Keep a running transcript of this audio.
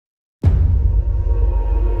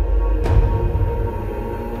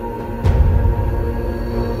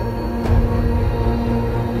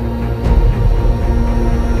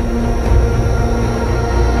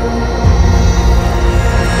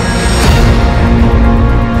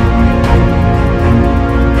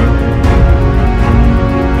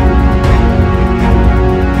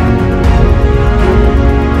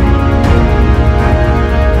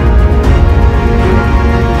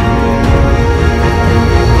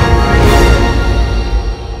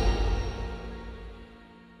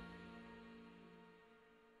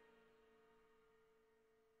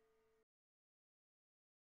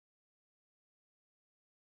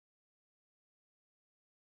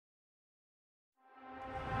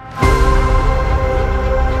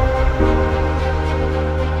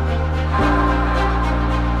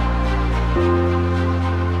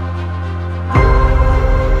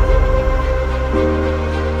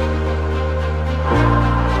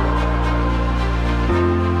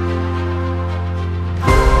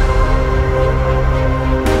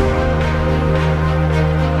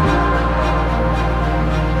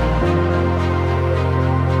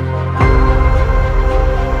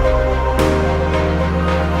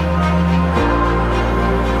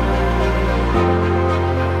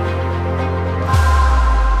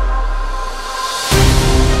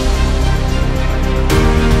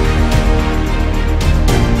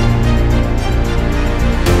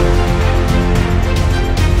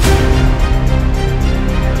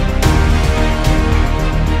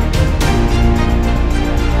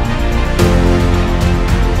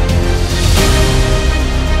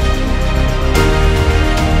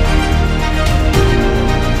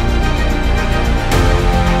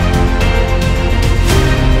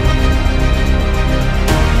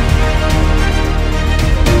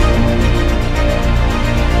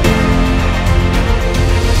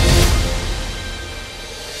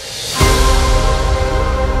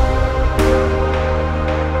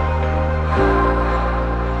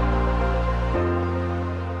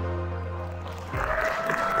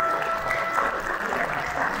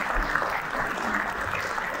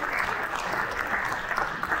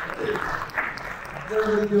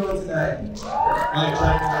everybody doing tonight?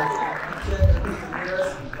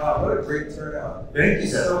 Wow, what a great turnout. Thank you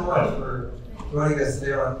so much for joining us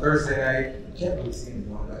today on Thursday night. I can't really see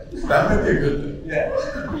anyone back. That might be a good thing. Yeah.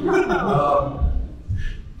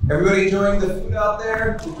 Everybody enjoying the food out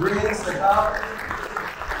there? The drinks, the coffee?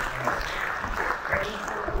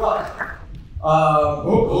 Well,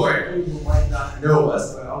 oh boy. People might not know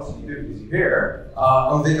us, but I'll see you because you're here.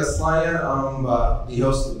 I'm Vic Aslanyan. I'm the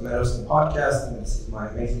host of the Mer Herosner Podcast, and this is my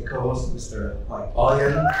amazing co-host, Mr. Mike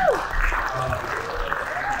Balian.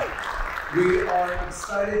 We are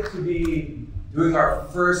excited to be doing our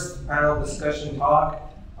first panel discussion talk.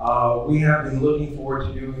 We have been looking forward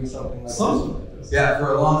to doing something like this. Yeah,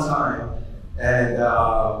 for a long time. And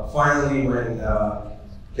finally, when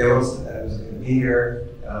Gevork said that I was going to be here,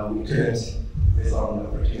 we couldn't miss on the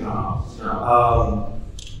opportunity.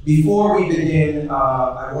 Before we begin,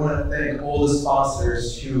 I want to thank all the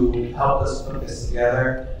sponsors who helped us put this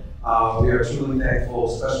together. We are truly thankful,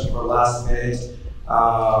 especially for last minute.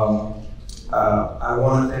 I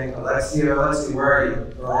want to thank Alexia. Alexia, where are you?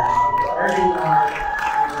 Wherever you are.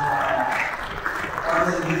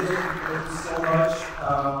 Thank you so much.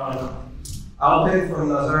 Alvin from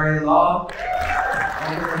Nazaryan Law.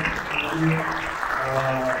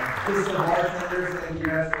 This is the bartenders. Thank you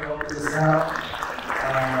guys for helping us out.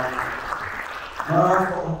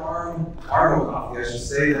 Mar from Armo Coffee, I should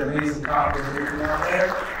say, the amazing coffee drinking out there.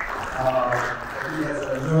 You guys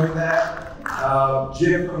are enjoying that.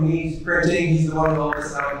 Jim from Needs Printing, he's the one who helped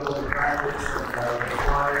us out with all the graphics and the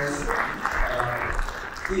flyers.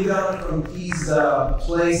 Stephen from Keys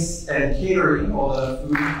Place and Catering, all the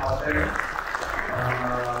food out there.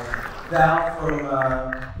 Val from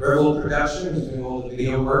Reval Production, who's doing all the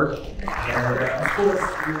video work. And of course,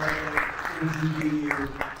 we want to AGBU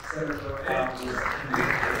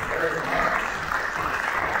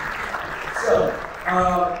So,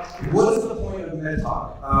 what is the point of MerTalk?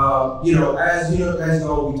 As you guys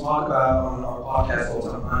know, we talk about on our podcast all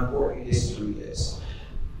the time how important history is.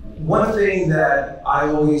 One thing that I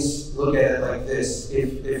always look at it like this: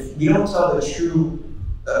 if we don't tell the true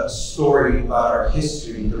story about our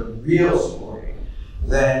history, the real story,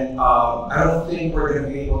 then I don't think we're going to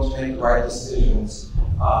be able to make the right decisions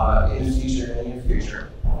in the future, in the near future.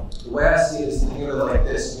 The way I see it is thinking of it like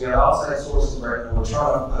this: we have outside sources right now.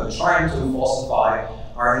 We're trying to falsify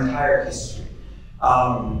our entire history,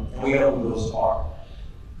 and we know who those are.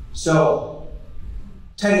 So,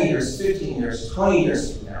 10 years, 15 years, 20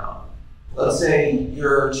 years from now, let's say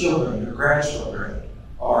your children, your grandchildren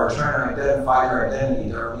are trying to identify their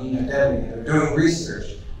identity, their Armenian identity, they're doing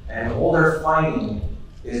research, and all they're finding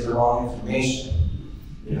is the wrong information.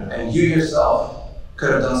 And you yourself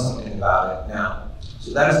could have done something about it now.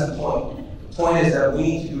 So that is the point. The point is that we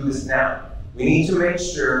need to do this now. We need to make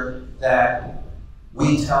sure that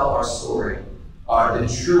we tell our story, the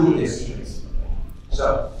true history.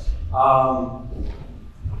 So,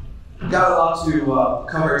 we've got a lot to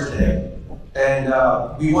cover today. And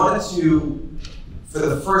we wanted to, for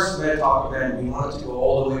the first MerTalk event, we wanted to go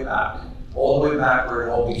all the way back where it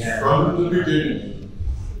all began. From the beginning.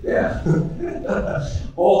 Yeah.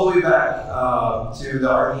 All the way back to the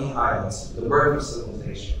Armenian Highlands, the birth of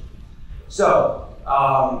civilization. So,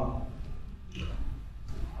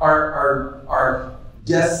 our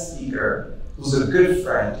guest speaker, who's a good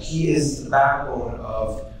friend, he is the backbone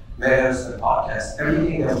of Mer Herosner Podcast.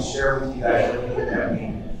 Everything that we share with you guys, everything that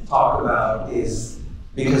we talk about is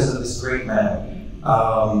because of this great man.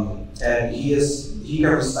 And he can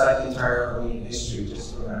recite the entire Armenian history,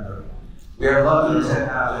 just remember. We are lucky to have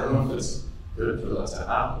I don't know if it's good for that to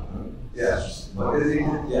happen. Yeah. What is it?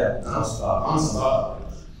 Yeah, non-stop. Non-stop.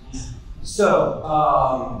 So,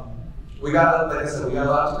 we got, like I said, we got a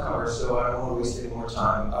lot to cover, so I don't want to waste any more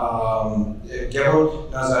time. Dr. Gevork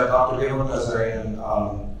Nazaryan,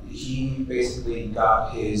 he basically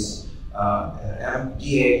got his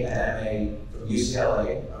MBA and MA from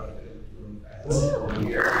UCLA. Over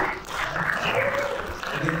here.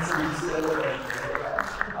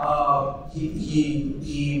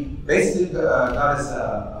 He basically got his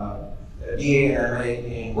BA and MA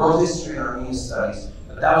in World History and Armenian Studies,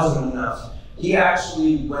 but that wasn't enough. He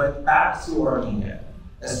actually went back to Armenia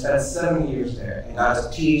and spent 7 years there and got his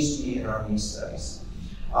PhD in Armenian Studies.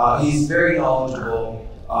 He's very knowledgeable.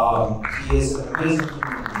 He is an amazing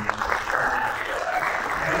human being.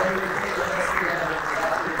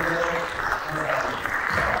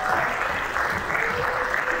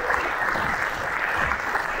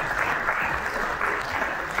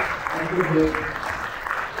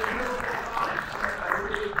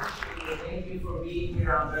 Thank you for being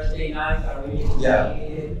here on Thursday night. I really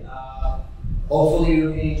appreciate it. hopefully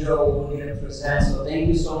you enjoy what we're going to present. So thank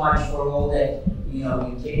you so much for all that, you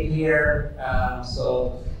came here.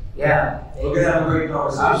 So yeah. We're going to have a great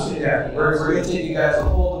conversation. Yeah, we're going to take you guys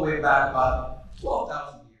all the way back about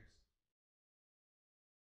 12,000 years.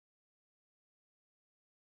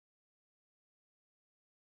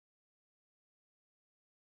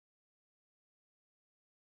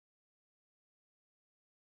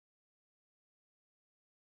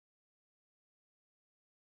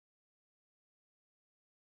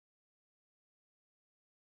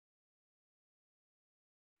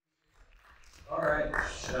 All right.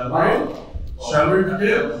 Shall we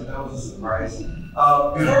begin? That was a surprise.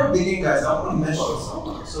 Before we begin, guys, I want to mention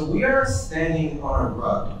something. So we are standing on a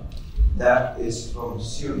rug that is from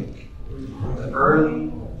Munich, from the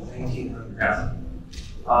early 1900s.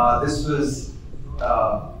 This was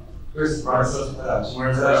where's Mer Herosner Production?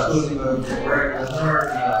 Mer Herosner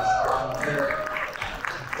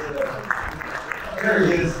There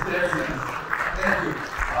he is. Thank you.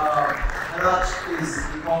 Artashes is,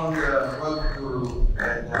 we call him the rug guru,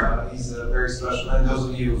 and he's a very special man. Those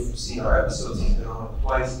of you who've seen our episodes, he's been on it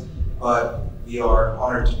twice, but we are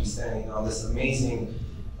honored to be standing on this amazing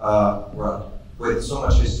rug with so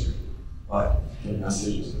much history. But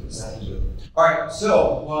Messages. all right,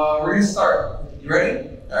 so we're gonna start. You ready?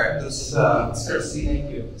 All right, let's start. See, thank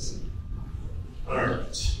you. All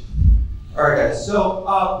right. All right, guys.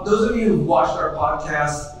 So those of you who've watched our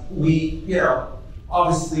podcast, we,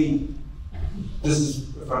 obviously, this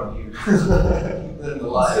is in front of you. In the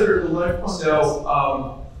live. Consider the live podcast.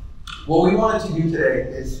 So what we wanted to do today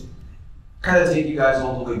is kind of take you guys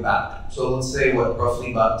all the way back. So let's say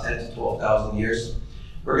roughly about 10 to 12,000 years.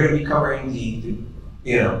 We're going to be covering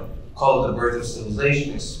call it the birth of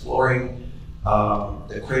civilization, exploring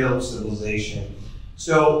the cradle of civilization.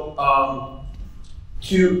 So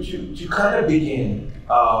to kind of begin,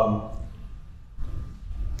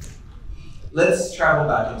 let's travel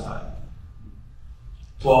back in time.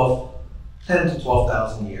 10 to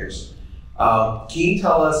 12,000 years. Can you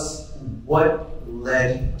tell us what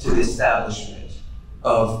led to the establishment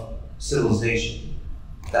of civilization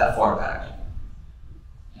that far back?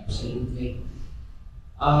 Absolutely.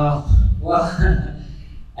 Well,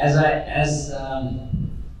 as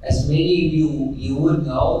many of you would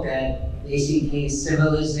know, that basically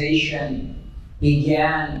civilization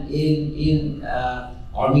began in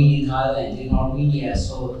Armenian Highlands, in Armenia.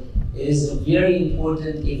 So it is a very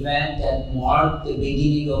important event that marked the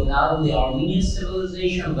beginning of not only Armenian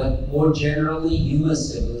civilization, but more generally human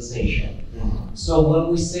civilization. So when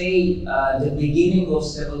we say the beginning of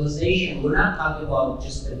civilization, we're not talking about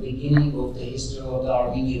just the beginning of the history of the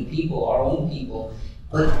Armenian people, our own people,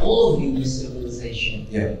 but all of human civilization.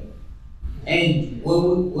 Yeah. And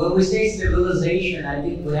when we say civilization, I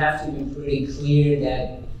think we have to be pretty clear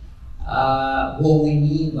that what we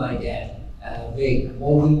mean by that. Vic,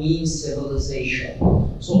 what we mean civilization.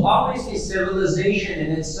 So obviously civilization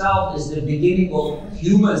in itself is the beginning of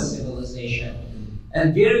human civilization.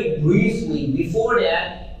 And very briefly, before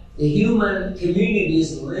that, the human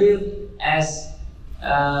communities lived as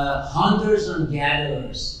hunters and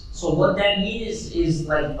gatherers. So what that means is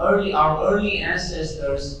like our early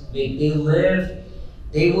ancestors, they lived,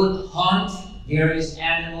 they would hunt various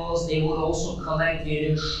animals, they would also collect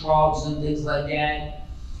various shrubs and things like that.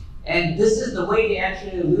 And this is the way they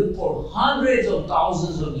actually lived for hundreds of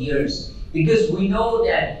thousands of years. Because we know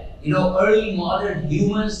that, early modern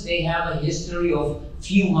humans, they have a history of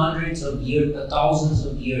few hundreds of years, thousands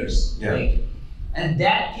of years. Yeah. Right? And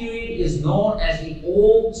that period is known as the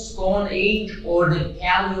Old Stone Age or the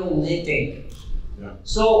Paleolithic. Yeah.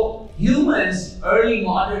 So humans, early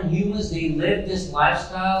modern humans, they lived this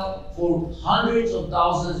lifestyle for hundreds of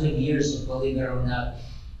thousands of years, believe it or not.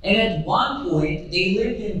 And at one point, they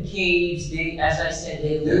lived in caves. As I said,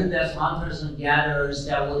 they lived as hunters and gatherers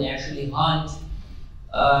that would actually hunt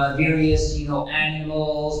various,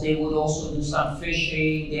 animals. They would also do some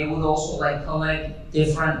fishing. They would also collect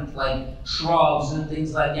different shrubs and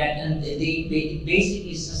things like that. And they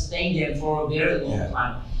basically sustained them for a very long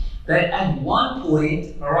time. But at one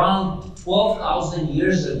point, around 12,000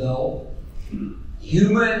 years ago,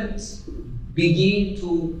 humans began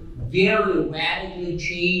to very radically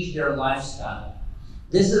change their lifestyle.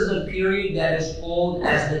 This is a period that is called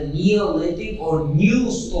as the Neolithic or New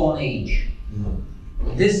Stone Age.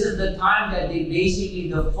 This is the time that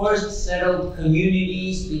the first settled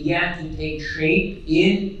communities began to take shape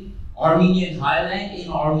in Armenian Highland, in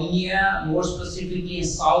Armenia, more specifically in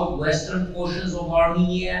southwestern portions of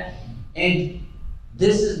Armenia. And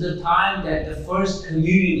this is the time that the first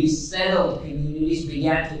communities, settled communities,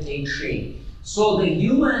 began to take shape. So the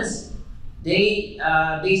humans they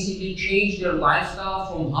basically changed their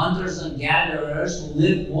lifestyle from hunters and gatherers who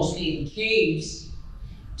lived mostly in caves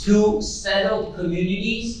to settled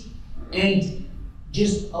communities, and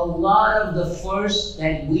just a lot of the first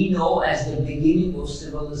that we know as the beginning of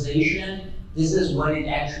civilization, this is when it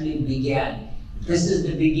actually began. This is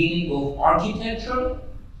the beginning of architecture.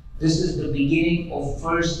 This is the beginning of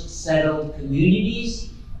first settled communities.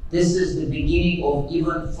 This is the beginning of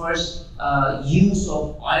even first use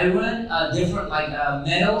of iron, different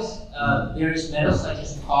metals, various metals such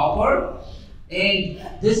as copper. And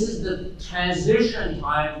this is the transition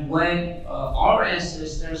time when our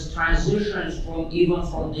ancestors transitioned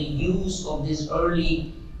from the use of these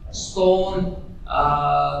early stone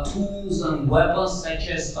tools and weapons such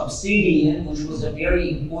as obsidian, which was a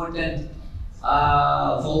very important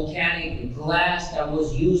volcanic glass that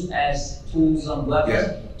was used as tools and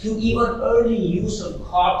weapons, to even early use of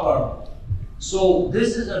copper. So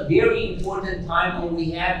this is a very important time, and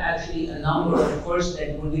we have actually a number of firsts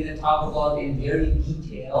that we're going to talk about in very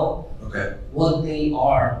detail what they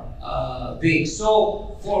are big.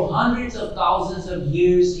 So for hundreds of thousands of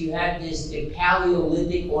years, you had the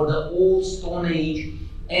Paleolithic or the Old Stone Age,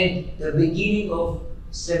 and the beginning of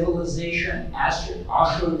civilization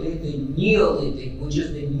ushered in the Neolithic, which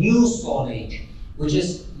is the New Stone Age, which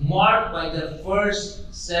is marked by the first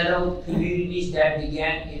settled communities that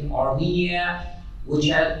began in Armenia, which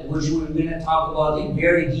we're going to talk about in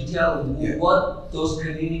very detail, what those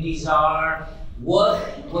communities are, what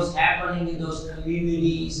was happening in those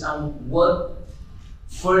communities, and what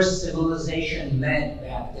first civilization meant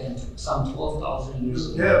back then, some 12,000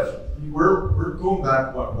 years ago. Yeah, we're going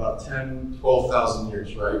back, what, about 10, 12,000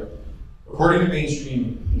 years, right? According to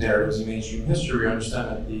mainstream narratives and mainstream history, we understand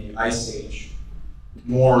that the Ice Age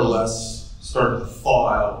more or less started to thaw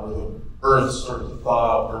out, or the Earth started to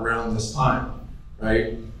thaw out around this time,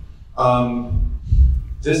 right?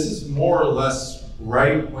 This is more or less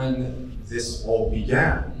right when this all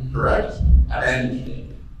began, correct? Absolutely.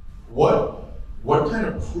 And what kind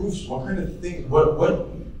of proofs, what kind of things,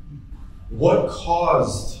 what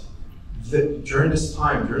caused during this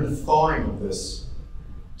time, during the thawing of this,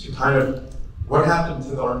 to kind of, what happened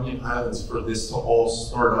to the Armenian Highlands for this to all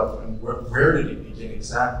start up, and where did it begin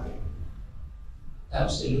exactly?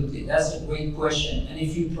 Absolutely, that's a great question. And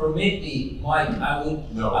if you permit me, Mike, I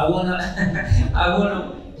wanna I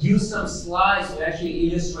wanna use some slides to actually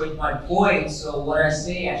illustrate my point. So what I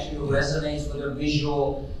say actually resonates with the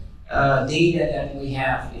visual data that we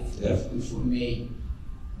have, if we may.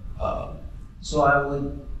 So I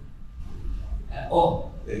would.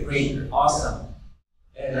 Great, awesome.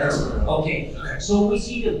 Okay, so we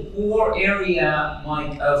see the core area,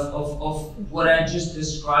 Mike, of what I just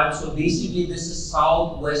described. So basically, this is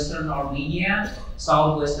southwestern Armenia,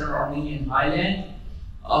 southwestern Armenian Highland.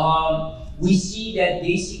 We see that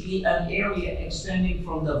basically an area extending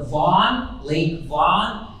from the Van, Lake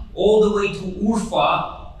Van, all the way to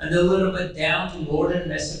Urfa, and a little bit down to northern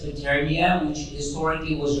Mesopotamia, which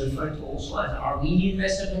historically was referred to also as Armenian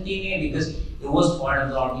Mesopotamia because it was part of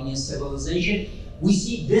the Armenian civilization. We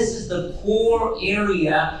see this is the core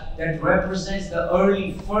area that represents the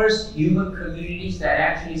early first human communities that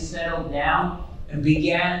actually settled down and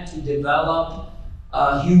began to develop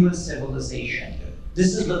human civilization.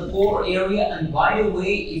 This is the core area, and by the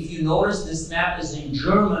way, if you notice, this map is in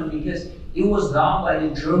German because it was done by the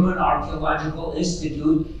German Archaeological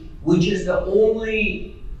Institute, which is the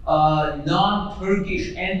only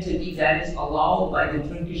non-Turkish entity that is allowed by the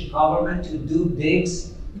Turkish government to do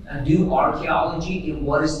digs and do archaeology in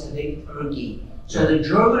what is today Turkey. So the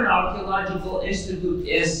German Archaeological Institute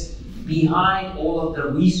is behind all of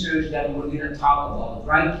the research that we're going to talk about,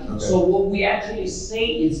 right? Okay. So what we actually say,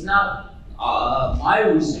 it's not my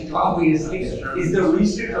research, obviously, is the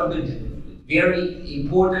research of the very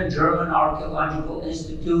important German Archaeological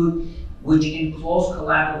Institute, which in close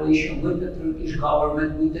collaboration with the Turkish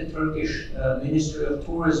government, with the Turkish Ministry of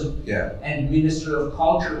Tourism and Ministry of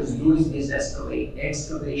Culture, is doing these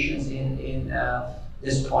excavations in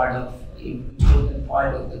this part of, important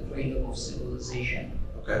part of the Cradle of Civilization.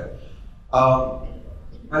 Okay.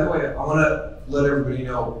 By the way, I want to let everybody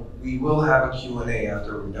know we will have a Q&A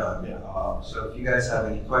after we're done. So if you guys have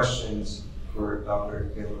any questions for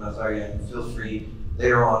Dr. Gevork Nazaryan, feel free.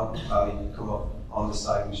 Later on, you can come up on the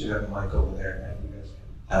side. We should have a mic over there, and you guys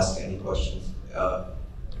can ask any questions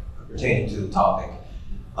pertaining to the topic.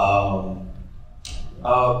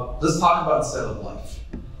 Let's talk about settled life.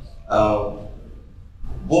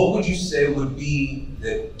 What would you say would be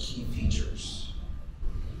the key features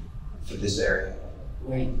for this area?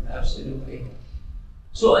 Great, absolutely.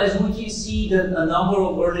 So as we can see, a number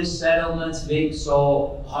of early settlements, Vic,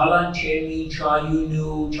 so Halan Chemi,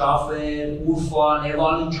 Chayunu, Chafer, Urfa,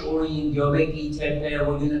 Nevali Chori, Göbekli Tepe,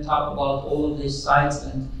 we're going to talk about all of these sites,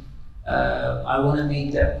 and I want to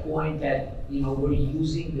make that point that we're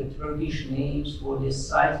using the Turkish names for these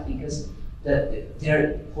sites because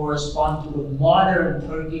they correspond to the modern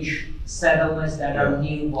Turkish settlements that are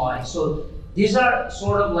nearby. So these are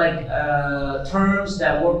sort of like terms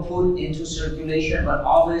that were put into circulation, but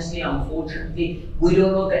obviously, unfortunately, we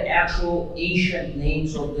don't know the actual ancient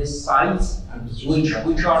names of these sites, which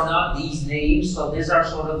are not these names. So these are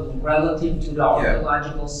sort of relative to the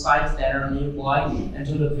archaeological sites that are nearby and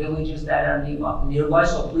to the villages that are nearby.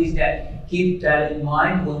 So please keep that in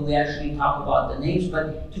mind when we actually talk about the names.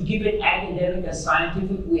 But to keep it academic and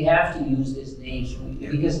scientific, we have to use these names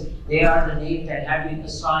because they are the names that have been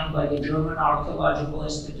assigned by the German Archaeological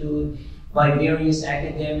Institute, by various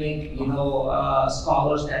academic,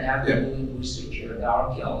 scholars that have been doing research here, the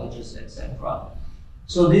archaeologists, etc.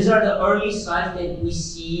 So these are the early sites that we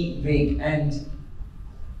see, Vic. And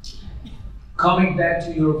coming back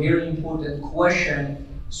to your very important question,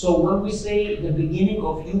 so when we say the beginning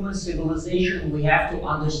of human civilization, we have to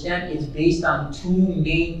understand it's based on two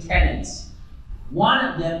main tenets. One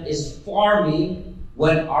of them is farming,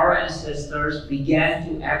 when our ancestors began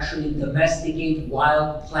to actually domesticate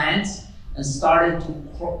wild plants and started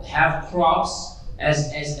to have crops as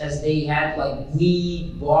they had like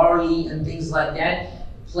wheat, barley, and things like that,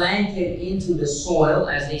 planted into the soil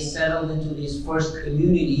as they settled into these first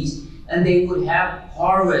communities, and they would have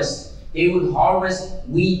harvest. They would harvest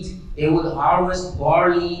wheat, they would harvest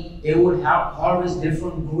barley, they would harvest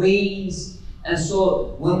different grains. And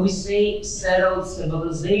so when we say settled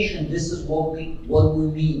civilization, this is what we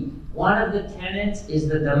mean. One of the tenets is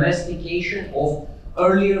the domestication of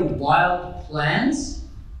earlier wild plants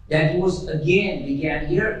that began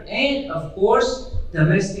here, and of course,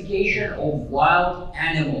 domestication of wild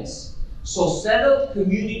animals. So settled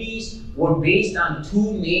communities were based on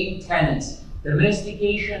two main tenets.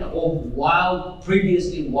 Domestication of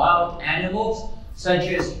previously wild animals, such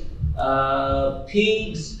as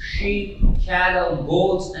pigs, sheep, cattle,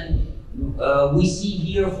 goats, and we see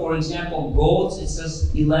here, for example, goats. It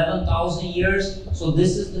says 11,000 years. So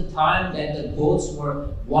this is the time that the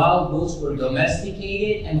wild goats were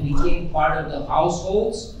domesticated and became part of the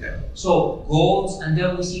households. Yeah. So goats, and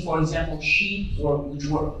then we see, for example, sheep, which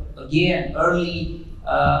were again early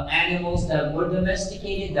animals that were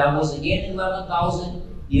domesticated. That was again 11,000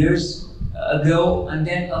 years ago, and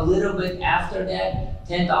then a little bit after that,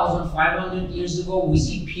 10,500 years ago, we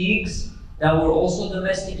see pigs that were also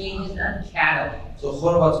domesticated and cattle. So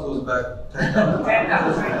Horvat goes back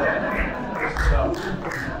 10,000.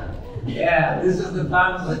 10,000. Yeah, this is the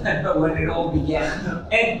time when it all began.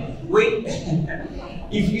 And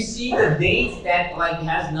if you see the dates that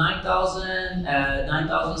has 9,000,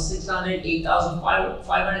 9,600,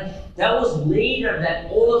 8,500, that was later that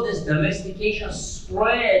all of this domestication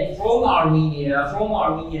spread from Armenia, from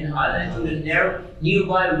Armenian Highlands to the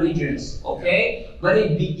nearby regions, okay? But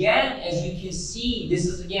it began, as you can see, this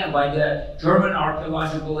is again by the German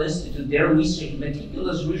Archaeological Institute, their research,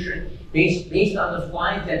 meticulous research, based on the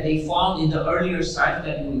finds that they found in the earlier sites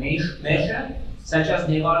that we mentioned, such as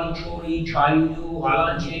Nevali Chori, Chayunu,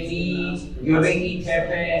 Halan Chemi, Göbekli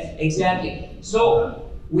Tepe, exactly. So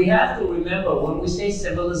we have to remember when we say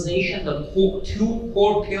civilization, the two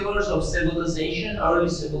core pillars of civilization, early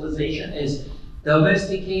civilization, is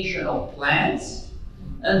domestication of plants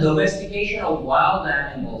and domestication of wild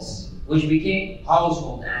animals, which became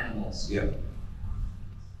household animals. Yeah.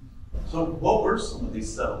 So what were some of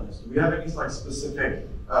these settlements? Do we have any specific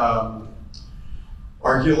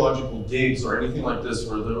archaeological digs or anything like this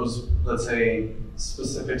where there was, let's say,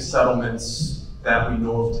 specific settlements that we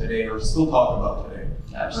know of today or still talk about today?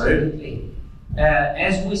 Absolutely. Right?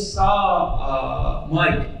 As we saw,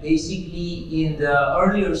 Mike, basically in the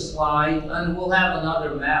earlier slide, and we'll have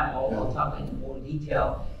another map, I'll talk in more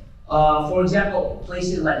detail. For example,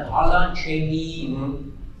 places like Halan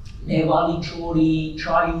Chemi, Nevali Chori,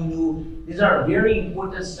 Chayunu, these are very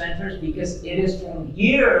important centers because it is from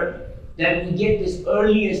here that we get this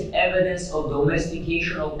earliest evidence of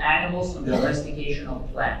domestication of animals and domestication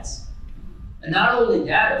of plants. And not only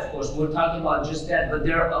that, of course, we're talking about just that, but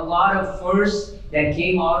there are a lot of firsts that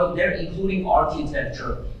came out of there, including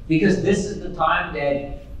architecture, because this is the time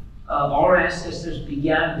that our ancestors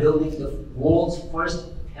began building the world's first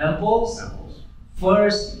temples,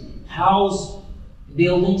 first house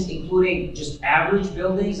buildings, including just average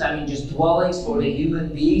buildings, just dwellings for the human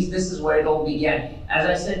beings. This is where it all began. As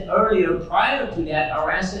I said earlier, prior to that, our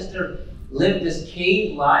ancestors lived this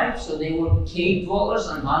cave life, so they were cave dwellers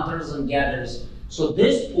and hunters and gatherers. So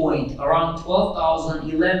this point, around 12,000,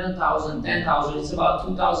 11,000, 10,000, it's about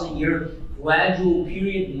 2,000 year gradual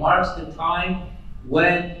period, marks the time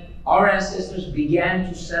when our ancestors began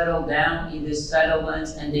to settle down in these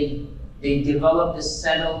settlements, and they developed this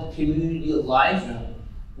settled community life,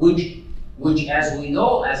 which as we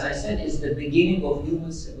know, as I said, is the beginning of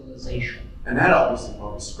human civilization. And that obviously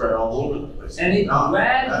probably spread all over the place. And it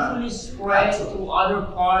gradually spread to other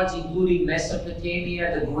parts, including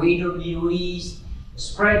Mesopotamia, the greater Middle East,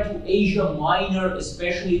 spread to Asia Minor,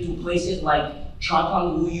 especially to places like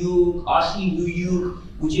Çatalhöyük, Aşilhöyük,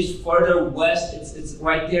 which is further west. It's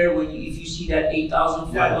right there when if you see that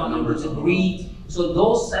 8,500 degree. So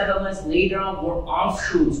those settlements later on were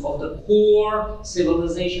offshoots of the core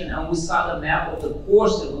civilization, and we saw the map of the core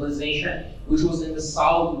civilization, which was in the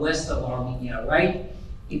southwest of Armenia, right?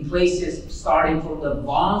 In places starting from the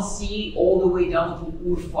Van Sea all the way down to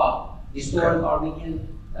Urfa, historic Armenian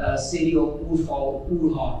city of Urfa or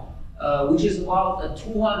Urha, which is about a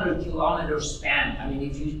 200-kilometer span. I mean,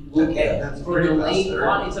 if you look at for the lake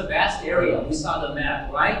one, it's a vast area. We saw the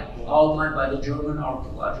map, right? Outlined by the German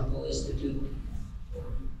Archaeological Institute.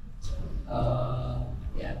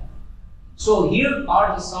 So here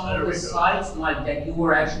are some of the sites, Mike, that you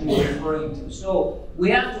were actually referring to. So we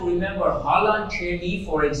have to remember Halan Chemi,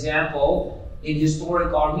 for example, in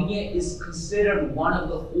historic Armenia, is considered one of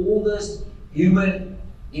the oldest human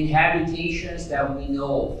inhabitations that we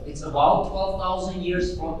know of. It's about 12,000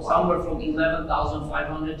 years, from somewhere from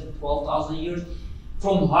 11,500 to 12,000 years.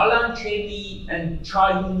 From Halan Chemi and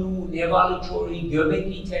Çayunu, Nevalichori,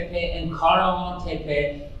 Göbekli Tepe, and Karaman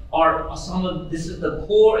Tepe are some of, this is the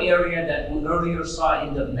core area that we earlier saw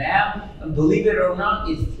in the map, and believe it or not,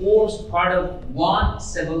 it forms part of one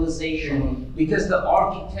civilization, because the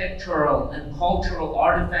architectural and cultural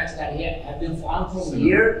artifacts that have been found from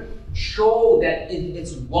here show that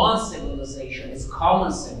it's one civilization, it's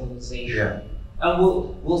common civilization. Yeah. And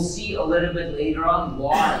we'll see a little bit later on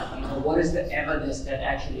why, what is the evidence that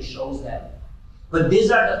actually shows that. But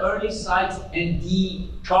these are the early sites, and the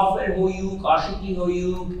Çatalhöyük,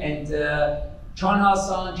 Aşilhöyük, and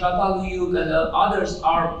Çanhasan, Çatalhöyük, and the others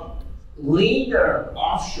are later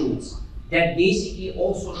offshoots that basically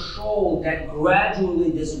also show that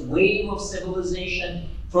gradually this wave of civilization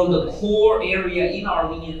from the core area in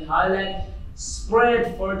Armenian Highlands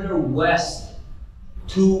spread further west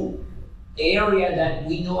to area that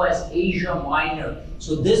we know as Asia Minor.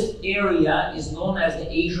 So this area is known as the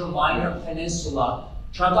Asia Minor Peninsula.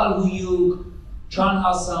 Çatalhöyük,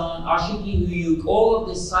 Çanhasan, Aşilhöyük, all of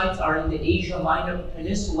these sites are in the Asia Minor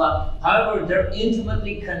Peninsula. However, they're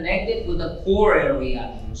intimately connected with the core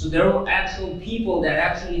area. So there were actual people that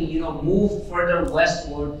actually, moved further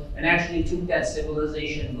westward and actually took that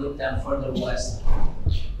civilization with them further west.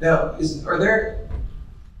 Now, are there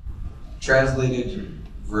translated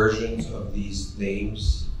versions of these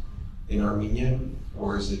names in Armenian,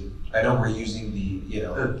 or is it? I know we're using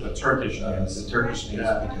the Turkish names. The Turkish names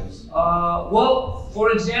because. Well,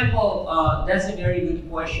 for example, that's a very good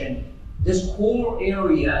question. This core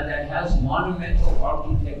area that has monumental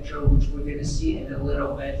architecture, which we're going to see in a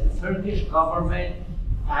little bit, the Turkish government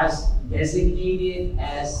has designated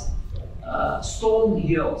as stone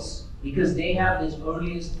hills because they have these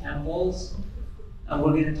earliest temples. And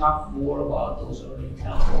we're going to talk more about those early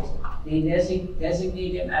temples. They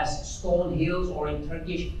designate them as stone hills, or in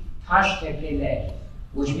Turkish, taş tepeler,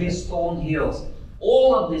 which means stone hills.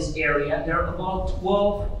 All of this area, there are about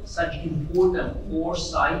 12 such important core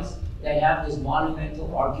sites that have this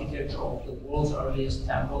monumental architecture of the world's earliest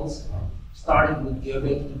temples, starting with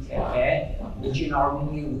Göbekli Tepe, which in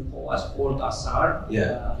Armenia we call as Artashes.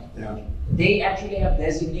 They actually have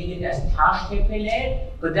designated as taş tepeler,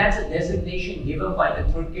 but that's a designation given by the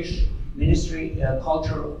Turkish Ministry,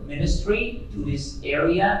 Cultural Ministry to this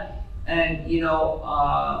area. And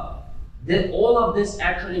all of this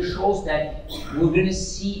actually shows that we're going to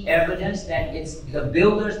see evidence that it's the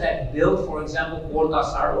builders that built, for example,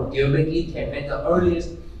 Artashes or Göbekli Tepe, the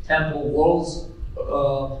earliest temple, world's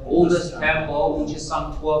oldest temple, which is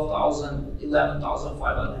some 12,000,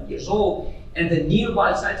 11,500 years old. And the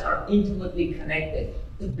nearby sites are intimately connected.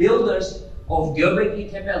 The builders of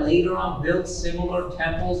Göbekli Tepe later on built similar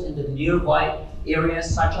temples in the nearby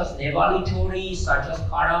areas, such as Nevalichori, such as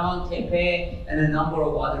Karaman Tepe, and a number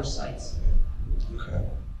of other sites. Okay.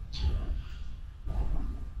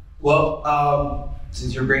 Well,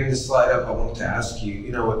 since you're bringing this slide up, I wanted to ask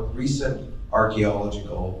you, with recent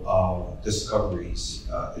archaeological discoveries,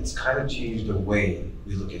 it's kind of changed the way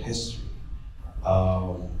we look at history.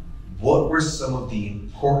 What were some of the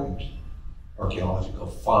important archaeological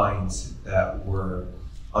finds that were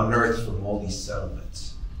unearthed from all these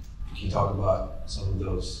settlements. Can you talk about some of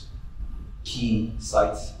those key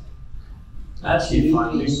sites?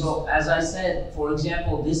 Absolutely. So as I said, for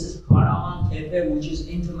example, this is Karahan Tepe, which is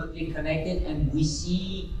intimately connected, and we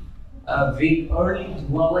see the early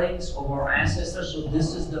dwellings of our ancestors. So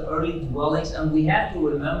this is the early dwellings, and we have to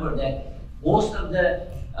remember that most of the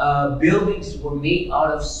buildings were made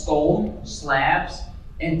out of stone slabs,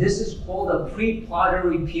 and this is called a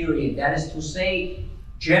pre-pottery period. That is to say,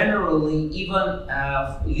 generally, even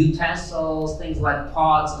utensils, things like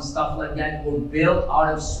pots and stuff like that, were built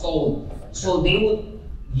out of stone. So they would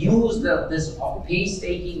use this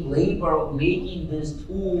painstaking labor of making these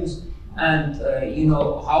tools and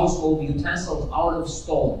household utensils out of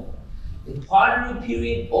stone. The pottery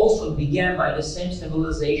period also began by the same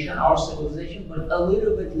civilization, our civilization, but a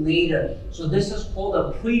little bit later. So this is called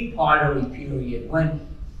a pre-pottery period, when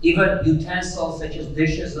even utensils such as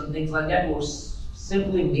dishes and things like that were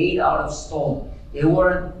simply made out of stone. They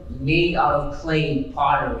weren't made out of clay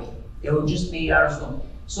pottery. They were just made out of stone.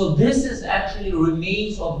 So this is actually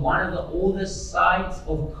remains of one of the oldest sites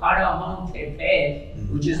of Karahan Tepe,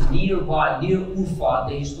 which is nearby, near Urfa,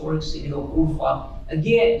 the historic city of Urfa.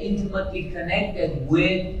 Again, intimately connected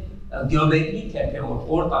with Göbekli Tepe, or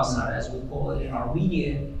Ortasar as we call it in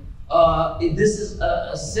Armenia. This is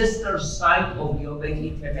a sister site of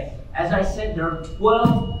Göbekli Tepe. As I said, there are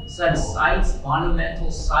 12 such sites,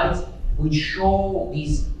 monumental sites, which show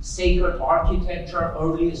these sacred architecture,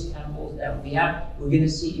 earliest temples that we have. We're going to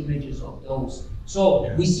see images of those.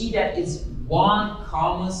 So we see that it's one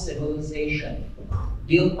common civilization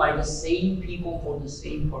built by the same people for the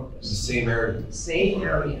same purpose. The same area. Same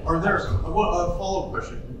area. Are there, a follow-up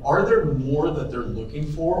question, are there more that they're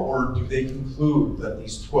looking for, or do they conclude that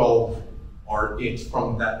these 12 are it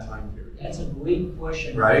from that time period? That's a great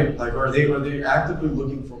question. Right? Like, are they actively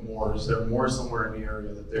looking for more? Is there more somewhere in the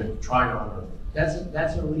area that they're trying to unearth?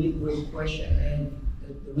 That's a really great question, and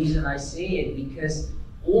the reason I say it, because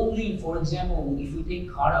only, for example, if we take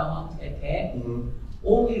Karahan Tepe,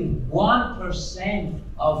 only 1%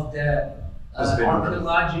 of the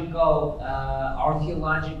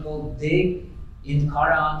archaeological dig in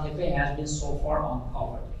Karahan Tepe has been so far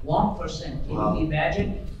uncovered. 1%. Can you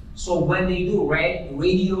imagine? So when they do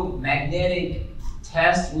radiomagnetic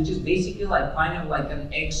test, which is basically like kind of like an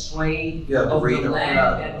X-ray of the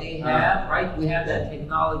land that they have, right? We have that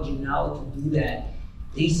technology now to do that.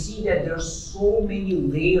 They see that there's so many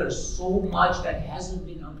layers, so much that hasn't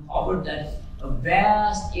been uncovered, that a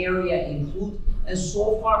vast area includes, and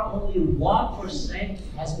so far only 1%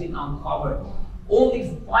 has been uncovered.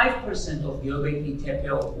 Only 5% of Göbekli Tepe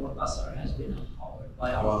of Ortasar has been uncovered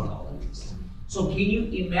by archaeologists. So can you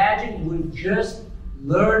imagine, we're just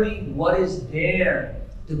learning what is there.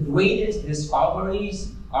 The greatest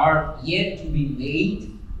discoveries are yet to be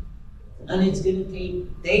made, and it's going to take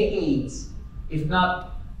decades, if not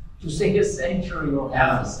to say a century or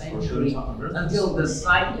half a century, until the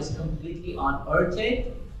site is completely unearthed.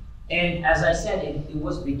 And as I said, it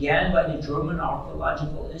was began by the German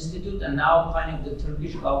Archaeological Institute, and now kind of the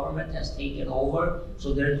Turkish government has taken over.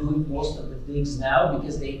 So they're doing most of the digs now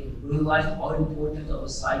because they realize how important of a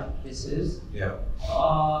site this is. Yeah.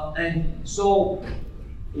 And so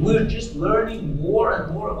we're just learning more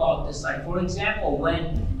and more about this site. For example,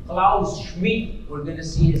 when Klaus Schmidt, we're going to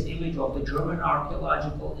see his image of the German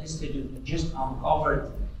Archaeological Institute, just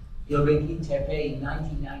uncovered Göbekli Tepe in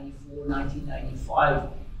 1994, 1995.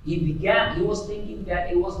 He was thinking that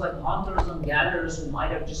it was like hunters and gatherers who might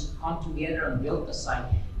have just come together and built the site.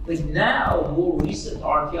 But now, more recent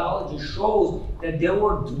archaeology shows that there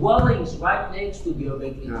were dwellings right next to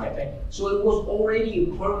Göbekli Tepe. So it was already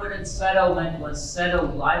a permanent settlement when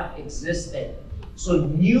settled life existed. So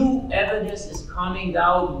new evidence is coming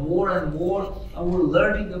out more and more, and we're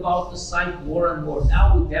learning about the site more and more.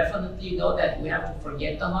 Now we definitely know that we have to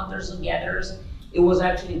forget the hunters and gatherers. It was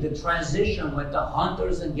actually the transition when the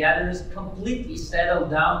hunters and gatherers completely settled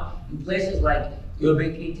down in places like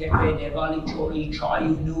Göbekli Tepe, Nevali Chori,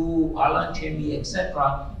 Chayunu, Alan Chembi,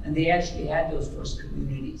 etc. And they actually had those first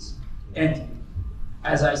communities. And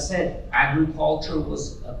as I said, agriculture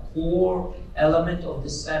was a core element of the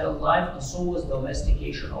settled life, and so was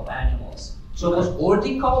domestication of animals. So it was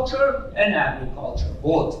horticulture and agriculture,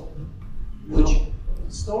 both. Which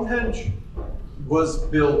Stonehenge was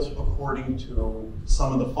built according to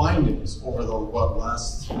some of the findings over the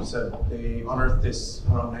last, you said they unearthed this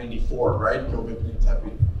around 94, right? Göbekli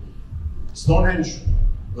Tepe. Stonehenge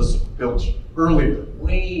was built earlier.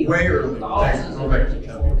 Way earlier. Thousands of years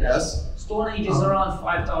before that. Yes. Stonehenge is around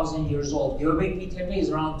 5,000 years old. Göbekli Tepe is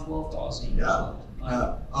around 12,000 years old.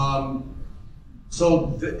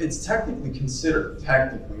 So it's technically considered,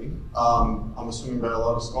 I'm assuming by a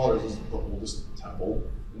lot of scholars, is the oldest temple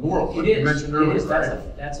in the world. It You is. mentioned earlier, It is.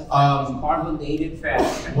 right? That's a carbon dated fact.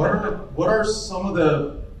 What are some of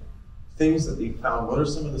the things that they found? What are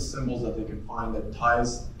some of the symbols that they can find that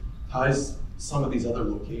ties some of these other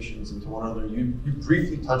locations into one another? You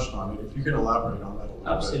briefly touched on it. If you can elaborate on that a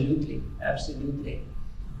little bit. Absolutely.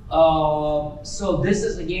 So this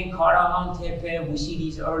is again Karahan Tepe. We see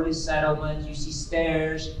these early settlements. You see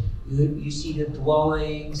stairs. You see the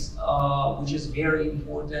dwellings, which is very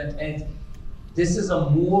important. And this is a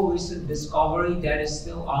more recent discovery that is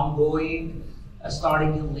still ongoing.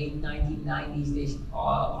 Starting in late 1990s, they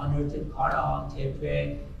unearthed Karahan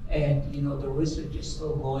Tepe, and the research is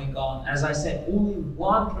still going on. As I said, only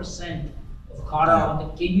 1% of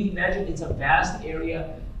Karahan. Can you imagine? It's a vast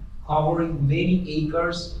area covering many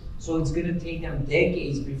acres, so it's going to take them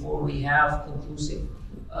decades before we have conclusive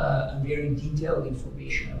and very detailed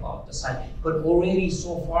information about the site. But already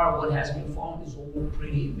so far, what has been found is all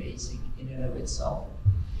pretty amazing in and of itself.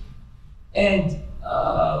 And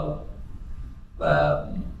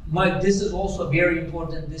Mike, this is also very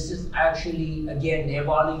important. This is actually, again,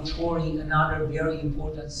 Nevali Chori, another very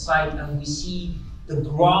important site, and we see the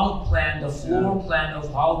ground plan, the floor plan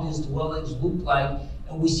of how these dwellings look like,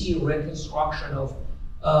 and we see a reconstruction of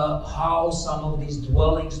how some of these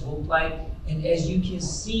dwellings look like. And as you can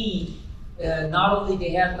see, not only they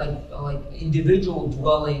have like individual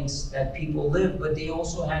dwellings that people live, but they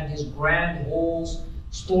also have these grand halls,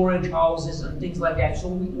 storage houses, and things like that. So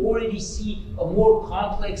we already see a more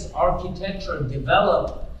complex architecture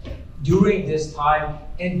develop during this time,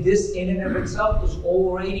 and this in and of itself is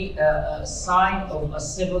already a sign of a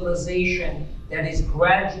civilization that is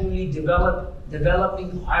gradually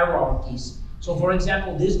developing hierarchies. So for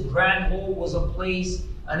example, this grand hall was a place,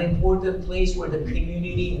 an important place where the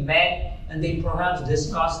community met and they perhaps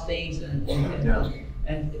discussed things and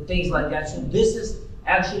things like that. So this is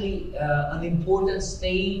actually an important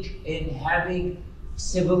stage in having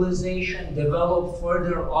civilization develop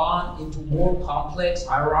further on into more complex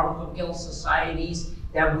hierarchical societies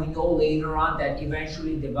that we know later on that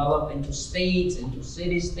eventually develop into states, into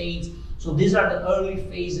city-states. So these are the early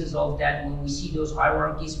phases of that when we see those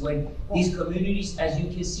hierarchies, when these communities, as you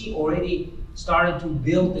can see, already started to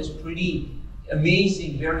build this pretty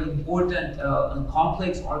amazing, very important and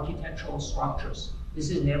complex architectural structures. This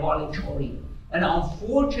is Nevali Chori. And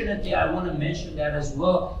unfortunately, I want to mention that as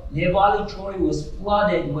well, Nevali Chori was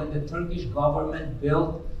flooded when the Turkish government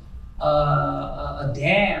built a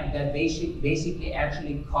dam that basically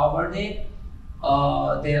actually covered it.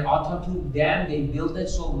 The Atatürk Dam, they built it.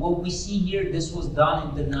 So what we see here, this was done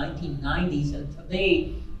in the 1990s, and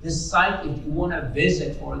today, this site, if you want to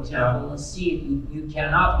visit, for example, and see it, you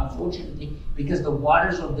cannot, unfortunately, because the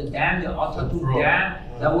waters of the dam, the Atatürk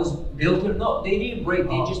Dam, that was built, no, they didn't break,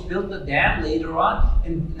 they just built the dam later on,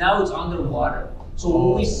 and now it's underwater. So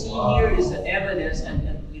what we see here is the evidence, and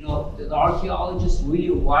the archaeologists really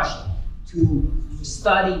rushed to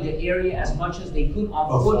study the area as much as they could.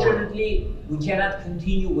 Unfortunately, we cannot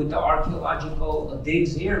continue with the archaeological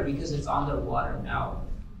digs here because it's underwater now.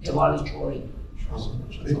 Nevali Chori. That's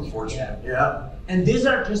unfortunate. Yeah. And these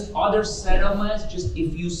are just other settlements. Just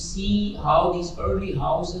if you see how these early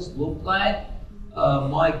houses look like,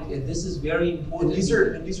 Mike, this is very important.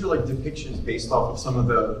 And these are like depictions based off of some of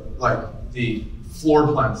the floor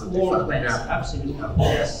plans that they found. Plans, absolutely.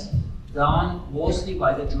 Yes. Done mostly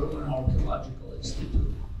by the German Archaeological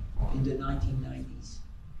Institute in the 1990s.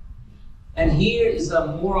 And here is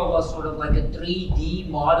a more of a sort of like a 3D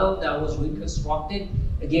model that was reconstructed,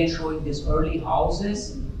 again showing these early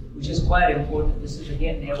houses, which is quite important. This is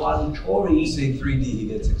again Nevali Chori. You say 3D, he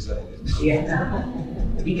gets excited. Yeah,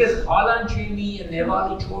 because Halanchemi and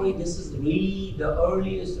Nevali Chori, this is really the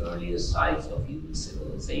earliest sites of human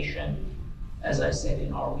civilization, as I said,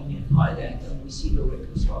 in Armenian Highlands, and we see the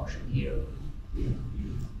reconstruction here.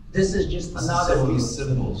 This is just another these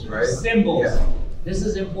symbols, right? Symbols. Yeah. This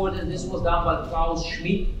is important. This was done by Klaus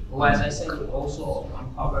Schmidt, who, as I said, also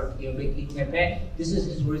uncovered Gevorkian Tepe. This is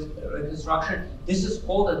his reconstruction. This is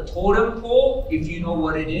called a totem pole, if you know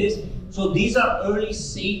what it is. So these are early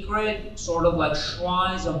sacred sort of like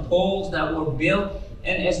shrines and poles that were built.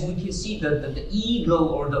 And as we can see, the eagle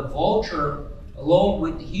or the vulture, along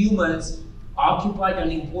with the humans, occupied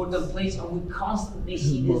an important place, and we constantly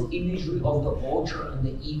see this imagery of the vulture and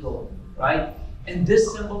the eagle, right? And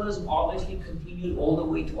this symbolism obviously continued all the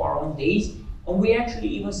way to our own days, and we actually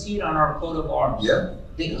even see it on our coat of arms. Yeah.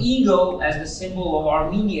 The eagle as the symbol of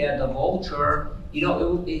Armenia, the vulture,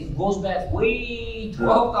 it goes back way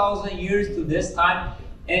 12,000 years to this time.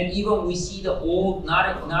 And even we see the old,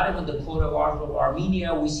 not even the coat of arms of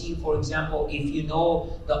Armenia, we see, for example, if you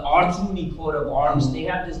know the Artuni coat of arms, they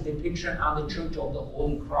have this depiction on the Church of the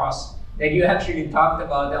Holy Cross that you actually talked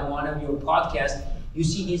about on one of your podcasts. You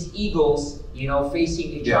see these eagles, you know,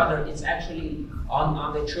 facing each other. It's actually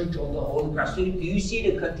on the Church of the Holy Cross. So do you see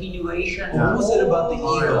the continuation? What was it about the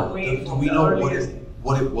eagle? Do we know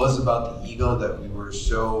what it was about the eagle that we were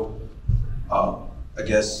so, I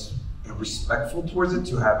guess, respectful towards it,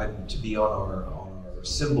 to have it to be on our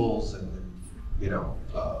symbols and you know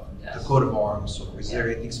the coat of arms? So is there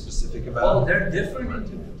anything specific about it? Well, there are different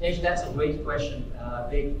interpretations. That's a great question,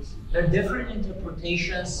 Vic. There are different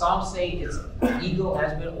interpretations. Some say it's the eagle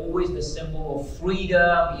has been always the symbol of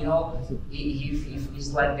freedom. You know,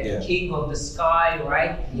 he's like the king of the sky,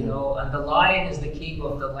 right? You know, and the lion is the king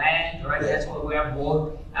of the land, right? That's why we have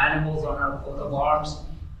both animals on our coat of arms.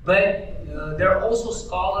 But there are also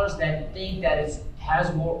scholars that think that it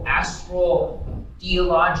has more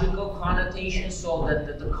astro-theological connotations, so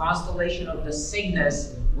that the constellation of the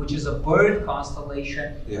Cygnus, which is a bird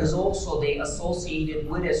constellation, is also they associated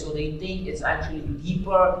with it. So they think it's actually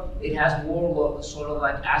deeper. It has more sort of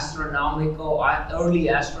like astronomical, early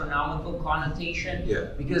astronomical connotation.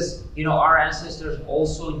 Because you know our ancestors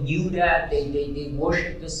also knew that they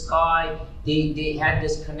worshipped the sky. They had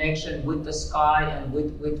this connection with the sky and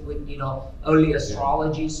with you know early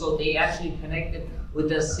astrology. So they actually connected with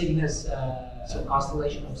the Cygnus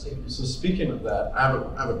constellation of Cygnus. So speaking of that, I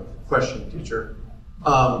have a question, teacher.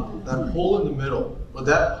 That hole in the middle, would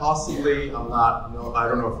that possibly, I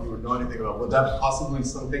don't know if you would know anything about, would that possibly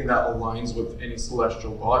something that aligns with any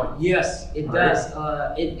celestial body? Yes, it does.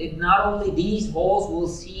 It not only these holes, we'll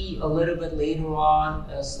see a little bit later on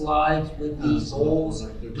slides with these holes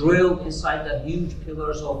drilled inside the huge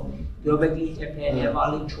pillars of Göbekli Tepe,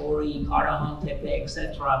 Nevali Chori, Karahan Tepe,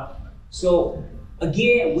 etc. So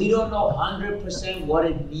again, we don't know 100% what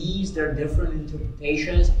it means. There are different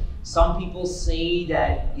interpretations. Some people say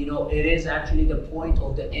that, you know, it is actually the point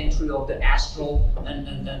of the entry of the astral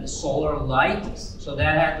and the solar light. So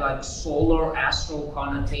that had like solar astral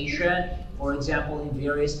connotation. For example, in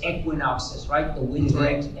various equinoxes, right? The winter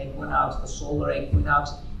equinox, the solar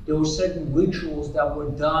equinox. There were certain rituals that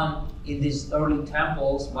were done in these early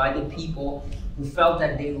temples by the people who felt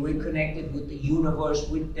that they reconnected with the universe,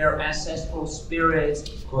 with their ancestral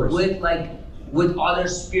spirits, with other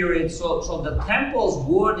spirits. So the temples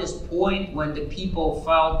were this point when the people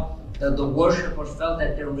felt, the worshippers felt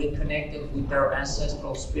that they're reconnected with their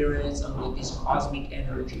ancestral spirits and with this cosmic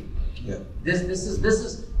energy. This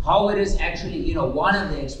is how it is actually, you know, one of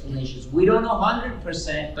the explanations. We don't know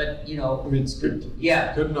 100%, but you know. I mean, it's good.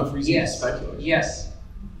 Good enough reason to speculate. Yes.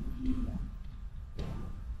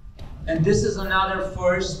 And this is another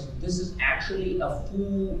first. This is actually a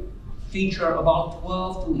full feature, about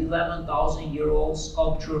 12 to 11,000-year-old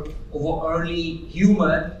sculpture of an early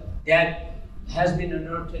human that has been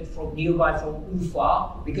unearthed from nearby from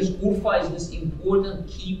Urfa, because Urfa is this important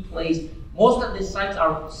key place. Most of the sites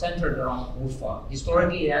are centered around Urfa.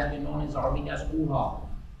 Historically, it has been known as Armenia's Urha.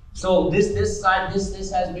 So this site,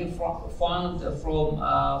 this has been found from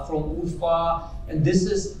Urfa, and this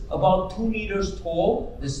is about 2 meters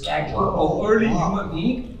tall. The statue of early human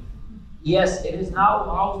being. Yes, it is now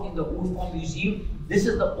housed in the Urfa Museum. This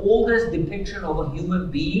is the oldest depiction of a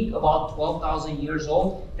human being, about 12,000 years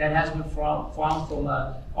old, that has been found from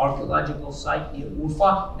an archaeological site near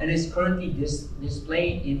Urfa, and is currently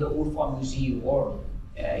displayed in the Urfa Museum, or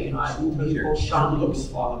you know, I 2 meters.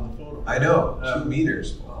 I know, 2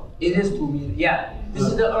 meters. It is 2 meters. Yeah, this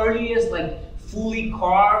is the earliest, like, fully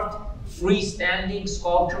carved, freestanding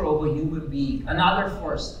sculpture of a human being. Another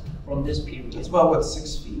first from this period. It's about what,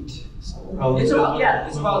 6 feet? It's about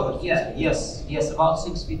about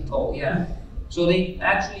 6 feet tall. Yeah. So they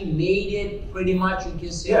actually made it pretty much, you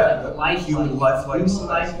can say, like a human lifelike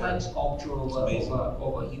sculpture of a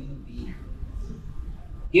human being.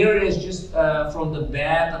 Here it is, just from the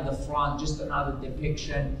back and the front, just another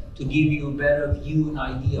depiction to give you a better view and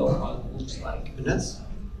idea of how it looks like. And is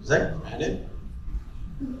that granite?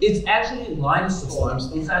 It's actually limestone.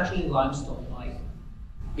 It's actually limestone, like,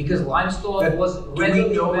 because limestone was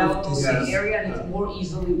readily developed in the area and it's more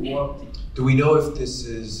easily worked. Do we know if this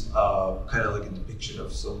is kind of like a depiction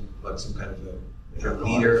of some kind of a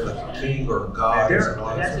leader, like a king or a god?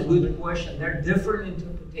 That's a good question. There are different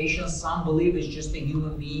interpretations. Some believe it's just a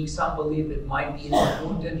human being. Some believe it might be an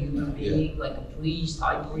important human being, like a priest,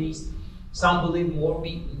 high priest. Some believe more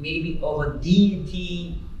maybe of a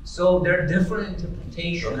deity. So there are different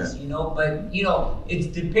interpretations, you know, but you know, it's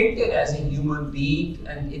depicted as a human being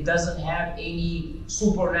and it doesn't have any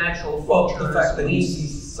supernatural features. Well, the fact that you see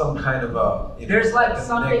some kind of a. There's like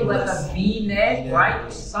something like necklace. a V-neck,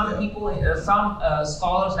 right? Some Yeah. people, some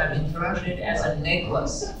scholars have interpreted it as a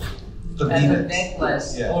necklace. The As a V-necks. necklace,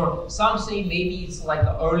 Yeah. or some say maybe it's like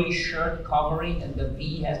an early shirt covering and the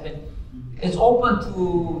V has been. It's open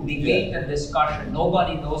to debate and discussion.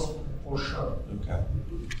 Nobody knows for sure. Okay.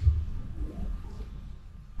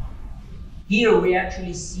 Here we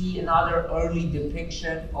actually see another early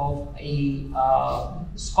depiction of a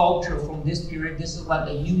sculpture from this period. This is like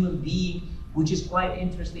a human being, which is quite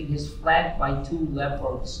interesting. He's flanked by two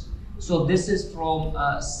leopards. So this is from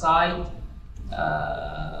a site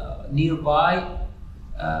nearby,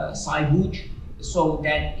 Saybuch. So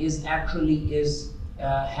that is actually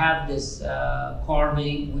have this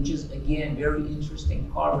carving, which is again very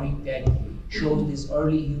interesting carving that shows this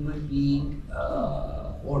early human being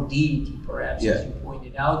or deity, perhaps, as you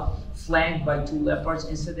pointed out, flanked by two leopards.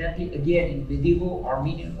 Incidentally, again, in medieval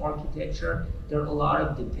Armenian architecture, there are a lot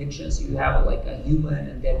of depictions. You have like a human,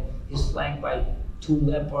 and then he's flanked by two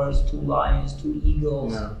leopards, two lions, two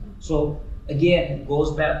eagles. Yeah. So again, it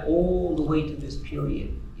goes back all the way to this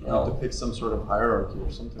period. You know, It depicts some sort of hierarchy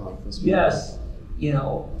or something like this. yes, you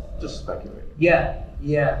know. Just speculating. Yeah.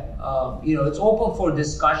 You know, it's open for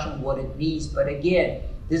discussion what it means, but again,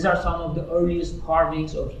 these are some of the earliest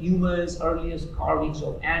carvings of humans, earliest carvings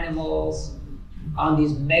of animals on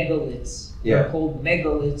these megaliths. They're called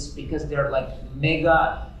megaliths because they're like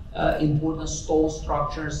mega important stone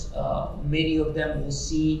structures. Many of them we'll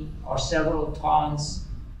see are several tons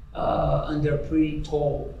and they're pretty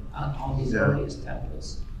tall on these earliest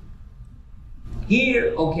temples.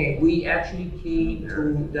 Here, okay, we actually came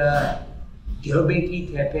to the Göbekli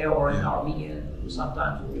Tepe, or in Armenian,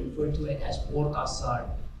 sometimes we refer to it as Ortasar.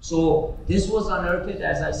 So this was unearthed,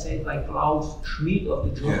 as I said, by Klaus Schmidt of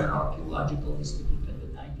the German Archaeological Institute in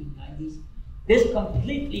the 1990s. This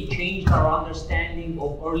completely changed our understanding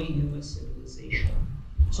of early human civilization.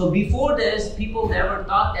 So before this, people never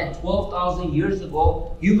thought that 12,000 years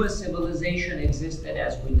ago, human civilization existed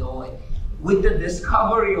as we know it. With the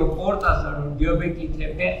discovery of Ortasar or Göbekli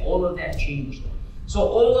Tepe, all of that changed. So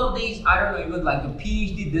all of these, I don't know, even like a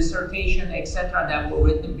PhD dissertation, etc., that were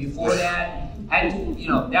written before that, had to, you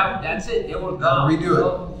know, that's it, they were gone.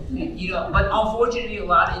 Redo it. You know, but unfortunately, a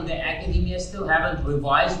lot in the academia still haven't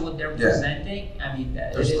revised what they're presenting. I mean,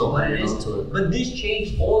 it is what it is. But this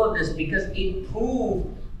changed all of this because it proved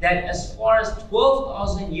that as far as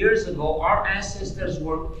 12,000 years ago, our ancestors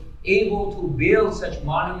were able to build such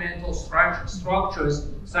monumental structures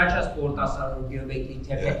such as Ortasar or Göbekli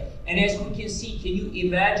Tepe. And as we can see, can you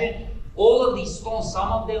imagine all of these stones,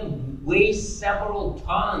 some of them weigh several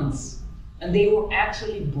tons, and they were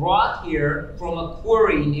actually brought here from a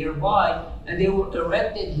quarry nearby, and they were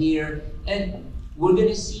erected here, and we're going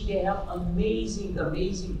to see they have amazing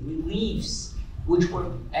reliefs, which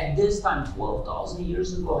were at this time, 12,000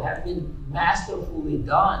 years ago, have been masterfully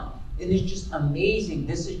done. And it's just amazing.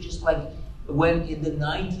 This is just like when in the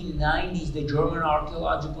 1990s, the German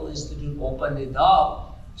Archaeological Institute opened it up.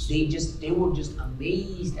 They were just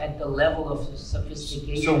amazed at the level of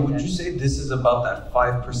sophistication. So would you say this is about that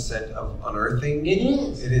 5% of unearthing? It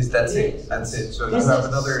is. It is. That's it. So you have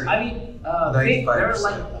another. I mean, Vic, there are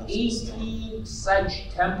like 95%. 18 such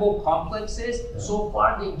temple complexes. So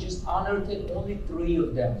far, they just unearthed only 3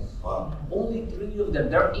 of them. Wow. Only 3 of them.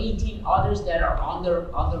 There are 18 others that are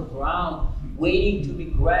underground, waiting to be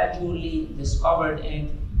gradually discovered.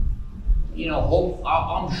 And you know,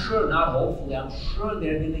 I'm sure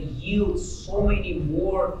they're going to yield so many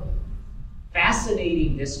more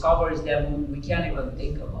fascinating discoveries that we can't even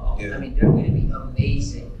think about. Yeah. I mean, they're going to be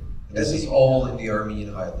amazing. This is all in the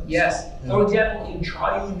Armenian Highlands. Yes. For example, in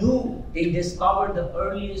Chayunu, they discovered the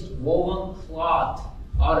earliest woven cloth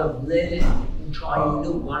out of linen in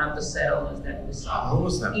Chayunu, one of the settlements that we saw. How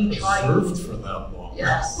was that In preserved Chayunu, for that long?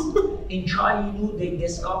 yes. In Chayunu, they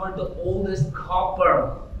discovered the oldest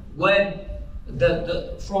copper. When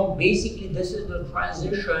from basically this is the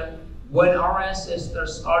transition when our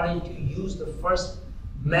ancestors started to use the first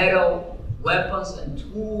metal weapons and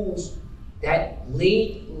tools that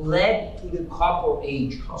led to the Copper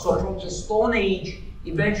Age. So from the Stone Age,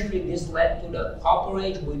 eventually this led to the Copper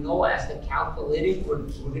Age we know as the Chalcolithic. We're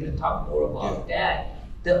going to talk more about that.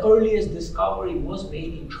 The earliest discovery was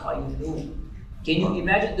made in Chayunu. Can you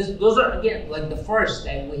imagine? Those are again like the first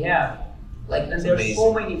that we have. Like, and there's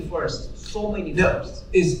so many firsts,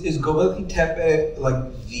 Is Göbekli Tepe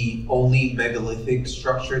like the only megalithic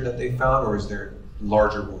structure that they found, or is there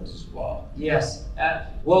larger ones as well? Yes.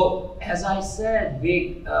 Well, as I said,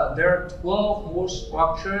 Vic, there are 12 more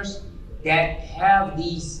structures that have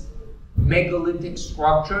these megalithic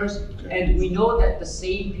structures, and we know that the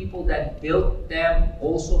same people that built them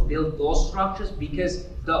also built those structures because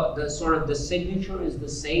the sort of the signature is the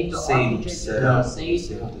same, the architecture is the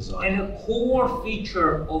same, and a core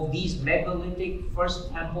feature of these megalithic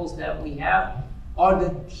first temples that we have are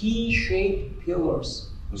the T-shaped pillars.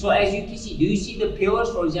 So as you can see, do you see the pillars?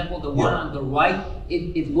 For example, the one on the right,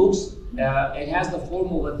 it looks, it has the form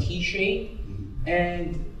of a T shape,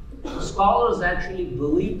 and scholars actually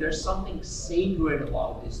believe there's something sacred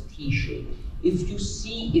about this T shape. If you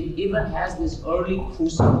see, it even has this early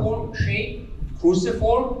cruciform shape,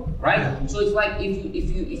 right? So it's like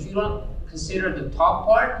if you don't consider the top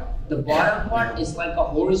part, the bottom part is like a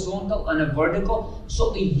horizontal and a vertical.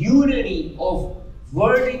 So a unity of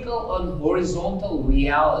vertical and horizontal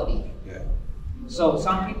reality. So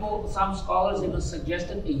some scholars even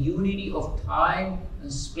suggested a unity of time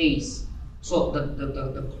and space. So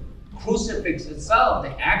the crucifix itself,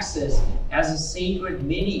 the axis, has a sacred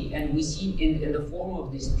meaning, and we see in the form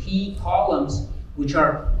of these T columns, which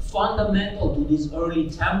are fundamental to these early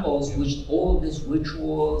temples, which all of these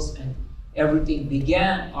rituals and everything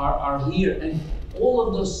began are here. And all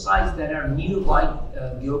of those sites that are nearby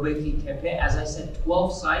Göbekli Tepe, as I said,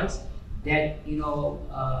 12 sites that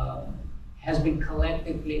has been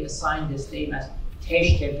collectively assigned this name as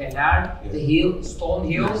Teş Tepeler, the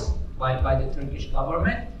stone hills by the Turkish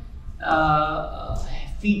government,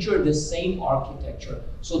 feature the same architecture.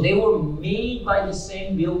 So they were made by the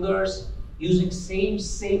same builders, using same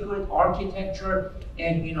sacred architecture,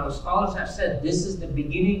 and scholars have said this is the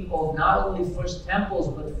beginning of not only first temples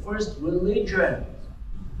but first religion.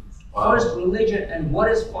 First religion, and what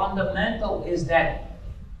is fundamental is that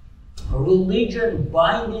religion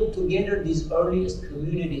binded together these earliest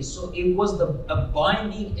communities. So it was a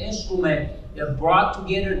binding instrument that brought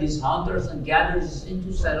together these hunters and gatherers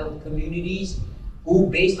into settled communities who,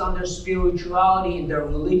 based on their spirituality and their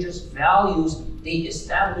religious values, they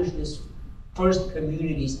established these first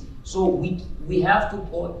communities. So we have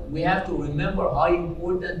to remember how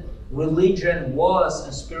important religion was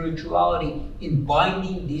and spirituality in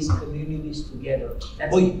binding these communities together.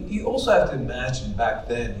 Well, you also have to imagine back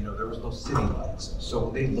then, there was no city lights. So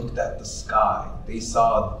when they looked at the sky, they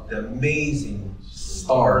saw the amazing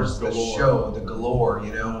stars that show the galore,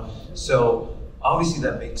 So obviously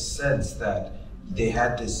that makes sense that they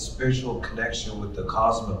had this spiritual connection with the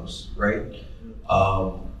cosmos, right?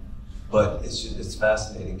 But it's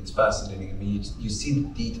fascinating. It's fascinating. I mean, you see the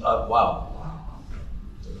detail. Wow.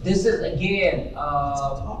 This is again.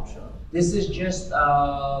 This is just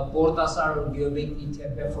Bortasar of Göbekli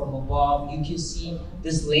Tepe from above. You can see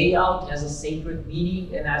this layout has a sacred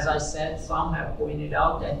meaning, and as I said, some have pointed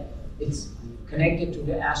out that it's connected to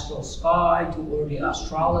the astral sky, to early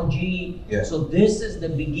astrology. Yeah. So this is the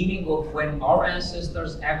beginning of when our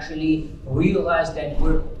ancestors actually realized that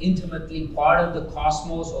we're intimately part of the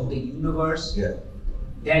cosmos, of the universe. Yeah.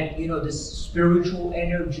 That this spiritual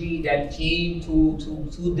energy that came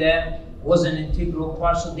to them was an integral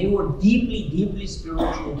part. So they were deeply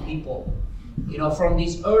spiritual people. From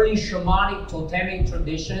these early shamanic totemic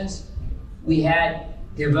traditions, we had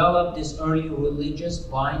developed this early religious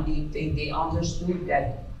binding thing. They understood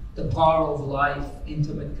that the power of life,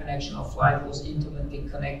 intimate connection of life, was intimately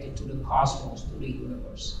connected to the cosmos, to the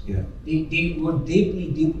universe. Yeah. They were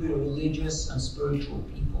deeply religious and spiritual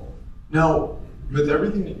people. Now, with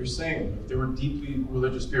everything that you're saying, if they were deeply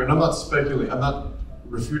religious people, and I'm not speculating, I'm not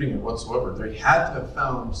refuting it whatsoever, they had to have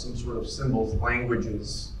found some sort of symbols,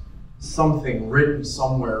 languages, something written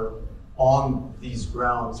somewhere on these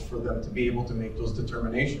grounds for them to be able to make those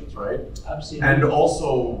determinations, right? Absolutely. And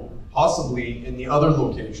also, possibly in the other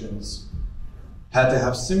locations, had to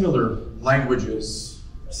have similar languages,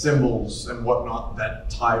 symbols, and whatnot that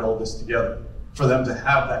tied all this together for them to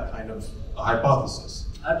have that kind of hypothesis.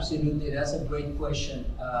 Absolutely, that's a great question,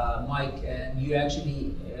 Mike. And you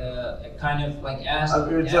actually kind of like asked.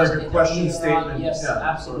 It's like a question statement. Yes, yeah,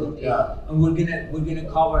 absolutely. Sort of, yeah. And we're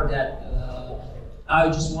gonna cover that. I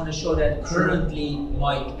just want to show that currently,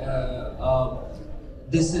 Mike.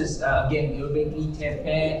 This is again Göbekli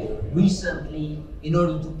Tepe. Recently, in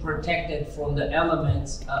order to protect it from the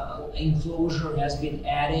elements, enclosure has been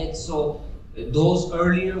added. So those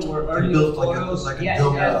earlier were earlier photos. Like a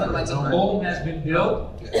dome has been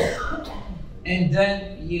built. And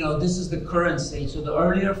then, this is the current state. So the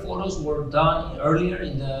earlier photos were done earlier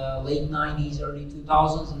in the late 90s, early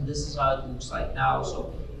 2000s, and this is how it looks like now.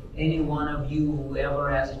 So any one of you,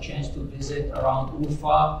 whoever has a chance to visit around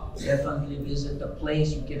Urfa, definitely visit the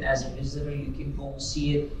place. You can, as a visitor, you can go and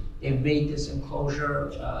see it. They've made this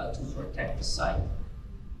enclosure to protect the site.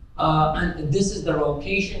 And this is the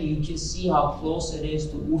location. You can see how close it is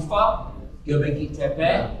to Urfa. Göbekli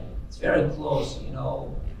Tepe. It's very close,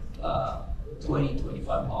 20,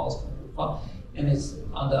 25 miles from Urfa, and it's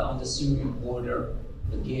on the Syrian border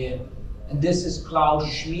again. And this is Klaus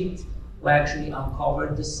Schmidt, who actually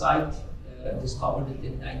uncovered the site, discovered it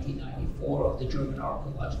in 1994 of the German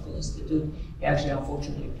Archaeological Institute. He actually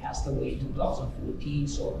unfortunately passed away in 2014,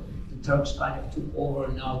 so the Turks kind of took over,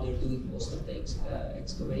 and now they're doing most of the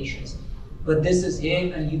excavations. But this is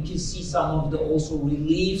him, and you can see some of the also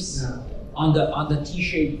reliefs on the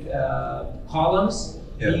T-shaped columns.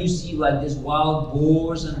 Yeah. And you see like these wild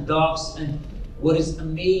boars and ducks, and what is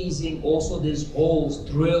amazing also these holes,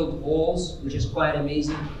 drilled holes, which is quite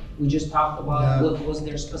amazing. We just talked about what was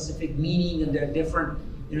their specific meaning and their different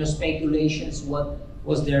speculations, what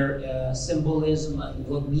was their symbolism and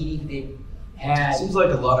what meaning they had. Seems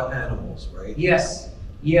like a lot of animals, right? Yes,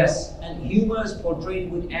 and humans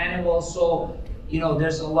portrayed with animals, so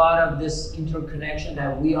there's a lot of this interconnection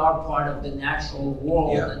that we are part of the natural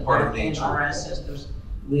world, and part of nature. Our ancestors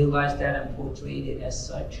realized that and portrayed it as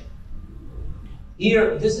such.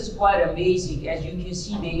 Here, this is quite amazing. As you can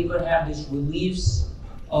see, they even have these reliefs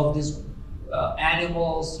of these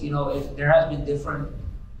animals. If there has been different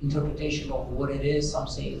interpretation of what it is. Some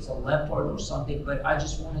say it's a leopard or something, but I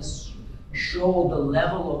just want to show the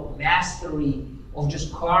level of mastery of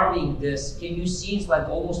just carving this. Can you see it's like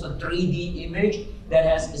almost a 3D image that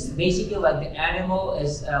it's basically like the animal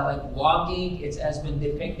is like walking. It has been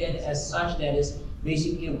depicted as such that is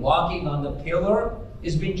basically walking on the pillar.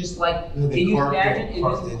 It's been just like, can you imagine it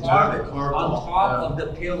is carved on top of the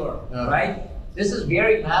pillar, right? This is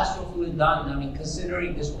very masterfully done. I mean,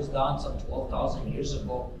 considering this was done some 12,000 years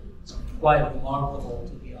ago, it's quite remarkable,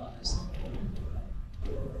 to be honest.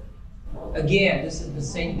 Again, this is the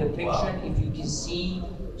same depiction, if you can see.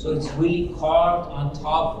 So it's really carved on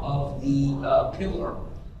top of the pillar.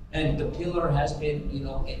 And the pillar has been,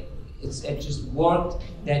 it just worked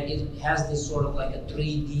that it has this sort of like a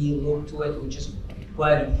 3D look to it, which is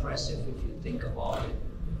quite impressive if you think about it.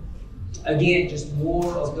 Again, just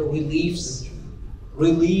more of the reliefs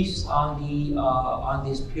on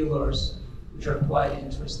these pillars, which are quite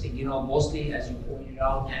interesting. Mostly, as you pointed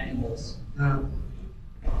out, animals.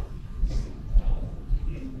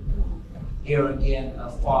 Here again, a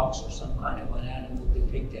fox or some kind of an animal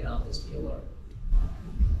depicted on this pillar.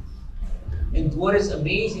 And what is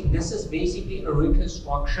amazing, this is basically a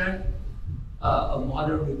reconstruction, a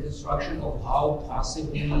modern reconstruction of how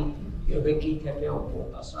possibly Göbekli Tepe or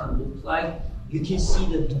Ortasan looked like. You can see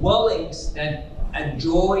the dwellings that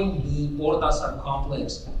adjoin the Ortasan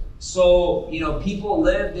complex. So, people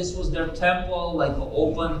lived, this was their temple, like an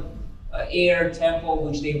open air temple,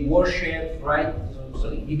 which they worship, right?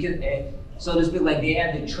 So you can, so to speak, like they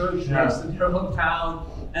had the church next to their hometown,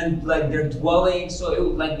 and like their dwelling. So it,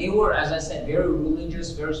 like they were, as I said, very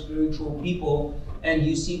religious, very spiritual people. And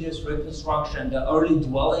you see this reconstruction, the early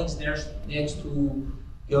dwellings there next to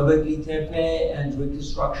Göbekli Tepe, and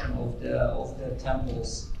reconstruction of the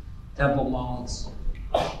temples, temple mounts.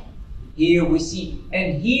 Here we see,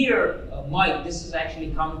 and here, Mike, this is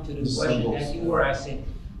actually coming to the question that you were asking.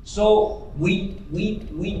 So we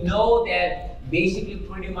know that basically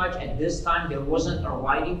pretty much at this time there wasn't a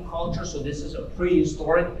writing culture, so this is a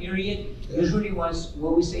prehistoric period. Usually when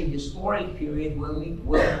we say historic period,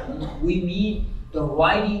 we mean the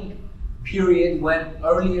writing period when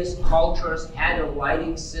earliest cultures had a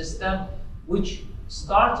writing system, which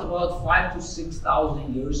starts about 5,000 to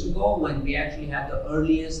 6,000 years ago when we actually had the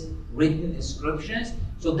earliest written inscriptions.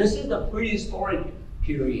 So this is the prehistoric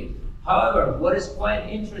period. However, what is quite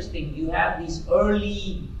interesting, you have these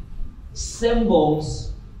early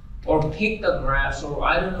symbols or pictographs, or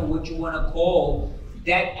I don't know what you want to call,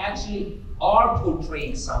 that actually are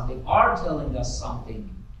portraying something, are telling us something.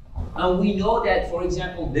 And we know that, for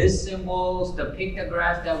example, these symbols, the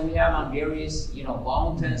pictographs that we have on various,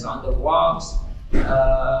 mountains, on the rocks,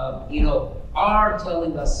 are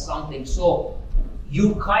telling us something. So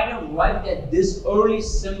you kind of write that this early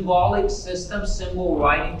symbolic system, symbol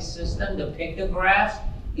writing system, the pictographs,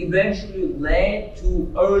 eventually led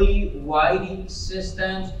to early writing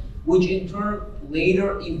systems, which in turn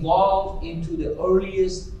later evolved into the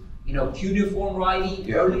earliest, cuneiform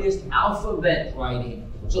writing, earliest alphabet writing.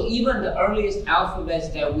 So even the earliest alphabets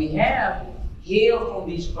that we have hail from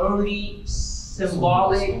these early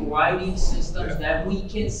symbolic writing systems that we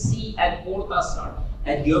can see at Ortasan,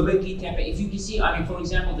 at Göbekli Tepe. If you can see, for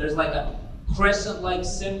example, there's like a crescent-like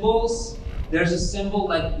symbols. There's a symbol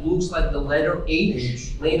like looks like the letter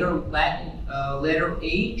H, later Latin letter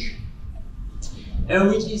H. And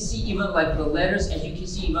we can see even like the letters, as you can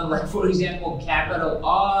see even like, for example, capital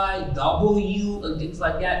I, W, and things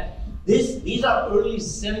like that. These are early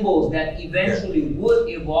symbols that eventually would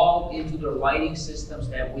evolve into the writing systems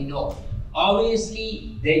that we know.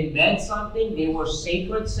 Obviously, they meant something, they were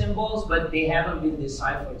sacred symbols, but they haven't been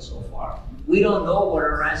deciphered so far. We don't know what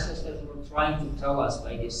our ancestors were trying to tell us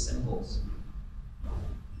by these symbols.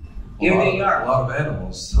 Here they are. A lot of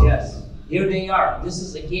animals. Yes, here they are. This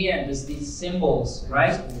is again, these symbols,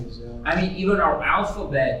 right? I mean, even our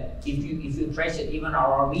alphabet, if you trace it, even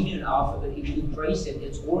our Armenian alphabet, if you trace it,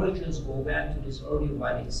 its origins go back to these early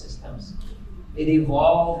writing systems. It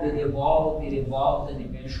evolved, it evolved, it evolved, and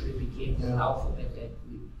eventually became the alphabet that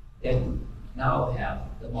we now have,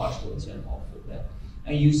 the Marshalltown alphabet.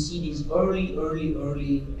 And you see these early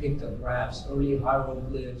pictographs, early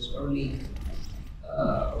hieroglyphs, early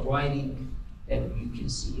writing that you can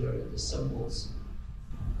see here, the symbols.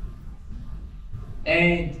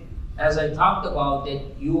 And as I talked about that,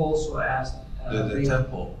 you also asked the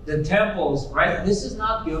temple. The temples, right? Yeah. This is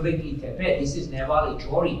not Göbekli Tepe, this is Nevali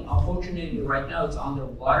Chori. Unfortunately, right now it's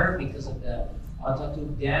underwater because of the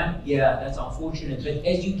Atatürk Dam. Yeah, that's unfortunate. But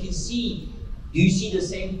as you can see, do you see the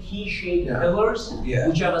same T-shaped pillars,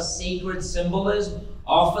 which have a sacred symbolism?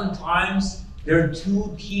 Oftentimes, there are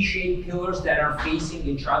two T-shaped pillars that are facing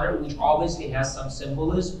each other, which obviously has some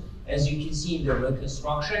symbolism, as you can see in the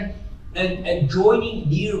reconstruction. And joining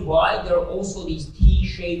nearby, there are also these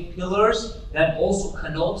T-shaped pillars that also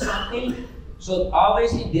connote something. So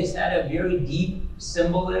obviously this had a very deep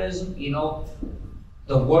symbolism. You know,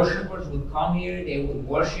 the worshippers would come here, they would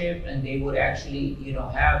worship, and they would actually, you know,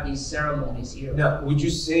 have these ceremonies here. Now, would you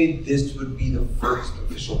say this would be the first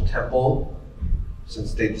official temple,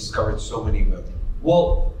 since they discovered so many of them?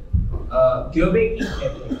 Well, Göbekli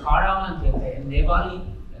Tepe, Karaman Tepe, and Nevali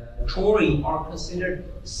Chori are considered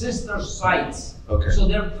sister sites. Okay. So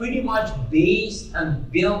they're pretty much based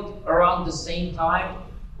and built around the same time.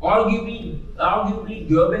 Arguably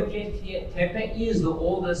Göbekli Tepe is the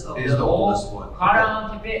oldest of the oldest one.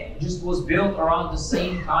 Karaman Tepe just was built around the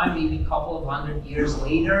same time, maybe a couple of hundred years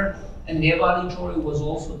later. And Nevali Chori was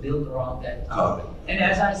also built around that time. And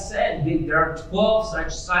as I said, there are 12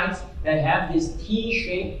 such sites that have these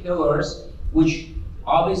T-shaped pillars, which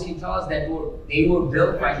obviously tell us that they were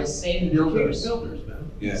built by the same builders.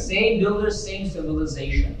 Yeah. Same builders, same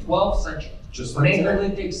civilization. 12 such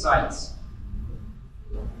megalithic sites.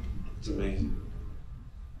 It's amazing.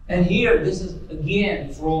 And here, this is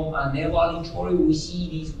again from Nevali Chori, we see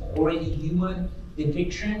these already human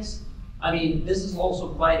depictions. I mean, this is also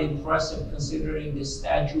quite impressive considering this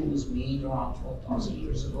statue was made around 12,000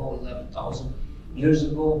 years ago, 11,000 years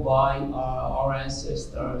ago by our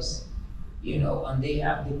ancestors. You know, and they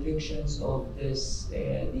have depictions of this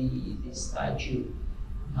statue.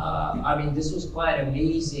 I mean, this was quite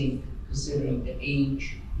amazing considering the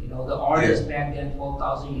age. You know, the artist back then,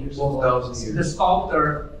 12,000 years ago. 12,000 years. The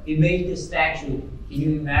sculptor, he made this statue. Can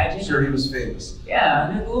you imagine? Sure, he was famous. Yeah,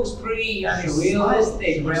 and it looks pretty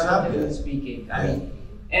realistic, relatively speaking. I mean,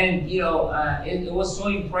 and you know, it was so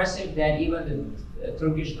impressive that even the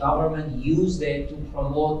Turkish government used it to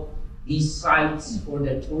promote these sites for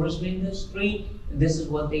the tourism industry. And this is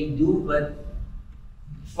what they do, but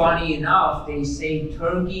funny enough, they say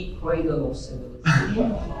Turkey, cradle of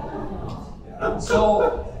civilization.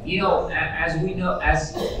 So, you know, as we know,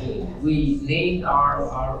 as we named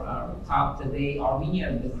our talk today,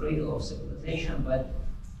 Armenia, the cradle of civilization, but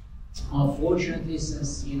unfortunately,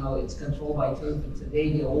 since, you know, it's controlled by Turkey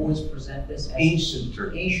today, they always present this as ancient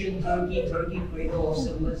Turkey. Ancient Turkey, Turkey, cradle of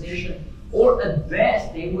civilization. Or at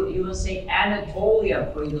best, they would even say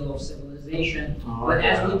Anatolia, cradle of civilization. But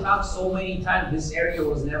as we talked so many times, this area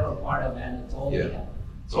was never part of Anatolia. Yeah.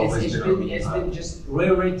 It's been just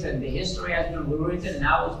rewritten. The history has been rewritten.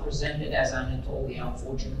 Now it's presented as Anatolia,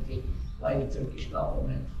 unfortunately, by the Turkish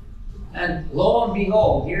government. And lo and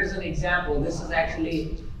behold, here's an example. This is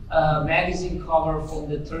actually a magazine cover from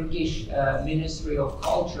the Turkish Ministry of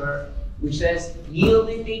Culture, which says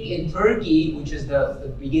Neolithic in Turkey, which is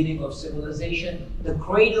the beginning of civilization, the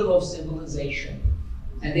cradle of civilization.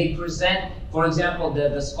 And they present, for example,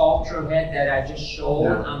 the sculpture head that I just showed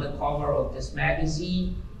on the cover of this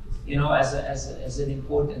magazine, you know, as an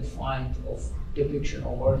important find of depiction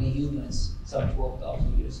of early humans some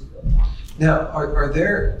 12,000 years ago. Now,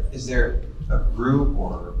 is there a group,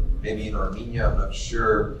 or maybe in Armenia, I'm not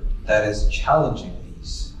sure, that is challenging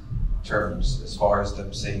these terms as far as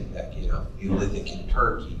them saying that, you know, Neolithic in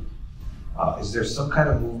Turkey? Is there some kind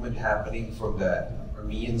of movement happening from the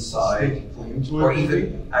Armenian side, or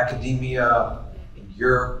even academia in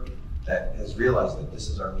Europe that has realized that this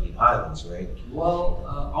is Armenian Highlands, right? Well,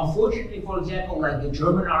 unfortunately, for example, like the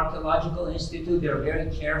German Archaeological Institute, they're very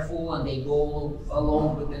careful and they go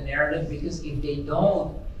along with the narrative, because if they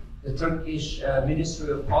don't, the Turkish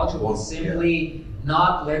Ministry of Culture will simply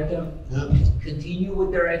not let them continue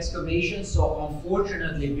with their excavations. So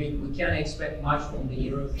unfortunately, we can't expect much from the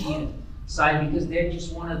European side because they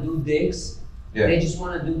just want to do digs. Yeah. They just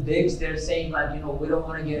want to do digs. They're saying like, you know, we don't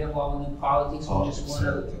want to get involved in politics. We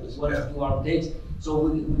just want to do our digs. So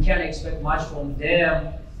we can't expect much from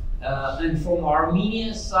them. And from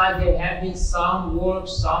Armenian side, there have been some work,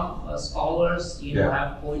 some scholars, you know,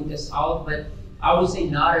 have pointed this out, but I would say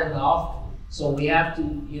not enough. So we have to,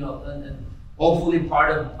 you know, and hopefully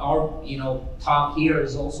part of our, you know, talk here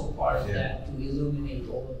is also part of that to illuminate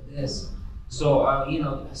all of this. So, you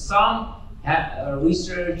know, some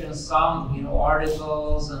research and some, you know,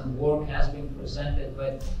 articles and work has been presented,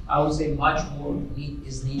 but I would say much more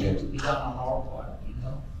is needed to be done on our part, you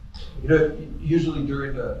know. You know, usually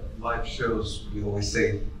during the live shows, we always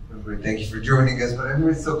say, everybody, thank you for joining us, but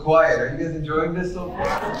everyone's so quiet. Are you guys enjoying this so far?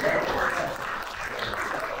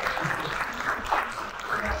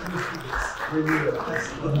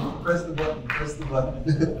 Press the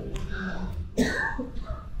button.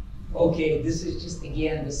 Okay, this is just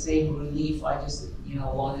again the same relief. I just, you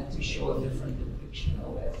know, wanted to show a different depiction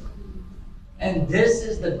of it. And this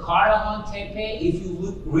is the Karahan Tepe. If you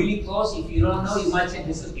look really close, if you don't know, you might say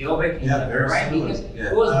this is Göbekli Tepe, right? Because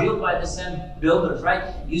it was built by the same builders,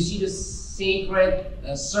 right? You see the sacred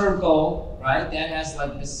circle, right? That has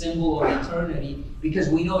like the symbol of eternity. Because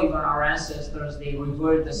we know even our ancestors, they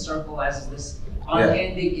revert the circle as this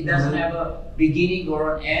unending. It doesn't have a beginning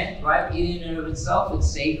or an end, right? In and of itself,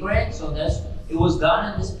 it's sacred. So it was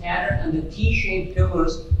done in this pattern, and the T-shaped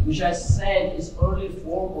pillars, which I said is early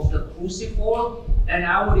form of the cruciform, and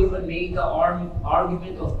I would even make the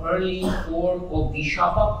argument of early form of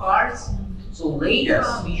Vishapakars. So later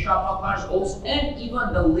on Vishapakars also, and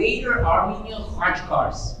even the later Armenian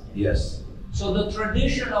Khachkars. Yes. So the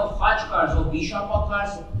tradition of Khachkars or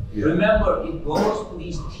Vishapakars, remember, it goes to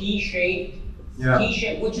these T-shaped,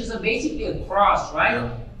 which is basically a cross, right?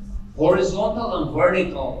 Horizontal and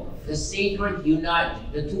vertical. The sacred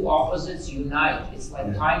unite, the two opposites unite. It's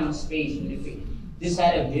like time and space unification. This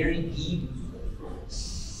had a very deep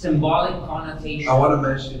symbolic connotation. I want to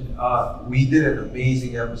mention, we did an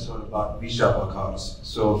amazing episode about Vishapakars.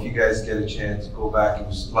 So if you guys get a chance, go back. It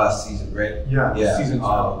was last season, right? Yeah. Season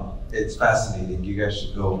 2. It's fascinating. You guys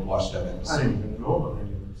should go watch that episode. I didn't even know about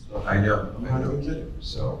any of this stuff. I know. I'm not even kidding.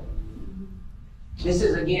 So. This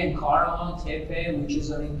is again Karahan Tepe, which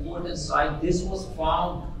is an important site. This was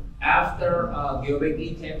found after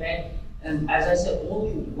Göbekli Tepe, and as I said,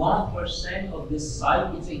 only 1% of this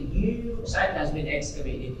site, it's a huge site, has been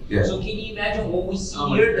excavated. Yeah. So can you imagine what we see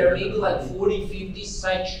here? There may be like 40, 50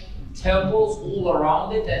 such temples all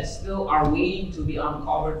around it that still are waiting to be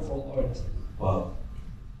uncovered from earth. Wow.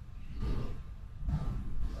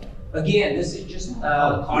 Again, this is just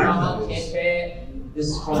Karahan Tepe. This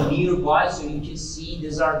is from nearby, so you can see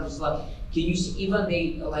these are just like, can you see even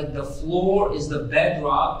the floor is the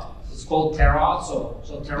bedrock. It's called terrazzo.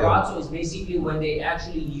 So terrazzo is basically when they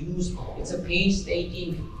actually use, it's a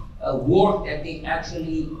painstaking work that they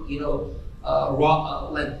actually, you know,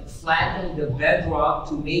 like flatten the bedrock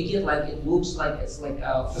to make it like it looks like it's like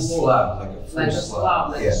a floor, like a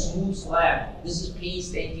slab, like a smooth slab. This is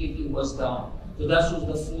painstakingly was done. So that was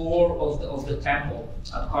the floor of the temple.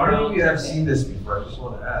 How many of you have seen this before? I just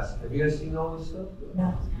want to ask. Have you guys seen all this stuff?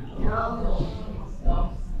 No.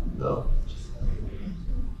 No.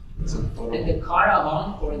 And the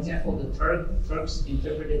Karahan, for example, the Turks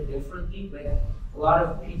interpret it differently, but a lot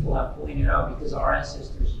of people have pointed out because our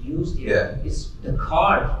ancestors used it. It's the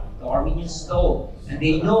card, the Armenian stone, and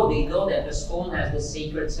they know that the stone has the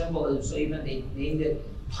sacred symbolism. So even they named it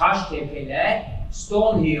Tash Tepele,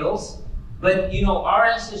 stone hills. But you know, our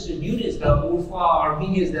ancestors knew this. The Urfa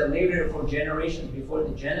Armenians that lived here for generations before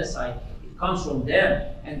the genocide, it comes from them.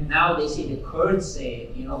 And now they say the Kurds say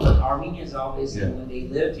it, you know, but Armenians obviously when they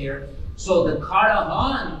lived here. So the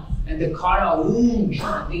Karahan and the Karaunj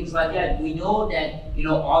and things like that, we know that, you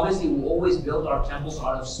know, obviously we always build our temples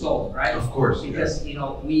out of stone, right? Of course. Because, you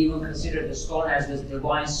know, we even consider the stone as this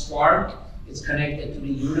divine spark. It's connected to the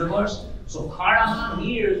universe. So Karahan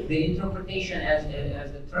here, the interpretation as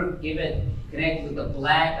the Turk give it, connected with the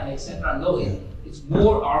black and etc. No, it's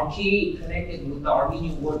more archaic, connected with the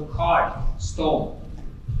Armenian word kar, stone.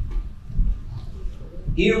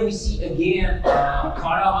 Here we see again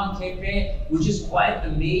Karahan Tepe, which is quite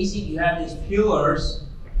amazing. You have these pillars,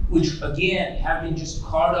 which again have been just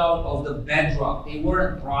carved out of the bedrock. They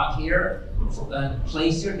weren't brought here,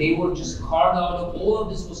 placed here. They were just carved out of. All of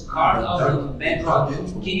this was carved out of the bedrock.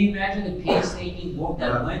 Can you imagine the painstaking work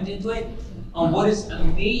that went into it? And what is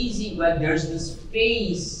amazing, like there's this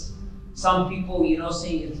face Some people, you know,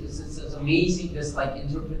 say it's amazing, this like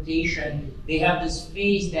interpretation. They have this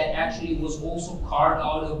face that actually was also carved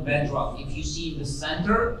out of bedrock. If you see the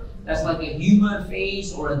center, that's like a human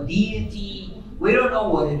face or a deity. We don't know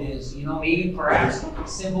what it is, you know, maybe perhaps a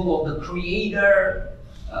symbol of the creator.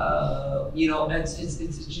 You know, it's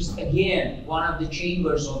just, again, one of the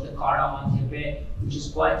chambers of the Karaman Tepe, which is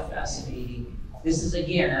quite fascinating. This is,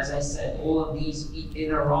 again, as I said, all of these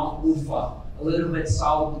in around Urfa, a little bit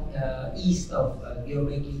south east of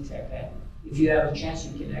Gevorkian Tepe. If you have a chance,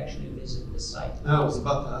 you can actually visit this site. Now, I was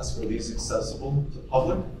about to ask, are these accessible to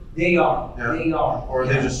public? They are, yeah. They are. Or are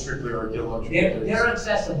they just strictly archaeological? They're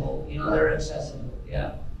accessible, you know, they're accessible,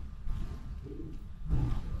 yeah.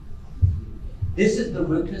 This is the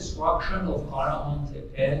reconstruction of Karaman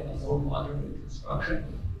Tepe, a more modern reconstruction.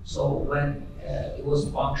 So when it was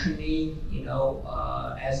functioning, you know,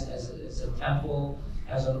 as a temple,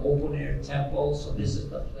 as an open-air temple, so this is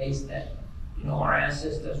the place that, you know, our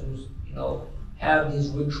ancestors was, you know, have these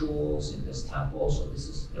rituals in this temple. So this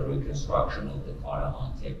is the reconstruction of the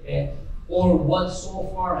Karaman Tepe, or what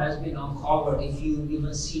so far has been uncovered. If you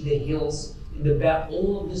even see the hills in the back,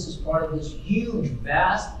 all of this is part of this huge,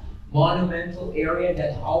 vast, monumental area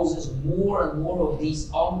that houses more and more of these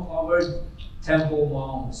uncovered temple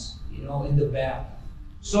mounds, you know, in the back.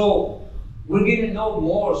 So we're going to know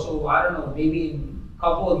more. So I don't know, maybe in a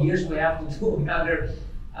couple of years we have to do another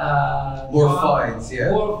more finds, yeah.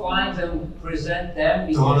 More finds and present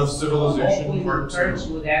them. Dawn of Civilization hopefully Part the Turks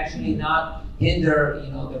would actually not hinder,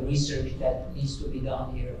 you know, the research that needs to be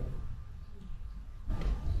done here.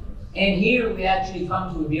 And here we actually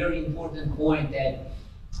come to a very important point that,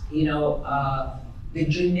 you know, the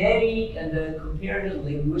genetic and the comparative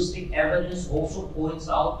linguistic evidence also points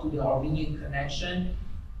out to the Armenian connection.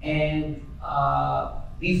 And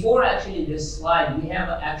before actually this slide, we have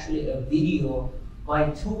actually a video by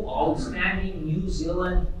two outstanding New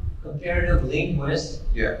Zealand comparative linguists,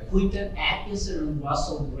 Quinton Atkinson and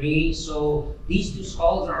Russell Gray. So these two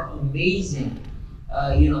scholars are amazing.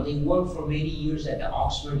 You know, they worked for many years at the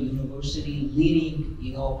Oxford University, leading,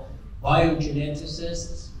 you know,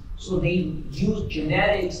 biogeneticists. So they use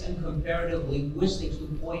genetics and comparative linguistics to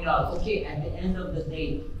point out, okay, at the end of the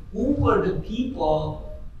day, who were the people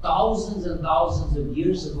thousands and thousands of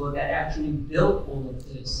years ago that actually built all of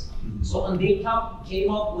this? So, and they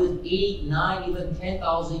came up with 8, 9, even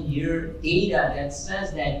 10,000 year data that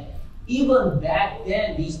says that even back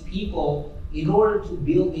then, these people, in order to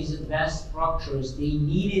build these advanced structures, they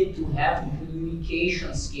needed to have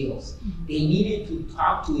communication skills. They needed to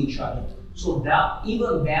talk to each other. So that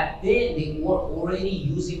even back then, they were already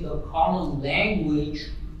using a common language,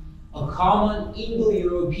 a common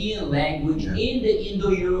Indo-European language in the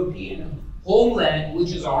Indo-European homeland,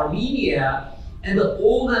 which is Armenia. And the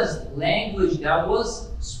oldest language that was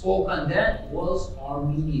spoken then was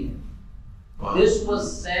Armenian. Wow. This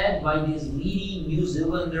was said by these leading New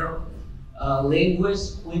Zealander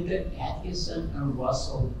linguists, Quinton Atkinson and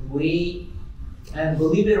Russell Gray. And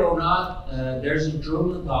believe it or not, there's a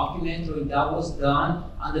German documentary that was done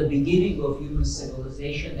on the beginning of human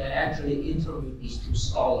civilization that actually interviewed these two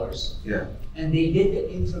scholars. Yeah. And they did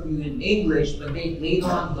the interview in English, but they later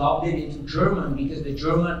on dubbed it into German because the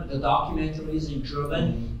documentary is in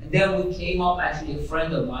German. And then we came up, actually a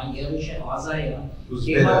friend of mine, Vic Aslanyan,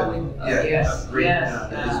 came up with,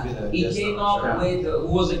 he came up with, who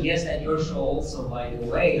was a guest at your show also, by the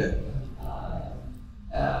way.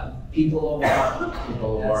 People of art.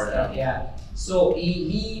 People of art. Yeah. So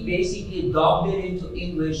he basically dubbed it into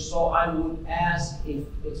English. So I would ask if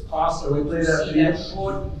it's possible to see that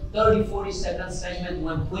short 30-40 second segment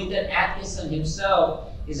when Quinton Atkinson himself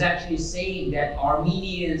is actually saying that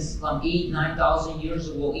Armenians from 8,000-9,000 years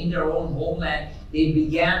ago in their own homeland, they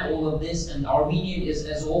began all of this, and Armenian is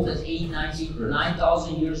as old as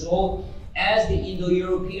 8,000-9,000 years old, as the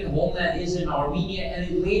Indo-European homeland is in Armenia, and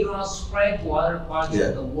it later on spread to other parts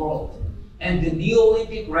of the world. And the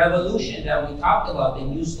Neolithic revolution that we talked about, the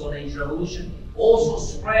New Stone Age revolution, also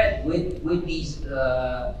spread with these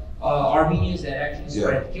Armenians that actually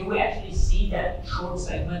spread. Can we actually see that short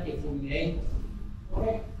segment if we may?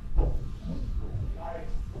 Okay.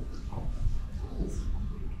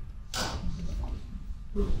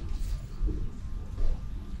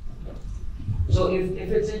 So if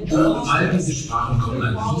it's in German, all diese Sprachen kommen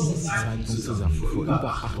an diesem Zeitpunkt zusammen, vor über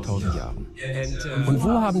 8000 Jahren. Und wo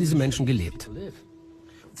haben diese Menschen gelebt?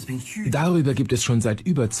 Darüber gibt es schon seit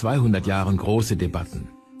über 200 Jahren große Debatten.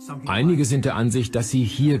 Einige sind der Ansicht, dass sie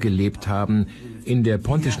hier gelebt haben, in der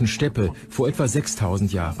pontischen Steppe, vor etwa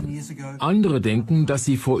 6000 Jahren. Andere denken, dass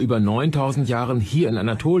sie vor über 9000 Jahren hier in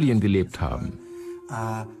Anatolien gelebt haben.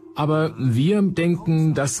 Aber wir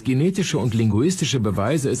denken, dass genetische und linguistische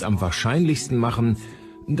Beweise es am wahrscheinlichsten machen,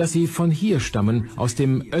 dass sie von hier stammen, aus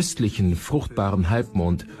dem östlichen, fruchtbaren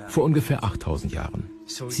Halbmond vor ungefähr 8000 Jahren.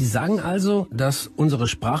 Sie sagen also, dass unsere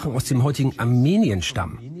Sprachen aus dem heutigen Armenien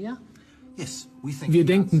stammen? Wir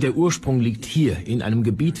denken, der Ursprung liegt hier, in einem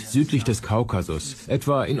Gebiet südlich des Kaukasus,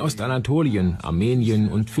 etwa in Ostanatolien, Armenien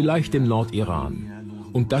und vielleicht im Nordiran.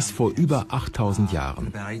 Und das vor über 8000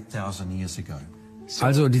 Jahren.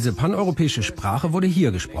 Also diese paneuropäische Sprache wurde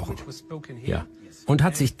hier gesprochen. Ja. Und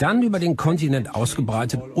hat sich dann über den Kontinent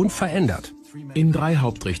ausgebreitet und verändert. In 3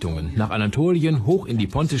 Hauptrichtungen, nach Anatolien, hoch in die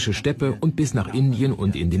pontische Steppe und bis nach Indien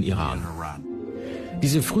und in den Iran.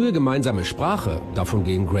 Diese frühe gemeinsame Sprache, davon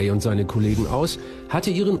gehen Gray und seine Kollegen aus, hatte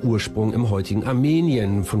ihren Ursprung im heutigen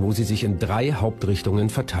Armenien, von wo sie sich in 3 Hauptrichtungen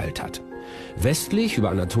verteilt hat. Westlich über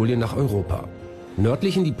Anatolien nach Europa,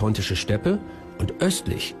 nördlich in die pontische Steppe und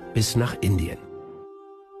östlich bis nach Indien.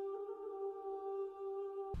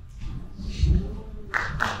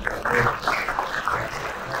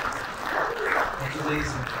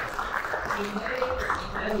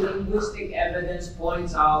 Linguistic evidence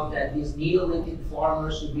points out that these Neolithic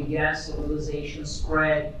farmers who began civilization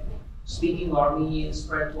spread, speaking Armenian,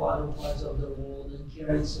 spread to other parts of the world and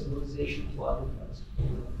carried civilization to other parts of the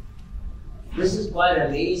world. This is quite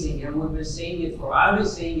amazing, and we've been saying it I've been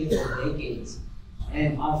saying it for decades.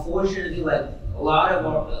 And unfortunately, like a lot of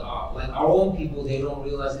our own people, they don't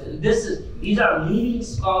realize that these are leading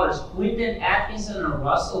scholars, Quinton Atkinson and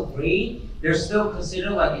Russell Gray. They're still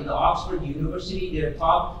considered, like in the Oxford University, they're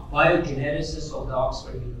top biogeneticists of the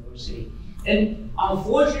Oxford University. And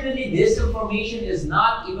unfortunately, this information is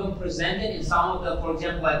not even presented in some of the, for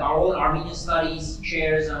example, like our own Armenian studies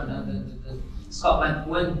chairs and the stuff. Like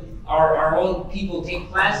when our own people take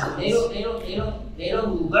classes, they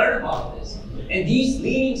don't learn about this. And these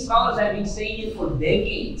leading scholars have been saying it for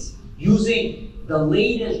decades, using the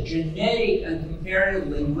latest genetic and comparative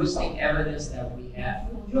linguistic evidence that we have.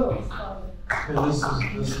 And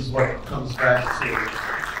this is what comes back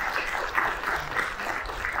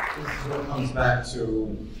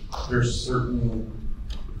to there's certain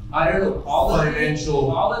I don't know,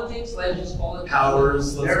 financial politics, let's just call it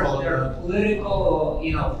powers, they're political,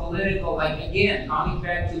 political, like again, coming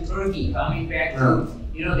back to Turkey, coming back to,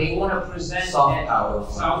 they want to present soft power.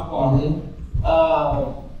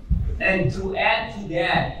 And to add to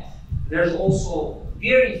that, there's also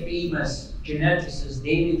very famous geneticist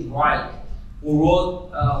David Reich, who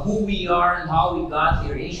wrote Who We Are and How We Got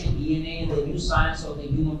Here, Ancient DNA and the New Science of the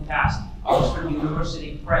Human Past, Oxford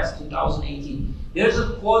University Press, 2018. There's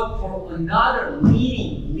a quote from another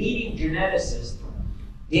leading geneticist,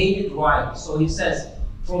 David Reich. So he says,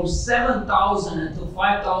 from 7,000 until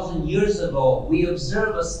 5,000 years ago, we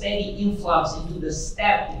observe a steady influx into the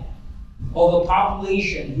steppe of a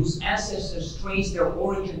population whose ancestors trace their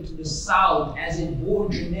origin to the south as it bore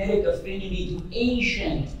genetic affinity to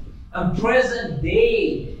ancient and present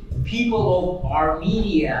day people of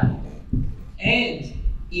Armenia and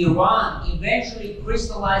Iran, eventually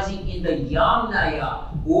crystallizing in the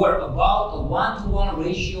Yamnaya, who are about a 1-to-1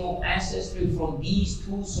 ratio of ancestry from these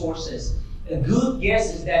 2 sources. A good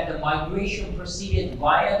guess is that the migration proceeded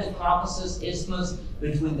via the Caucasus Isthmus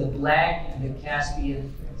between the Black and the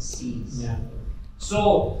Caspian Seas. Yeah.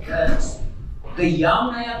 So the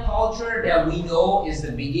Yamnaya culture that we know is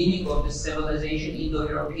the beginning of the civilization,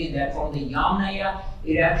 Indo-European, that from the Yamnaya,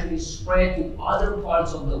 it actually spread to other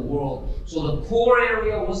parts of the world. So the core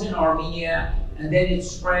area was in Armenia, and then it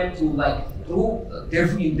spread to through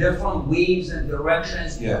different waves and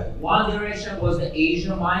directions. Yeah. One direction was the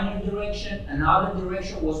Asia Minor direction, another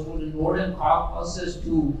direction was for the northern Caucasus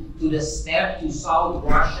to the steppe, to South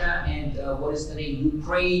Russia and what is today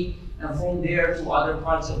Ukraine, and from there to other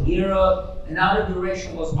parts of Europe. Another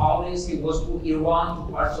direction was to Iran,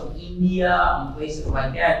 to parts of India, and places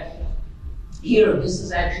like that. Here, this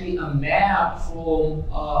is actually a map from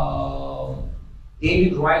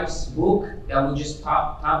David Reich's book that we just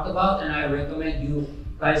talked about, and I recommend you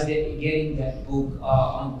guys getting that book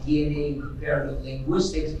on DNA and comparative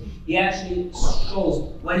linguistics. He actually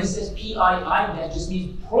shows, when it says PII, that just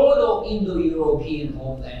means Proto-Indo-European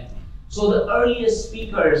homeland. So the earliest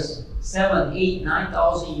speakers, 7,000, 8,000,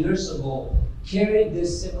 9,000 years ago, carried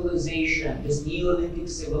this civilization, this Neolithic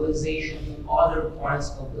civilization, to other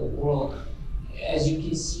parts of the world. As you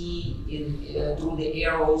can see through the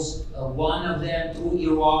arrows, one of them through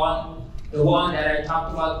Iran, the one that I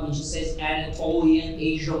talked about, which says Anatolian,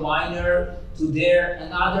 Asia Minor, to there,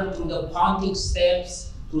 another through the Pontic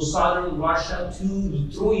steppes, to southern Russia,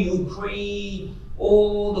 through Ukraine,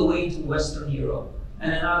 all the way to Western Europe.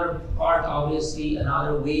 And another part, obviously,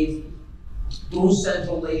 another wave through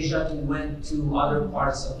Central Asia and went to other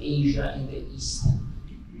parts of Asia in the east.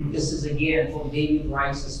 This is again from David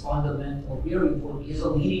Rice's fundamental, very important. He's a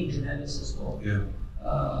leading geneticist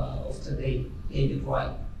of today, David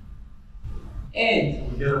Wright. And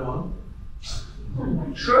Can we get him on?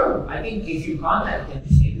 sure, I think if you contact him,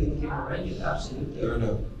 maybe we can arrange it, absolutely. Fair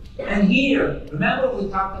enough. And here, remember we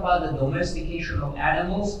talked about the domestication of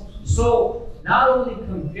animals? So not only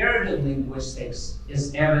comparative linguistics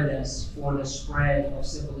is evidence for the spread of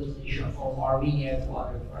civilization from Armenia to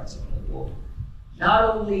other parts of the world. Not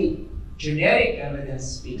only genetic evidence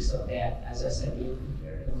speaks of that, as I said, we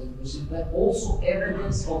comparative linguistics, but also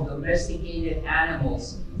evidence of domesticated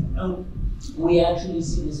animals. And we actually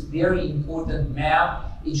see this very important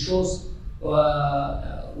map. It shows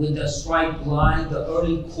with the striped line, the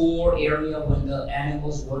early core area when the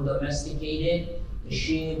animals were domesticated, the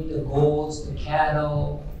sheep, the goats, the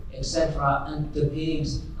cattle, etc., and the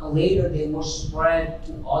pigs. And later they were spread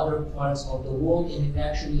to other parts of the world, and it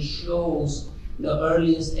actually shows the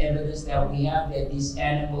earliest evidence that we have that these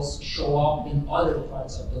animals show up in other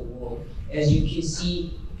parts of the world. As you can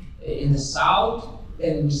see in the south,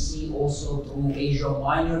 then we see also through Asia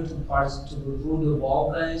Minor to parts through the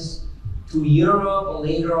Balkans, to Europe, and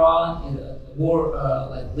later on in more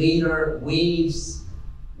like later waves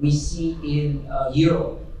we see in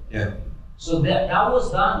Europe. Yeah. So that was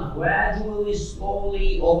done gradually,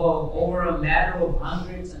 slowly, over a matter of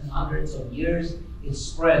hundreds and hundreds of years. It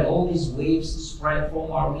spread, all these waves spread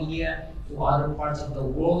from Armenia to other parts of the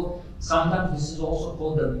world. Sometimes this is also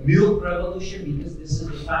called the milk revolution, because this is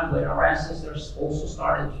the time when our ancestors also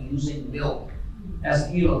started using milk.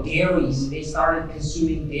 As you know, dairies, they started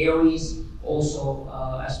consuming dairies also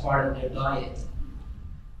as part of their diet.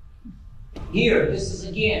 Here, this is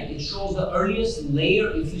again, it shows the earliest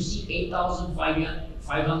layer. If you see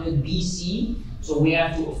 8,500 BC, so we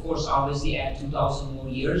have to, of course, obviously add 2,000 more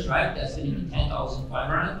years, right? That's going to be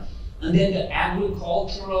 10,500. And then the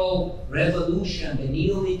agricultural revolution, the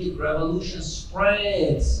Neolithic revolution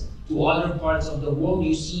spreads to other parts of the world.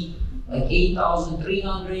 You see like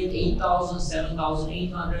 8,300, 8,000,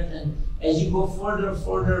 7,800. And as you go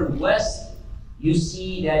further west, you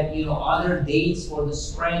see that, you know, other dates for the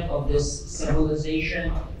spread of this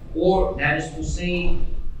civilization, or that is to say,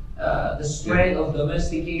 the spread of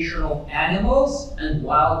domestication of animals and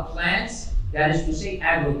wild plants, that is to say,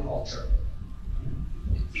 agriculture.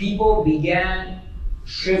 People began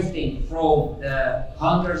shifting from the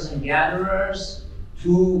hunters and gatherers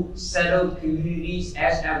to settled communities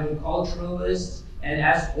as agriculturalists and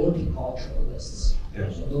as horticulturalists.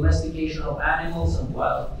 Yeah. So domestication of animals and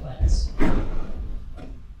wild plants.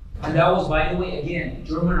 And that was, by the way, again,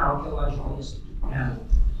 German Archaeological Institute. Yeah.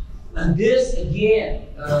 And this, again,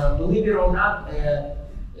 believe it or not,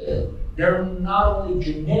 there are not only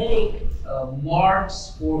genetic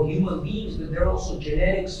marks for human beings, but there are also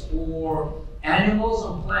genetics for animals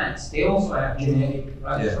and plants. They also have genetic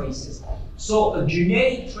traces. So a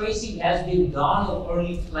genetic tracing has been done of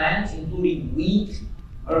early plants, including wheat,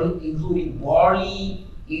 including barley,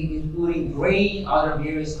 including grain, other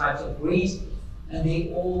various types of grains, and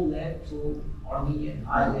they all led to Armenian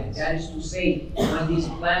Highlands. That is to say, when these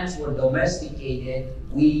plants were domesticated,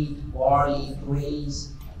 wheat, barley,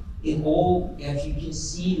 grains, it all, as you can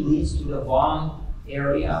see, leads to the Van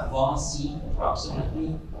area, Van Sea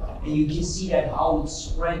approximately. And you can see that how it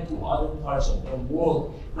spread to other parts of the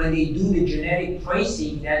world. When they do the genetic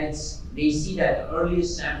tracing, they see that the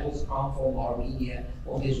earliest samples come from Armenia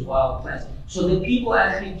of these wild plants. So the people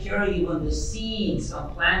actually carried even the seeds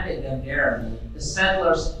and planted them there. The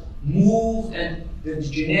settlers moved, and the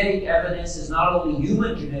genetic evidence is not only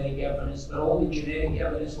human genetic evidence, but all the genetic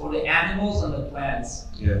evidence for the animals and the plants,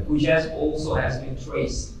 which also has been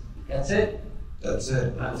traced. That's it? That's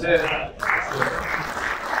it. That's it.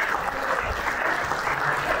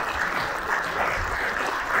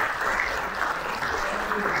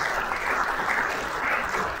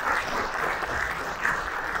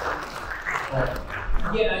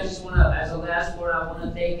 Again, I just want to, as a last word, I want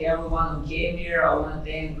to thank everyone who came here. I want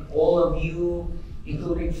to thank all of you,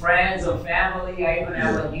 including friends and family. I even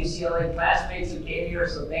have like UCLA classmates who came here,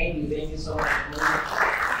 so thank you so much.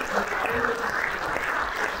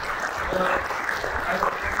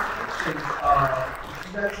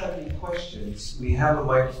 If you guys have any questions, we have a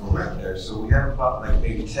microphone right there, so we have about like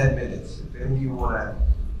maybe 10 minutes. If any of you want to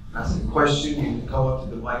ask a question, you can come up to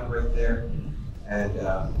the mic right there, and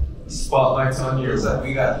spotlight's on you.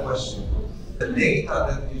 We got a question. The data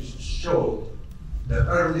that you showed, the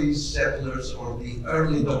early settlers or the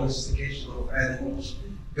early domestication of animals,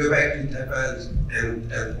 go back to Tibet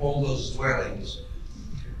and all those dwellings.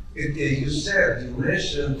 you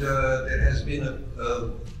mentioned there has been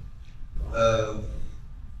a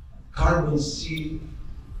carbon C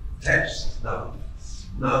test now.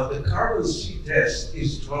 Now the carbon C test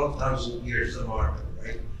is 12,000 years of marker,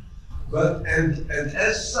 right? But and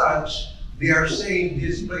as such, they are saying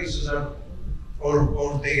these places are,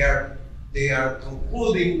 or they are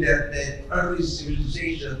concluding that the early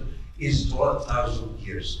civilization is 12,000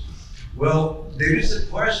 years. Well, there is a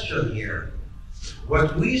question here.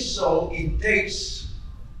 What we saw, it takes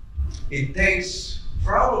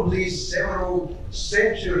probably several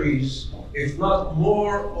centuries, if not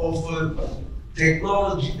more, of a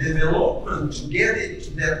technology development to get it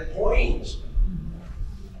to that point.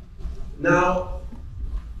 Now,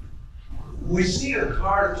 we see a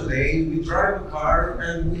car today, we drive a car,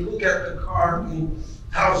 and we look at the car in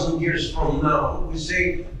 1,000 years from now. We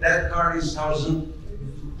say that car is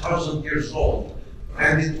 1,000 years old,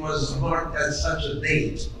 and it was marked at such a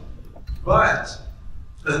date. But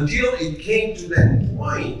until it came to that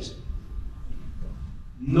point,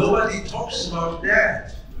 nobody talks about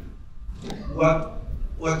that.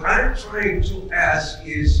 What I'm trying to ask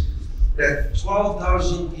is that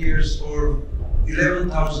 12,000 years or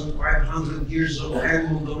 11,500 years of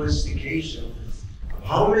animal domestication,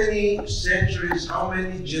 how many centuries, how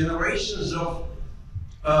many generations of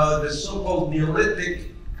the so-called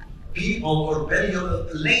Neolithic people or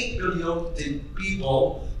late Paleolithic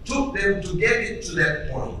people took them to get it to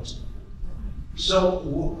that point? So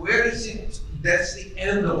where is it? That's the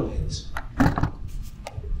end of it.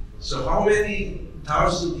 So how many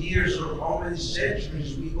thousand years or how many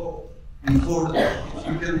centuries we go before that? If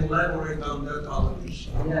you can elaborate on that, Artashes.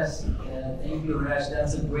 Yes, thank you, Rash.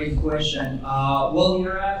 That's a great question. Well,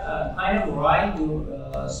 you're kind of right.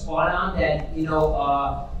 You're spot on that. You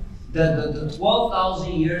know, the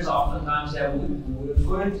 12,000 years, oftentimes that we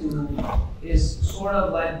refer to, is sort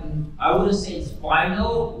of like, I wouldn't say it's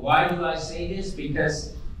final. Why do I say this?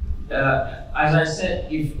 Because as I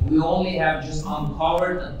said, if we only have just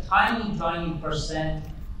uncovered a tiny percent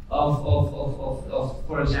of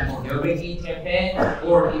for example, Göbekli Tepe,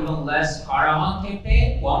 or even less, Karaman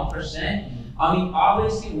Tepe, 1%. I mean,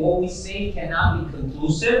 obviously, what we say cannot be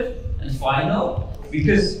conclusive and final,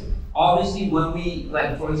 because obviously, when we,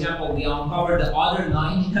 like, for example, we uncover the other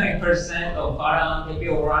 99% of Karaman Tepe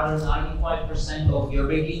or other 95% of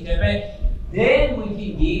Göbekli Tepe, then we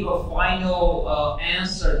can give a final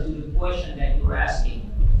answer to the question that you're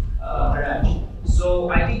asking, Raj. So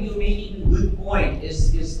I think you're making a good point.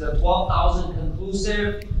 Is the 12,000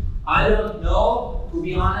 conclusive? I don't know, to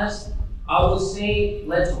be honest. I would say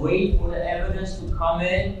let's wait for the evidence to come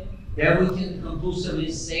in, then we can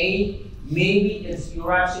conclusively say maybe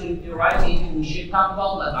you're absolutely right. Maybe we should talk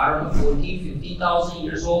about, like, I don't know, 40,000, 50,000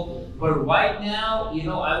 years old. But right now, you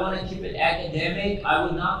know, I want to keep it academic. I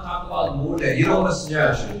would not talk about more than. You don't want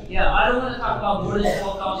to. Yeah, I don't want to talk about more than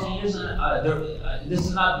 12,000 years. And this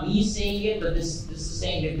is not me saying it, but this is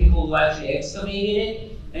saying that people who actually excavated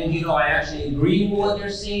it, and you know, I actually agree with what they're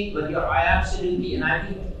saying. But I absolutely, and I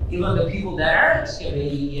think even the people that are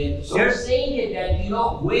excavating it, they're saying it that, you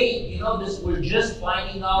know, wait, you know, we're just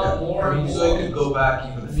finding out more. I mean, so it could go back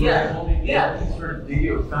even further. Yeah.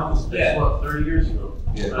 They found this place, what, 30 years ago?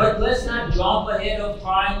 Yeah. But let's not jump ahead of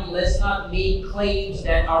time. Let's not make claims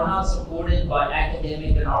that are not supported by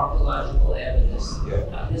academic and archaeological evidence.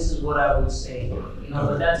 Yeah. This is what I would say. You know,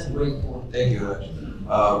 but that's a great point. Thank you, Raj.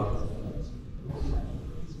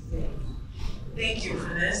 Thank you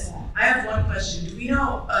for this. I have one question. Do we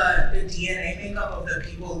know the DNA makeup of the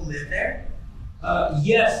people who live there?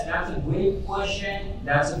 Yes, that's a great question.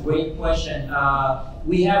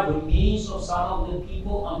 We have remains of some of the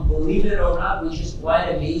people, and believe it or not, which is quite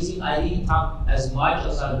amazing. I didn't talk as much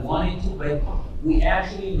as I wanted to, but we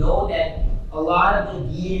actually know that a lot of the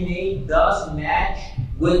DNA does match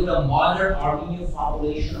with the modern Armenian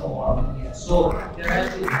population of Armenia. So there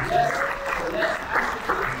actually, yes, so that's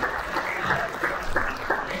actually.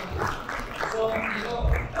 So, you know,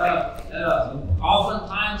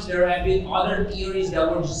 oftentimes there have been other theories that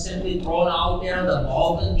were just simply thrown out there. The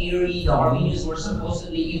Balkan theory, the Armenians were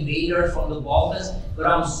supposedly invaders from the Balkans, but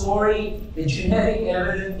I'm sorry, the genetic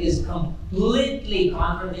evidence is completely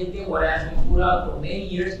contradicting what has been put out for many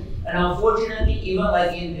years. And unfortunately, even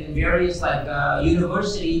like in various like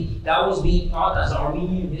university, that was being taught as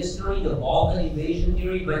Armenian history, the Balkan invasion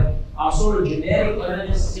theory, but I'm sorry, genetic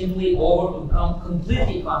evidence simply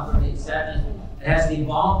completely contradicts that, and it has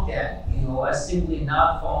debunked that, you know, as simply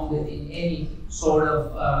not founded in any sort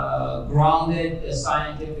of grounded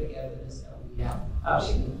scientific evidence that we have.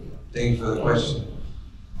 Absolutely. Thank you for the question.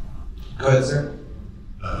 Go ahead, sir.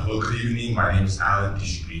 Hello, good evening. My name is Alan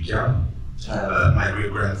Dishbrikian. My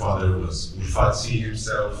great-grandfather was Mufatsi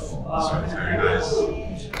himself, so it's very nice.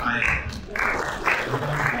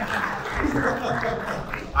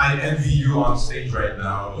 I envy you on stage right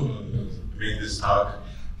now doing this talk.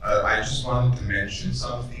 I just wanted to mention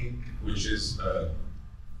something, which is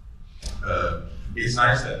it's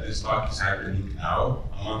nice that this talk is happening now,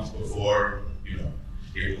 a month before,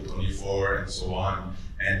 April 24 and so on.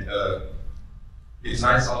 And it's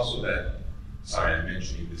nice also that, sorry, I'm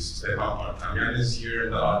mentioning this, Stepan Artashes is here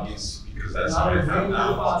in the audience because that's how I found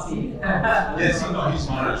out. Yes, he's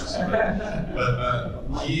monarchist, but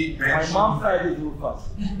he mentioned. My mom side is Mufatsi.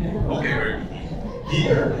 Okay, very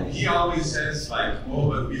good. He always says like, oh,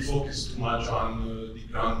 but we focus too much on the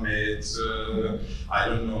Grand Meds, I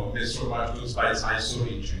don't know, Mr. Marcos by its ISO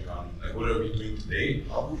reaching on, like, what are we doing today?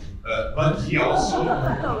 But he also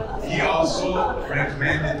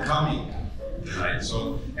recommended coming tonight.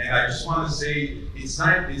 So, and I just want to say, it's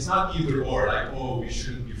not either or, like, oh, we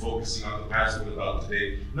shouldn't be focusing on the past or about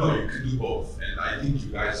today. No, you can do both, and I think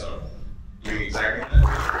you guys are doing exactly that.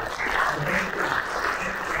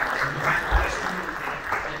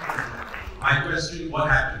 My question, what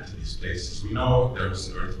happened to these places? We know there was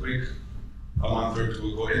an earthquake a month or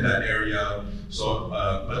two ago in that area, so,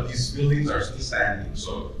 but these buildings are still standing.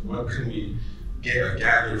 So what can we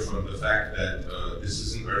gather from the fact that this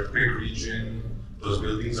is an earthquake region, those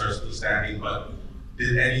buildings are still standing, but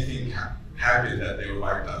did anything happen that they were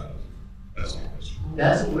wiped out? That's my question.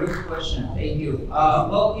 That's a great question, thank you.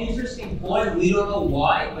 Well, interesting point, we don't know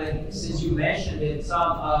why, but since you mentioned it,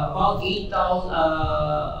 about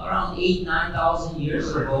 9,000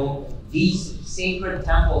 years ago, these sacred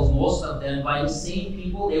temples, most of them by the same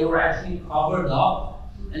people, they were actually covered up,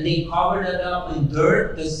 and they covered it up in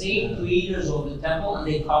dirt, the same creators of the temple, and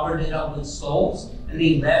they covered it up with stones, and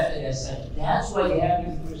they left it as such. That's why they have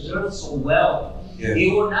been preserved so well. Yeah.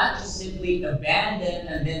 They were not just simply abandoned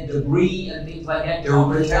and then debris and things like that. They were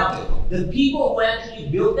protected. The people who actually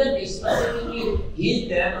built them, they specifically hid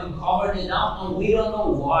them and covered it up, and we don't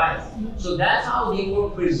know why. So that's how they were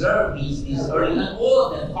preserved, these early, and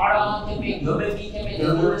all of them, Paralan Tepe, Yobebi Tepe, they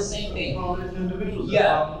were the same thing. Well, there's individuals that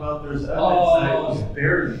talk about there's evidence that it was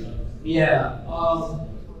buried. Yeah. On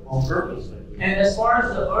purpose. And as far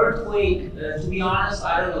as the earthquake, to be honest,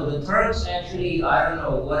 I don't know. The Turks actually, I don't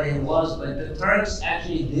know what it was, but the Turks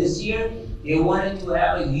actually this year, they wanted to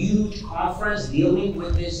have a huge conference dealing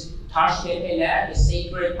with this Tash Tepeler, the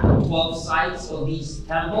sacred 12 sites of these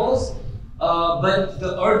temples. But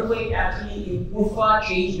the earthquake actually in Urfa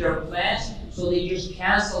changed their plans, so they just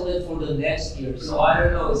canceled it for the next year. So I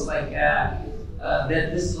don't know, it's like, that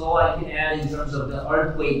this is all I can add in terms of the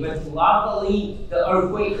earthquake. But luckily, the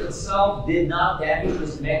earthquake itself did not damage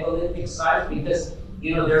this megalithic site because,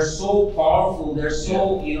 they're so powerful, they're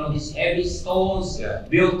so, these heavy stones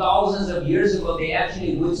built thousands of years ago, they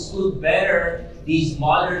actually withstood better these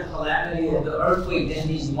modern calamity of the earthquake than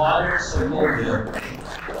these modern so-called.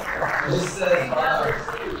 This says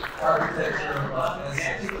architecture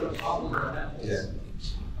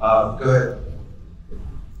of go ahead.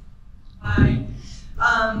 Hi.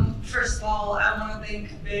 First of all, I want to thank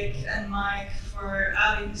Vic and Mike for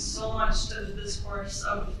adding so much to the discourse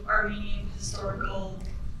of Armenian historical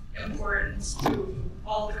importance to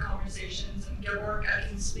all the conversations. And Gevork, I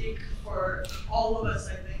can speak for all of us,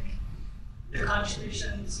 I think, the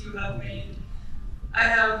contributions you have made. I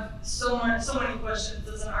have so many questions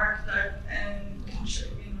as an architect and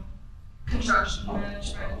construction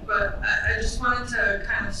management, but I just wanted to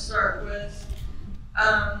kind of start with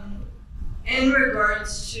in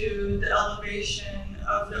regards to the elevation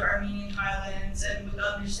of the Armenian Highlands and with the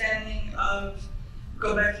understanding of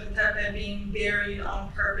Göbekli Tepe being buried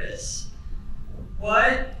on purpose,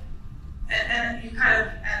 and you kind of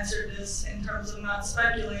answered this in terms of not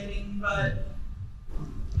speculating, but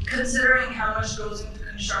considering how much goes into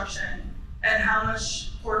construction and how much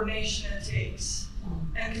coordination it takes,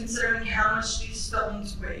 and considering how much these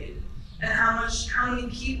stones weighed, and how many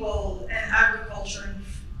people and agriculture and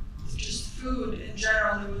just food in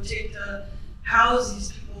general it would take to house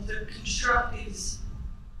these people, to construct these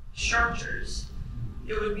structures.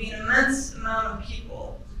 It would be an immense amount of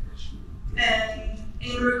people. And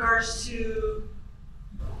in regards to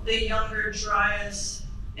the Younger Dryas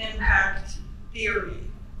impact theory,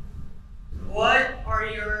 what are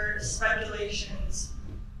your speculations?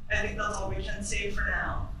 I think that's all we can say for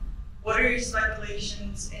now. What are your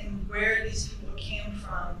speculations in where these people came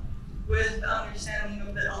from with the understanding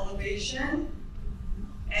of the elevation?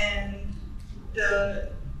 And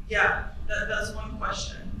that's one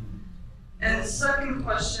question. And the second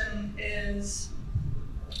question is,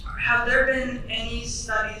 have there been any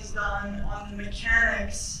studies done on the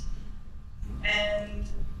mechanics and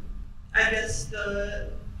I guess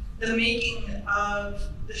the making of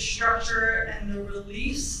the structure and the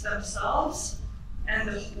reliefs themselves and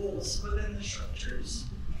the holes within the structures.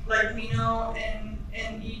 Like we know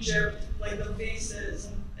in Egypt, like the vases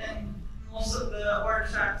and most of the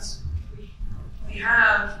artifacts we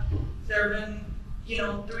have, there have been,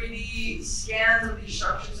 3D scans of these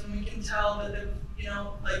structures, and we can tell that they're,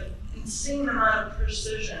 like insane amount of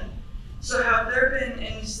precision. So have there been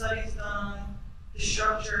any studies done on the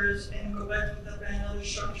structures in Göbekli Tepe and other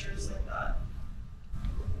structures like that,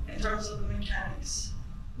 in terms of the mechanics?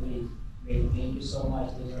 Great, thank you so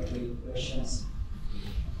much. Those are great questions.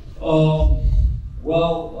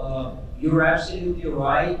 You're absolutely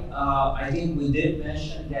right. I think we did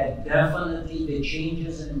mention that definitely the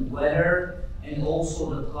changes in weather and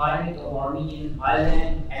also the climate of Armenian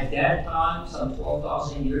Highland at that time, some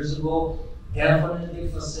 12,000 years ago, definitely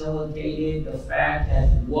facilitated the fact that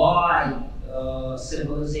why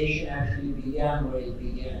civilization actually began where it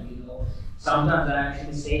began. Sometimes I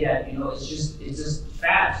actually say that it's just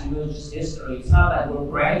facts. It's just history. It's not that we're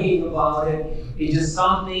bragging about it. It's just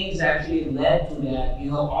some things actually led to that.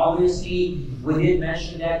 Obviously we did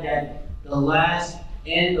mention that the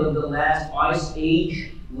end of the last ice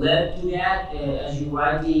age led to that. As you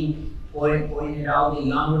rightly pointed out, the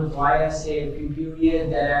younger Trias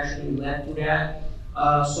period that actually led to that.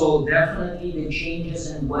 So definitely the changes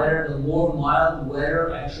in weather, the more mild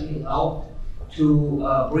weather actually helped to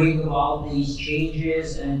bring about these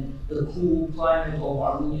changes, and the cool climate of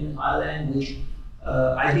Armenian Highland, which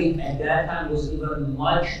I think at that time was even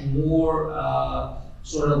much more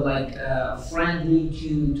friendly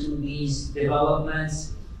to these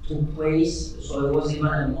developments took place. So it was even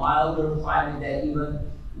a milder climate that even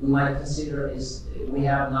we might consider we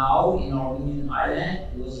have now in Armenian Highland.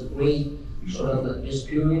 It was a great this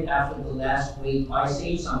period after the last great ice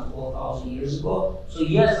age, some 12,000 years ago. So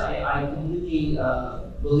yes, I completely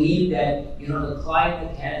believe that the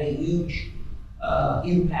climate had a huge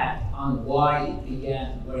impact on why it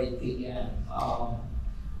began where it began.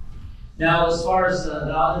 Now, as far as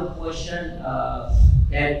the other question,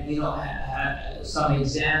 that some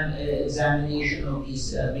examination of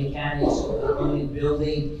these mechanics of the early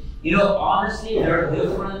building. Honestly, there are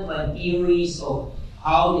different theories of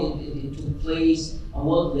how it took place, and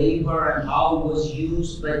what labor and how it was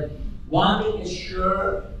used. But one thing is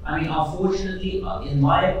sure, unfortunately, in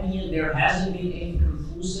my opinion, there hasn't been any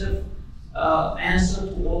conclusive answer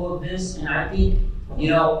to all of this. And I think, we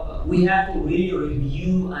have to really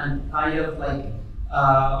review and kind of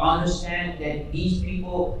understand that these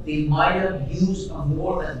people, they might have used a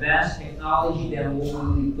more advanced technology than what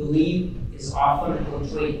we believe is often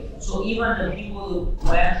portrayed. So even the people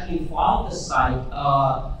who actually found the site,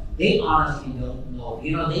 they honestly don't know.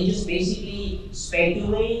 They just basically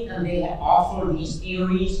speculate and they offer these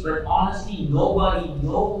theories, but honestly nobody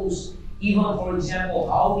knows, even for example,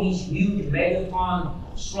 how these huge megaton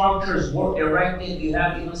structures were erected. You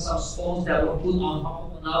have even some stones that were put on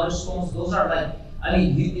top of another stones. Those are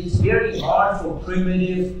it's very hard for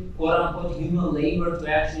primitive, quote-unquote, human labor to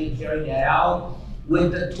actually carry that out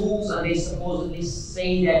with the tools, and they supposedly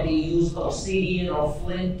say that they used obsidian or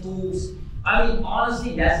flint tools.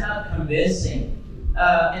 Honestly, that's not convincing.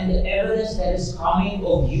 And the evidence that is coming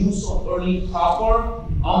of use of early copper,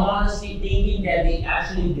 I'm honestly thinking that they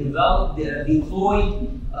actually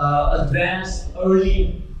deployed advanced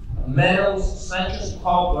early metals such as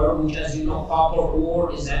copper, which, as you know, copper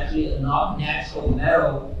ore is actually a not natural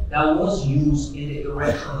metal that was used in the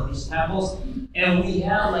erection of these temples. And we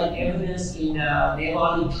have evidence in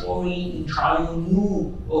Nevali Tori, in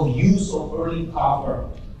Chayunu, of use of early copper.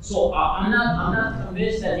 So I'm not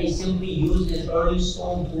convinced that they simply used these early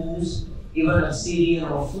stone tools, even obsidian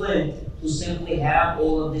or flint, to simply have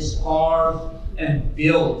all of this carved and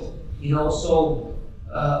built. So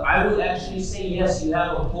I would actually say yes, you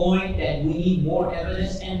have a point that we need more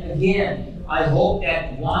evidence. And again, I hope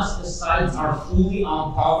that once the sites are fully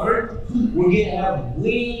uncovered, we're going to have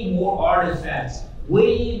way more artifacts,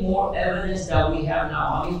 way more evidence that we have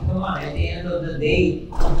now. Come on, at the end of the day,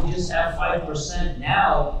 we just have 5%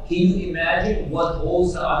 now. Can you imagine what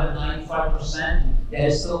holds the other 95% that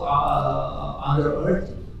is still under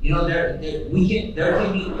earth? There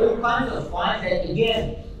can be all kinds of finds that,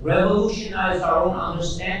 again, revolutionize our own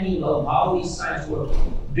understanding of how these sites were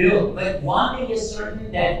built. But one thing is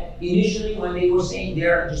certain, that initially when they were saying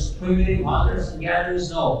they're just primitive hunters and gatherers,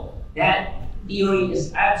 no, that theory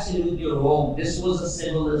is absolutely wrong. This was a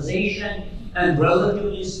civilization, and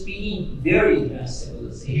relatively speaking, very advanced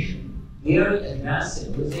civilization. Very advanced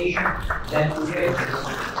civilization that today.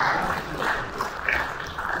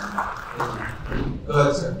 Go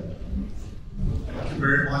ahead, sir.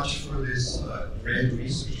 very much for this great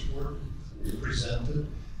research work you presented.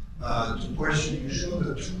 To question, you showed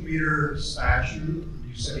a 2-meter statue,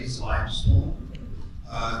 you said it's limestone.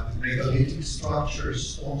 The megalithic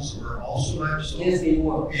structures, stones were also limestone? Yes, they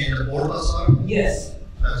were. In the Ortasar? Yes.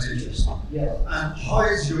 That's interesting. Yeah. And how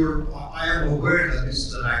is I am aware that this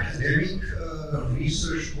is an academic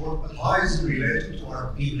research work, but how is it related to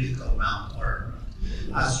our biblical Mount Hermon?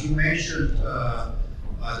 As you mentioned,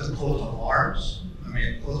 the coat of arms. I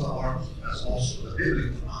mean, coat of arms is also the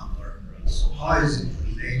biblical Mount Hermon. So how is it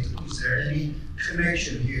related? Is there any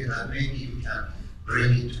connection here that maybe you can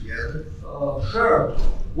bring it together? Sure.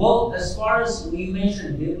 Well, as far as we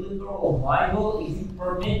mentioned biblical or Bible, if you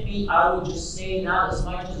permit me, I would just say not as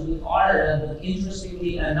much as we are, but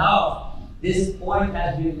interestingly enough, this point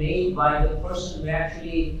has been made by the person who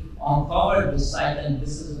actually uncovered the site, and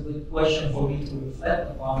this is a good question for me to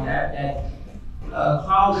reflect upon that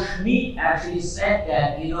Carl Schmitt actually said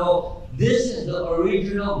that, this is the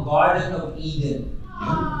original Garden of Eden.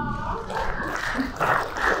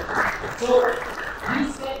 So, he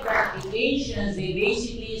said that the ancients, they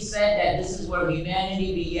basically said that this is where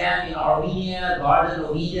humanity began in Armenia, Garden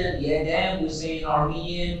of Eden, Yedem, we say in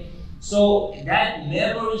Armenian. So that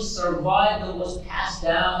memory survived and was passed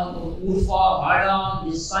down. Urfa, Haran,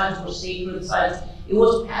 these sites were sacred sites. It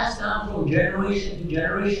was passed down from generation to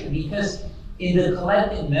generation because in the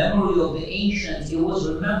collective memory of the ancients, it was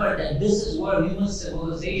remembered that this is where human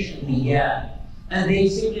civilization began. And they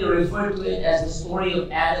simply refer to it as the story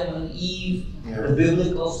of Adam and Eve, the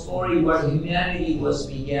biblical story where humanity was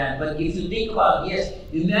began. But if you think about, yes,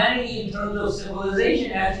 humanity in terms of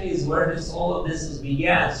civilization actually is where all of this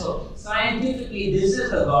began. So scientifically, this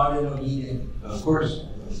is the Garden of Eden. Of course,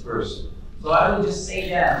 of course. So I would just say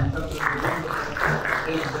that in terms of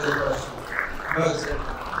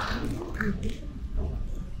the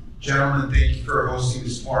Gentlemen, thank you for hosting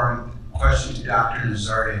this forum. Question to Dr.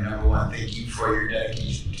 Nazaryan. Number one, thank you for your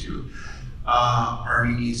dedication to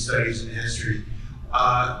Armenian studies and history.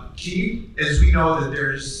 Can you, as we know that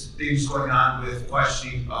there's things going on with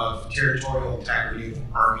questioning of territorial integrity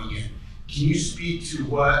of Armenia, can you speak to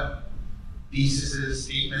what theses,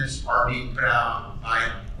 statements are being put out by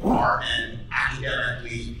and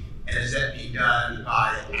academically, and is that being done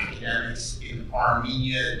by academics in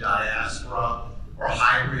Armenia, diaspora, or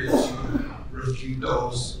hybrid to refute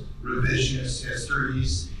those revisionist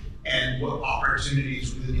histories, and what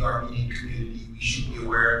opportunities within the Armenian community we should be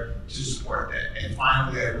aware to support that. And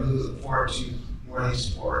finally, I really look forward to more of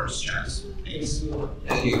these forums, Chance. Thanks.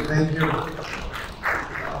 Thank you. Thank you. Thank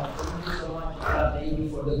you so much. Thank you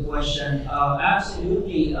for the question.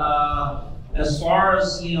 Absolutely. As far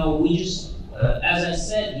as, we just, as I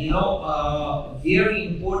said, very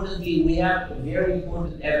importantly, we have very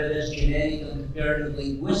important evidence, genetic and comparative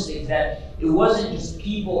linguistics, that it wasn't just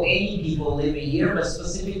people, any people living here, but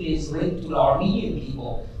specifically it's linked to the Armenian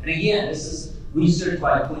people. And again, this is research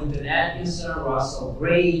by Quentin Atkinson, Russell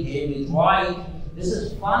Gray, David Wright. This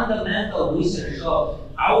is fundamental research. So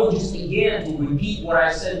I would just, again, to repeat what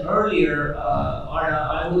I said earlier,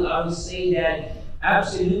 I would say that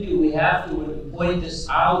absolutely we have to point this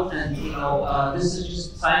out, and this is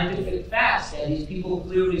just scientific facts that these people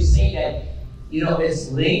clearly say that it's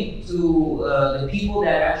linked to the people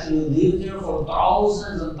that actually lived here for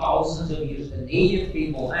thousands and thousands of years, the native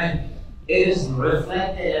people, and it is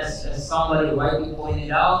reflected, as somebody rightly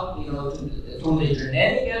pointed out, through the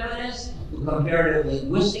genetic evidence, the comparative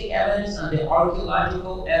linguistic evidence, and the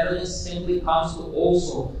archaeological evidence simply comes to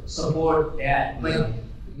also support that. But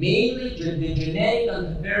mainly, the genetic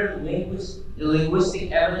and comparative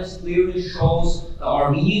linguistic evidence clearly shows the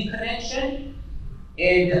Armenian connection.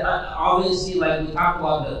 And obviously, like we talked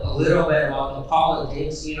about a little bit about the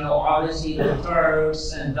politics, obviously the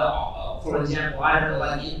Turks and for example, I don't know,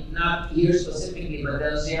 like not here specifically, but the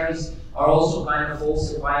Azeris are also kind of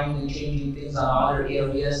falsifying and changing things on other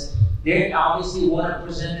areas. They obviously want to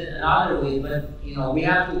present it another way, but we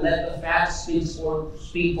have to let the facts speak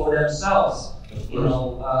for themselves.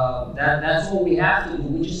 That's what we have to do.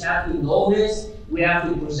 We just have to know this. We have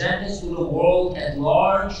to present this to the world at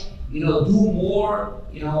large. Do more.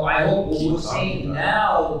 I hope what we're saying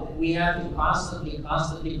now, we have to constantly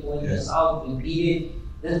point this out, repeat it.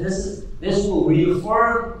 This will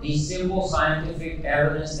reaffirm the simple scientific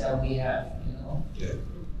evidence that we have. Yeah,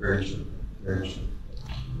 very true. Very true.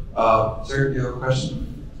 Sir, do you have a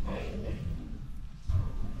question?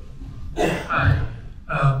 Hi.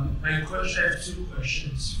 My question, I have two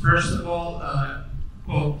questions. First of all,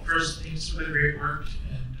 first, thanks for the great work,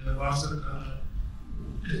 and also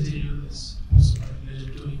continue this awesome work you guys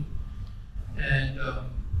are doing. And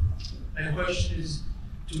my question is,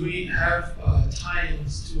 do we have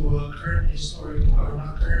tie-ins to a current historic, or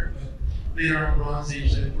not current, but later on Bronze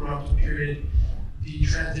Age, like Gordo period, the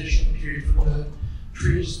transition period from the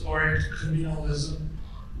prehistoric communalism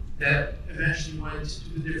that eventually went to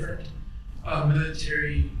the different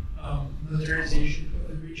militarization of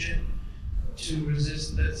the region to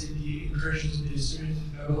resist, let's say, the incursions of the Assyrians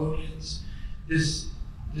and Babylonians, this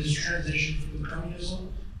transition from the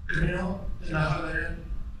communal, the Nahalayan,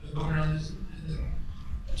 communalism, and then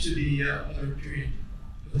to the other period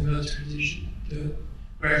of the militarization, the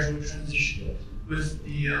gradual transition with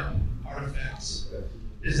the artifacts.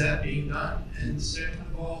 Is that being done? And second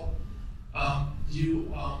of all, do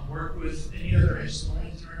you work with any other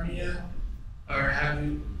historians in Armenia, or have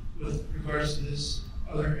you, with regards to this,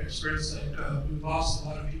 other experts? Like we've lost a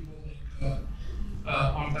lot of people, like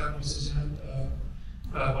Artashes, and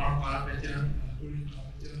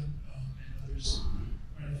others.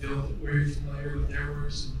 I feel very familiar with their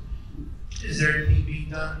works. And is there anything being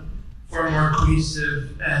done for a more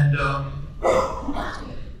cohesive and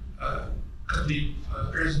complete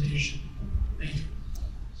presentation? Thank you.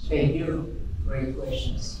 Thank you. Great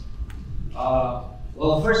questions.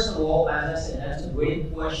 Well, first of all, as I said, that's a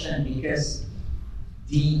great question, because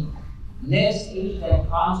the next age that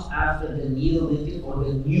comes after the Neolithic or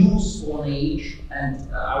the New Stone Age,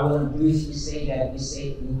 and I want to briefly say that we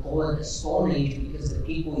call it the Stone Age because the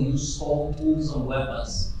people use stone tools and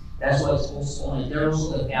weapons. That's why it's called Stone Age. There's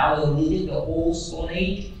also the Paleolithic, the Old Stone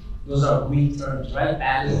Age. Those are Greek terms, right?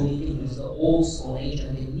 Paleolithic is the Old Stone Age,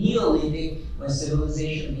 and the Neolithic, when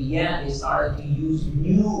civilization began, they started to use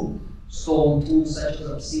new stone tools such as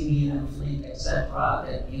obsidian and flint, etc.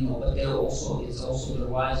 That, but it's also the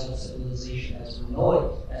rise of civilization as we know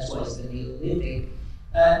it. That's why it's the Neolithic.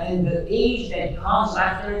 And the age that comes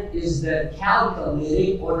after it is the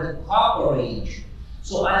Chalcolithic or the Copper Age.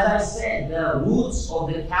 So as I said, the roots of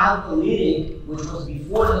the Chalcolithic, which was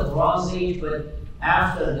before the Bronze Age, but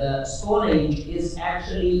after the Stone Age, is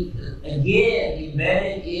actually, again,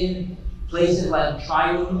 embedded in places like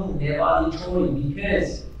Chayunu, Nevali,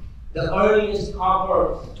 because the earliest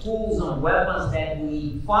copper tools and weapons that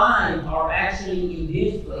we find are actually in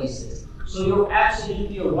these places. So you're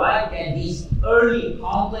absolutely right that these early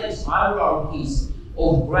complex hierarchies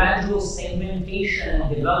of gradual segmentation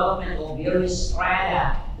and development of various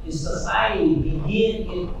strata in society begin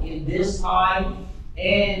in this time,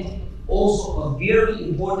 and also a very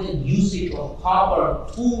important usage of copper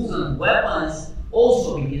tools and weapons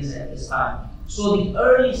also begins at this time. So the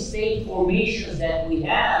early state formations that we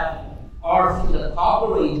have are from the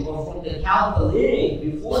Copper Age or from the Chalcolithic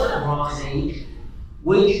before the Bronze Age,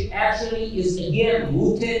 which actually is again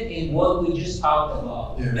rooted in what we just talked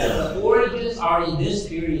about. Yeah. The origins are in this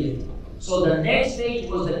period. So the next stage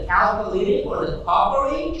was the Chalcolithic or the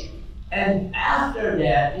Copper Age, and after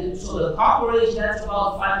that, so the Copper Age, that's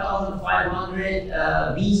about 5,500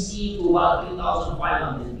 BC to about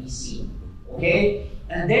 3,500 BC, okay?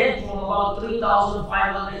 And then from about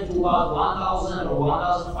 3,500 to about 1,000 or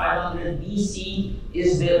 1,500 BC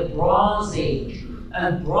is the Bronze Age.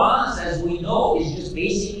 And bronze, as we know, is just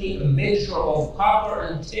basically a mixture of copper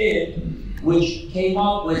and tin, which came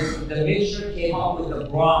up with the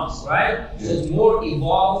bronze, right? So it's more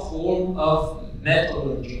evolved form of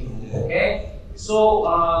metallurgy, okay? So,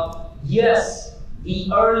 yes,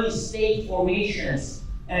 the early state formations,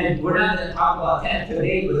 and we're not going to talk about that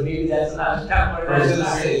today, but maybe that's another time.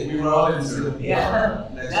 We were all in the yeah,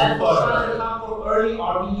 that's we're going to talk about early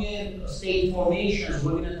Armenian state formations.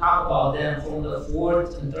 We're going to talk about them from the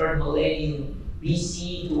 4th and 3rd millennium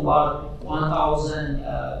BC to about 1000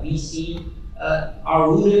 BC. Are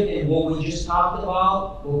rooted in what we just talked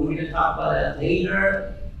about, but we're going to talk about that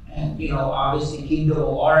later. And obviously, Kingdom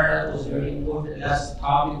of Arta was very important. That's a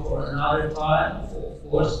topic for another time, of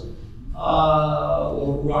course.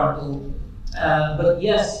 But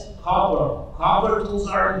yes, copper tools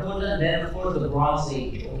are important, then for the Bronze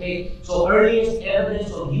Age, okay? So earliest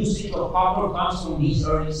evidence of usage of copper comes from these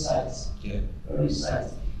early sites. Yeah. Early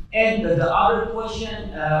sites. And the other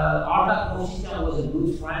question, Artashes was a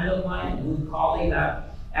good friend of mine, a good colleague.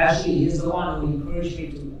 Actually, he's the one who encouraged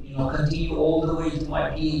me to continue all the way to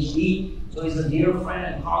my PhD. So he's a dear friend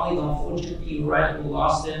and colleague. Unfortunately, you're right, we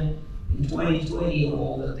lost him in 2020 of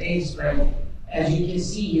all the things, but as you can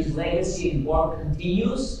see, his legacy and work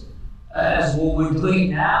continues as what we're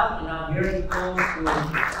doing now, and I'm very close to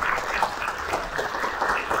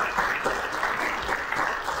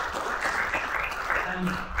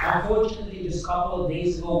unfortunately, just a couple of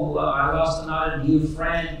days ago, I lost another dear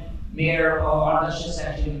friend, Mayor Artashes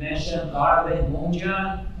actually mentioned, Garabet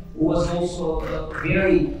Monjan, who was also a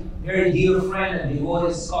very very dear friend and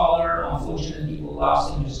devoted scholar. Unfortunately, we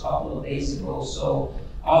lost him just a couple of days ago. So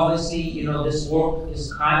obviously, you know, this work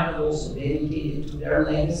is kind of also dedicated to their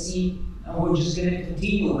legacy, and we're just going to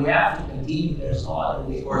continue. We have to continue. There's no other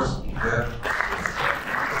way. Of course. Yeah.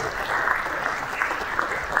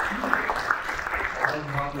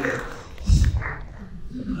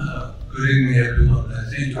 Good evening, everyone.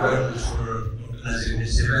 Thank you very much for organizing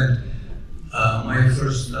this event. My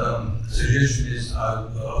first suggestion is I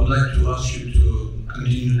would like to ask you to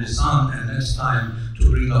continue this on, and next time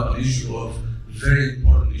to bring up an issue of very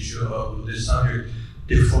important issue of this subject,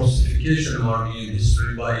 the falsification of Armenian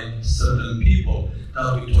history by certain people.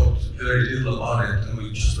 That we talked very little about it, and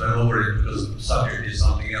we just went over it because the subject is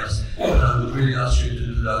something else. But I would really ask you to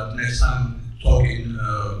do that next time, talk in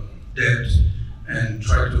depth and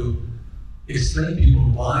try to explain to people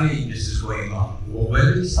why this is going on. When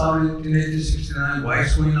it started in 1869, why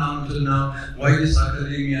it's going on until now, why this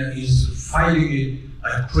academia is fighting it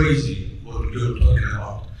like crazy, what you're talking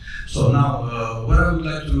about. So now, what I would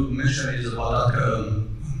like to mention is about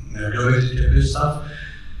that stuff.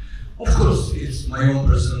 Of course, it's my own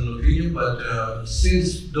personal opinion, but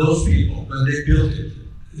since those people, when they built it,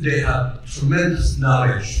 they had tremendous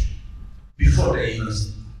knowledge before they even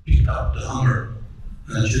picked up the hammer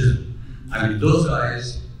and chisel. I mean, those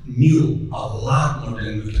guys knew a lot more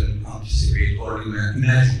than we can anticipate or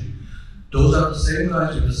imagine. Those are the same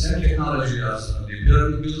guys with the same technology as the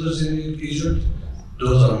pyramid builders in Egypt.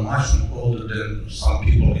 Those are much older than some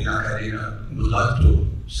people in academia would like to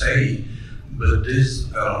say, but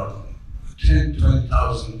these are 10,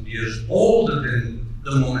 20,000 years older than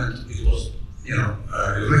the moment it was,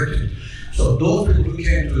 erected. So those people who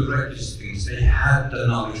came to erect these things, they had the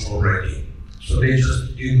knowledge already. So they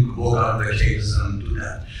just didn't walk out of the caves and do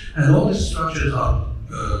that. And all these structures are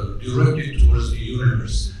directed towards the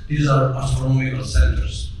universe. These are astronomical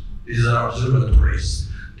centers. These are observatories.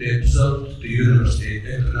 They observed the universe, the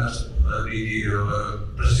equinox, the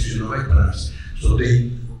precision of equinox. So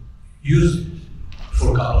they used it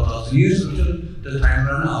for a couple of thousand years until the time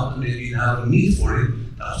ran out and they didn't have a need for it.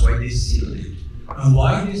 That's why they sealed it. And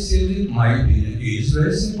why they sealed it, my opinion, is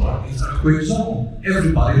very simple. It's an earthquake zone.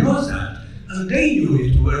 Everybody knows that. And they knew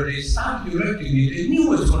it where they started erecting it. They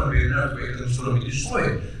knew it's going to be an earthquake and it's going to be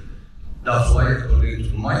destroyed. That's why, according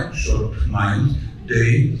to my short mind,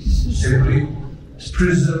 they simply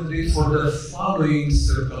preserved it for the following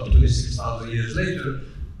circa 26,000 years later,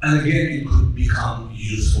 and again it could become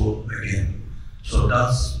useful again. So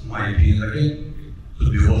that's my opinion again.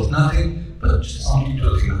 Could be worth nothing, but something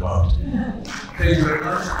to think about. Thank you very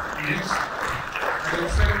much. Next, I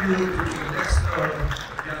expect you to the next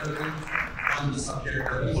gathering on the subject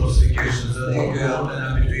of falsifications. I think you're more than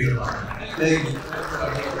happy to hear about it. Thank you.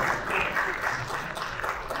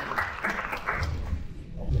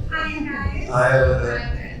 Hi guys. Hi.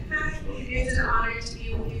 It's an honor to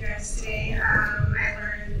be with you guys today. I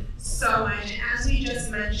learned so much. As we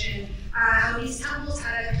just mentioned, these temples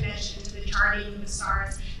had a connection to the charting of the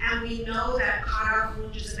stars. And we know that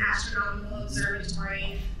Karafuj is an astronomical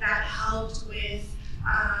observatory that helped with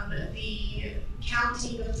the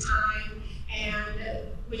counting of time, and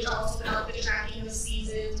which also helped the tracking of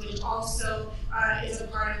seasons, which also is a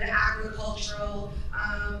part of the agricultural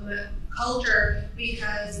culture,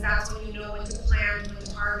 because that's when you know when to plant, when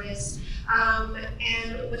to harvest.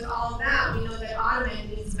 And with all of that, we know that Ottoman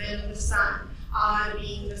means men of the sun. Od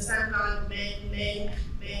being the sun god, men,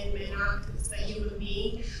 it's the human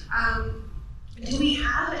being. Do we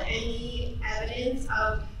have any evidence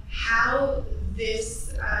of how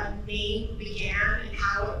this name began and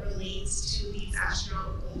how it relates to these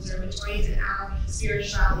astronomical observatories and our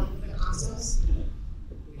spirituality of the cosmos?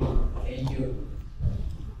 Thank you.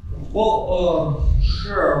 Well,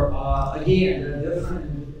 sure. Again, there are different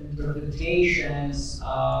interpretations.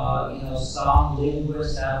 Some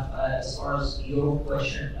linguists have, as far as your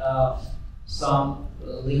question, some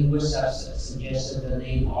linguists have suggested the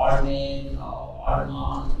name Armen,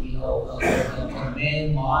 Arman,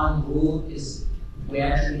 Man root is, we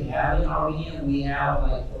actually have in Armenia, we have,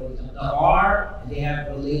 like, for example, the R, they have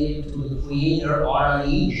related to the creator,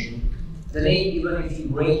 Artashes. The name, even if you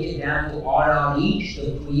break it down to Artashes,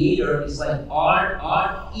 the creator is like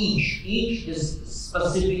Artashes. Each is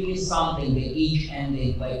specifically something, the each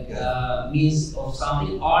ending, like means of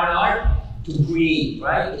something. Art, to create,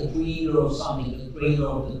 right? The creator of something, the creator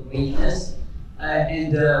of the greatness.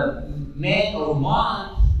 And man or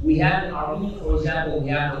man, we have in Armenia, for example, we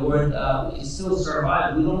have the word, it still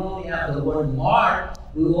survives. We don't only have the word mar,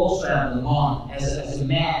 we also have the man as a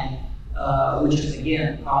man, which is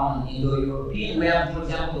again common Indo-European. We have, for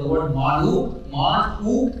example, the word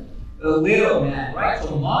manu, little man, right?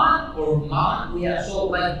 So man or man, we have, so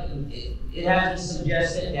like, it has been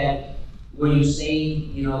suggested that when you say,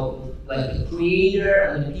 you know, like the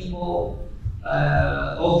creator and the people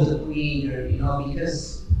of the creator, you know,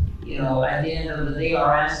 because, you know, at the end of the day,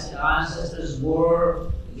 our ancestors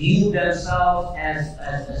viewed themselves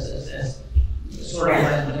as sort of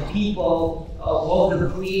like the people of the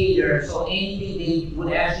creator. So anything they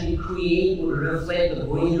would actually create would reflect the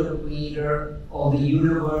greater creator of the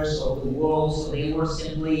universe, of the world. So they were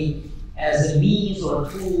simply as a means or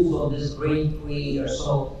tools of this great creator.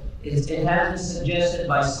 So it has been suggested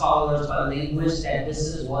by scholars, by linguists, that this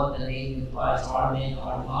is what the name implies, Armen,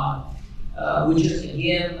 Arman, which is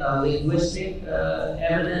again linguistic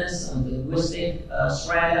evidence and linguistic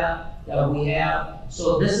strata that we have.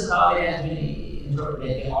 So this is how it has been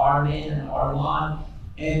interpreted, the Armen and Arman.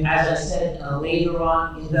 And as I said later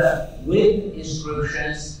on, in the written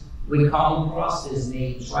inscriptions, we come across these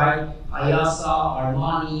names, right? Ayasa,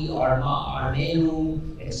 Armani, Armenu,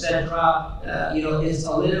 etc. You know, it's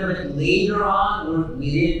a little bit later on.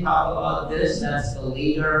 We didn't talk about this. That's the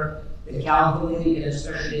later, the Chalcolithic, and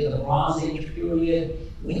especially the Bronze Age period,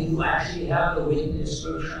 when you actually have the written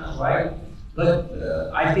inscriptions, right? But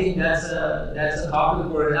I think that's a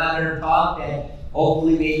topic for another talk that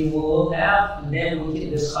hopefully maybe we'll have, and then we can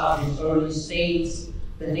discuss these early states,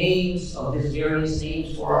 the names of these various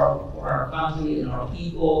names for our country and our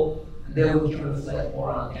people, and then we can reflect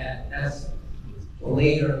more on that. That's for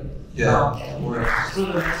later. Yeah. Everybody,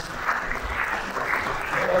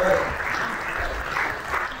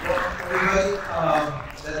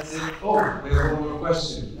 that's it. Oh, we have one more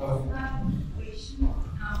question.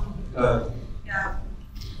 Yeah,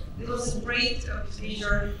 it was a great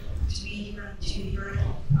pleasure to be here and to hear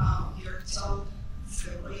your talk. It's a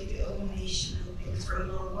great illumination, and thanks for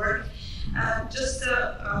your work. Just to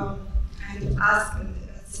kind of ask a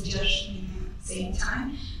suggestion at the same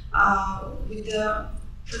time, with the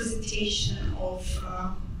presentation of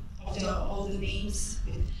all the names,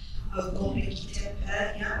 with Göbekli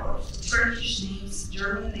Tepe, yeah, or Turkish names,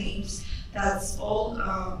 German names, that's all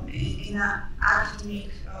in an academic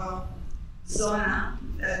zona.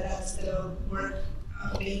 That's the work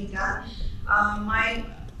being done. My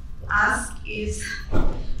ask is,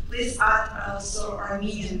 please add also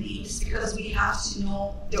Armenian names, because we have to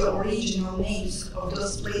know the original names of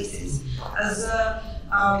those places. As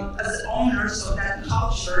owners of that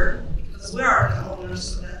culture, because we are the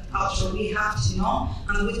owners of that culture, we have to know,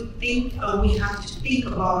 and we have to think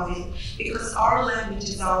about it, because our language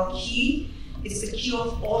is our key. It's the key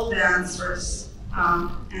of all the answers,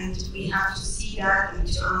 and we have to see that and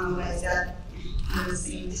to analyze that at the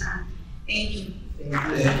same time. Thank you.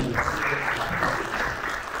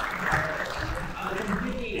 I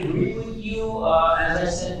completely agree with you. As I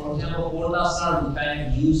said, for example, Gordo, we kind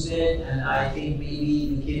of use it, and I think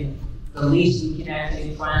maybe we can, at least we can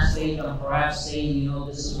actually translate and perhaps say, you know,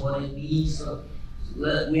 this is what it means. So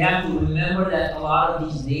we have to remember that a lot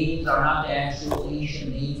of these names are not the actual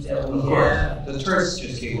ancient names that we have. The Turks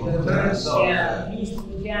just came up. Yeah, at least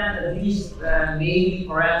we can, at least maybe,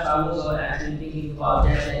 perhaps I was actually thinking about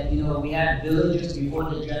that, you know, we had villages before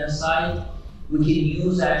the genocide. We can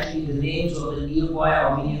use actually the names of the nearby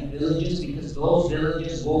Armenian villages, because those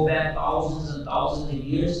villages go back thousands and thousands of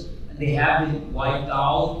years, and they have been wiped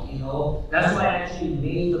out, you know. That's why I actually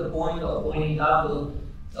made the point of pointing out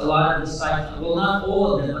a lot of the sites, well, not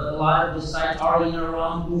all of them, but a lot of the sites are in and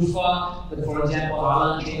around Urfa. But for example,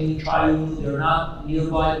 Alan, Chemi, Chayunu, they're not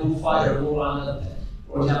nearby Urfa, they're more on the,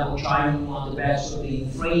 for example, Chayunu on the banks of the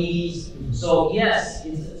Euphrates. So yes,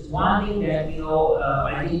 it's one thing that, you know,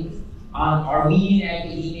 I think Armenian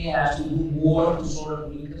academia has to do more to sort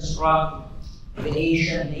of reconstruct the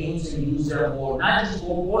ancient names and use them more, not just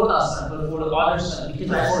for Gordo, but for the other sites.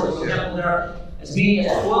 Because for example, there are as many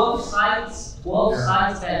as 12 sites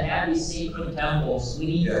that have these sacred temples. We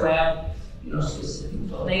need to have, you know, specific.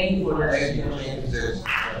 So thank you for that. Thank you. Thank you so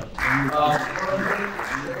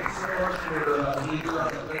much for being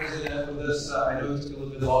on the president with us. I know it took a little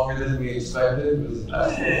bit longer than we expected. We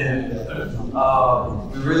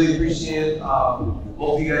really appreciate it.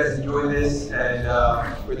 Hope you guys enjoyed this, and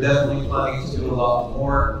we're definitely planning to do a lot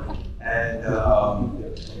more. And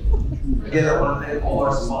again, I want to thank all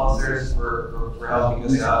our sponsors for helping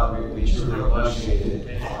us out. We truly appreciate it.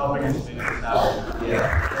 And helping us finish this out. Yeah.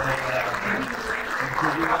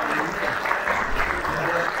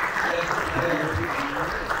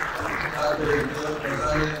 Dr. Gevork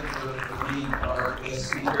Nazaryan for being our guest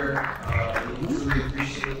speaker. We truly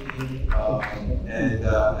appreciate you. And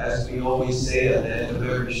as we always say at the end of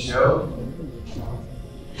every show,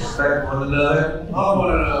 respect one another, love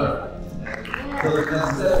one another. So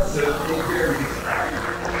that's it. So take care of yourself.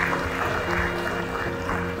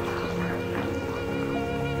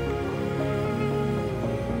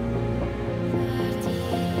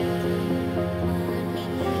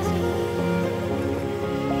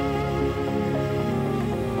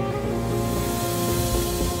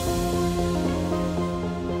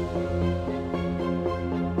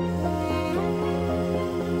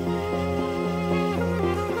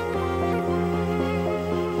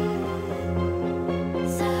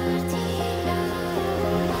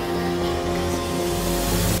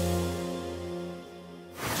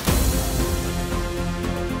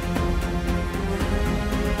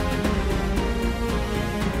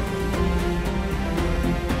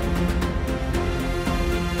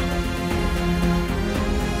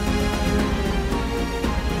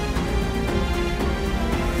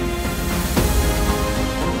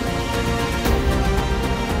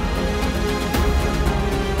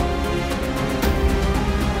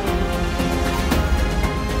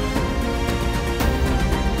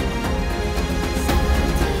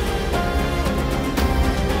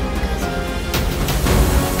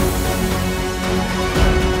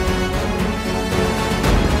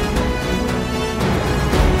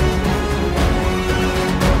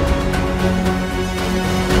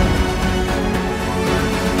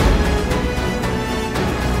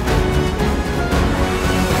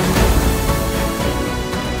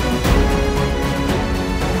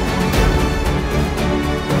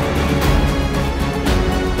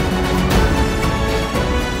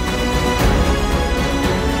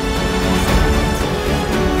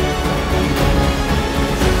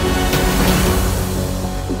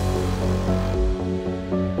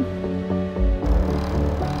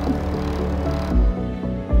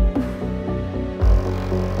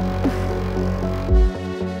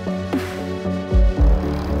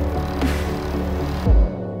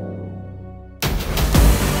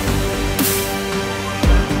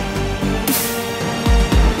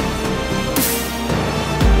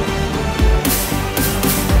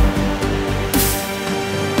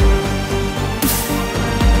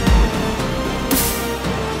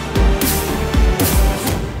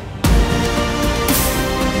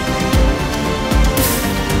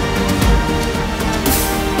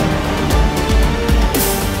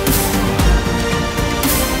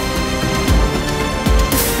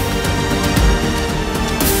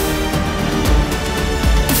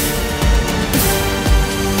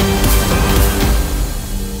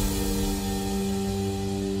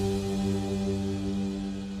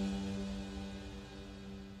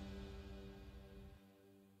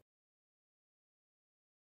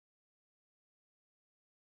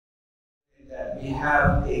 We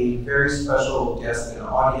have a very special guest in the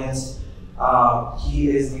audience. He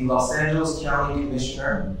is the Los Angeles County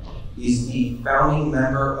Commissioner. He's the founding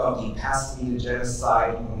member of the Pasadena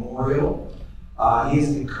Genocide Memorial. He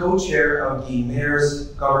is the co-chair of the mayor's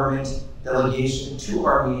government delegation to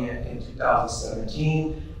Armenia in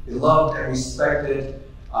 2017. Beloved and respected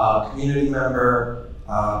community member,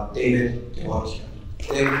 David Gevorkian.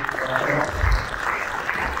 David, welcome.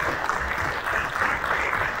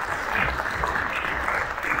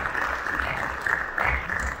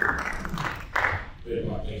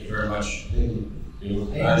 Thank you very much. Thank you.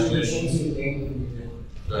 Congratulations.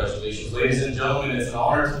 Congratulations. Ladies and gentlemen, it's an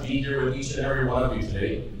honor to be here with each and every one of you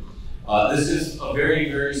today. This is a very,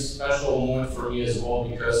 very special moment for me as well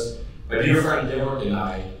because my dear friend Gevork and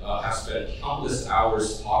I have spent countless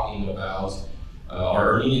hours talking about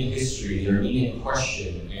our Armenian history, the Armenian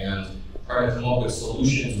question, and trying to come up with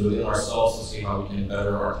solutions within ourselves to see how we can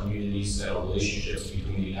better our communities and our relationships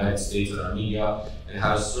between the United States and Armenia, and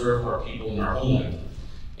how to serve our people in our homeland.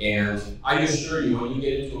 And I assure you, when you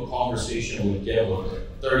get into a conversation with Gevork,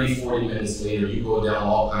 30, 40 minutes later, you go down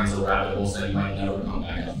all kinds of rabbit holes that you might never come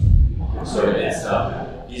back up. So it's,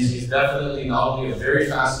 he's definitely not only a very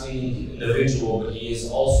fascinating individual, but he is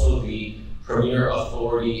also the premier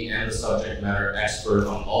authority and the subject matter expert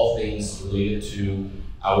on all things related to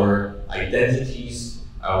our identities,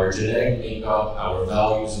 our genetic makeup, our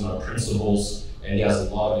values, and our principles. And he has a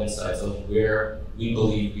lot of insights of where we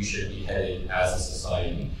believe we should be headed as a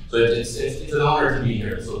society. So it's an honor to be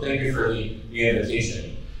here. So thank you for the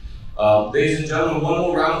invitation. Ladies and gentlemen, one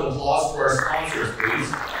more round of applause for our sponsors,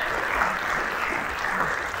 please.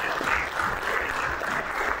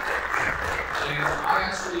 And I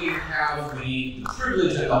actually have the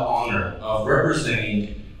privilege and the honor of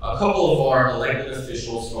representing a couple of our elected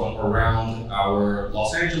officials from around our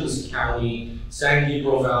Los Angeles County, San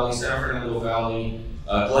Gabriel Valley, San Fernando Valley,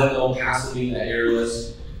 Glendale, Pasadena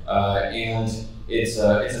areas, and it's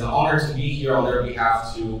an honor to be here on their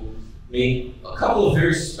behalf to make a couple of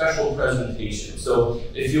very special presentations. So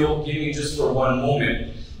if you'll give me just for one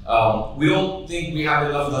moment, we don't think we have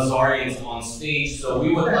enough Nazarians on stage, so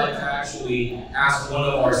we would like to actually ask one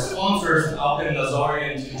of our sponsors, Vic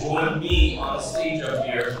Nazaryan, to join me on the stage up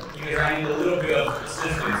here, because I need a little bit of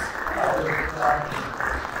assistance.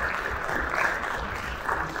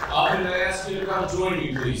 Can I ask you to come join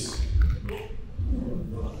me, please?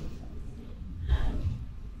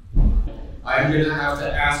 I'm going to have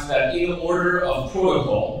to ask that in order of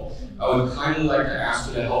protocol, I would kindly like to ask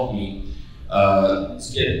you to help me to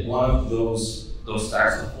get one of those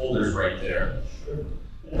stacks of folders right there.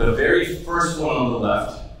 The very first one on the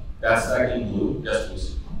left, that stack in blue. Yes,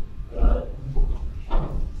 please.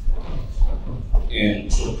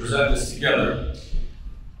 And she'll present this together.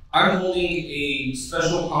 I'm holding a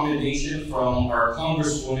special commendation from our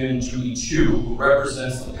Congresswoman Judy Chu, who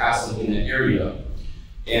represents the Pasadena area.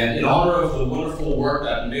 And in honor of the wonderful work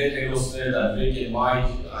that Mer Herosner, that Vic and Mike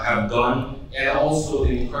have done, and also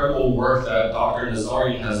the incredible work that Dr.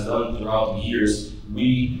 Nazaryan has done throughout the years,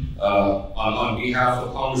 we, on behalf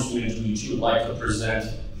of Congresswoman Judy Chu, would like to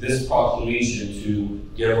present this proclamation to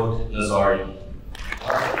Gevork Nazaryan.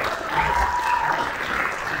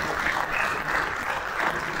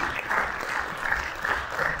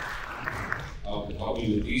 I'll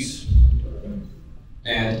be with these.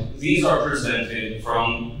 And these are presented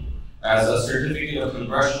as a certificate of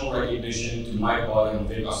congressional recognition to Mike Balian and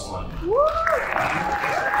Vic Aslanyan.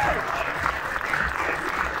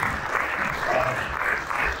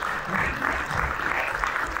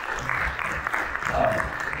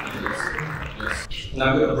 And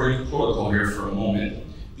I'm going to break protocol here for a moment.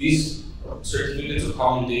 These certificates of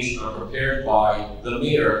commendation are prepared by the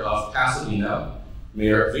mayor of Pasadena,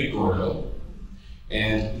 Mayor Vic Gordo.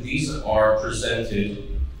 And these are presented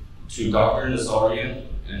to Dr. Nazaryan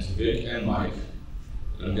and to Vic and Mike.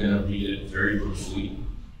 I'm going to read it very briefly.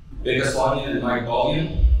 Vic Aslanyan and Mike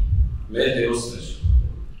Balian, Mer Herosner,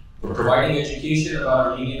 for providing education about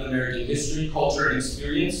Armenian American history, culture, and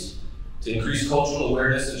experience to increase cultural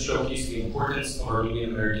awareness and showcase the importance of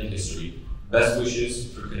Armenian American history. Best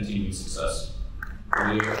wishes for continued success.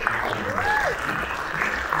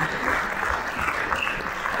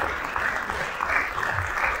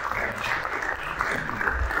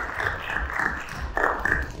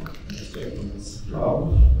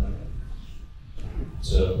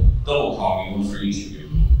 It's a double copy, one for each of you.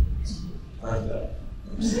 Like that.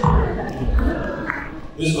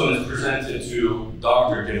 This one is presented to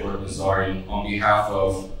Dr. Gevork Nazaryan on behalf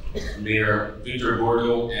of Mayor Victor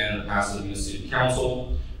Gordo and the Pasadena City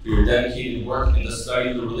Council for your dedicated work in the study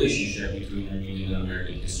of the relationship between Armenian and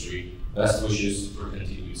American history. Best wishes for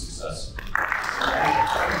continued success.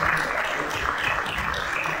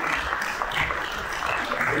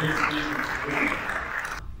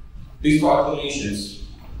 These proclamations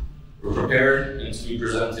were prepared and to be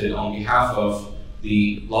presented on behalf of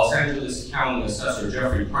the Los Angeles County Assessor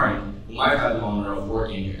Jeffrey Prank, whom I've had the honor of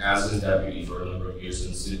working as his deputy for a number of years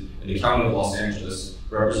in the County of Los Angeles,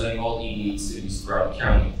 representing all 88 cities throughout the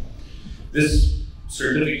county. This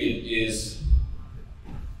certificate is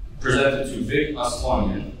presented to Vic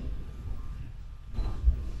Aslanyan,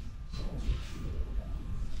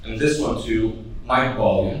 and this one to Mike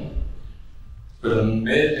Balian. For the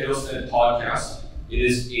Mer Herosner podcast, it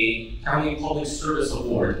is a County Public Service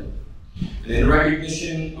Award. And in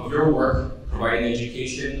recognition of your work providing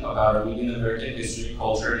education about Armenian American history,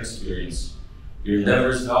 culture, and experience, your endeavor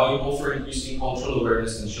is valuable for increasing cultural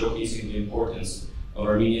awareness and showcasing the importance of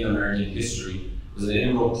Armenian American history as an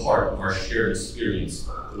integral part of our shared experience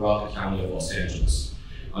throughout the County of Los Angeles.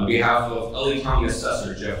 On behalf of LA County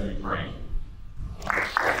Assessor Jeffrey Prank.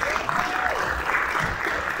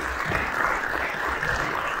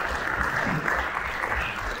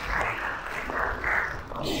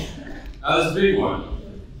 Now this big one.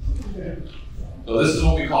 So this is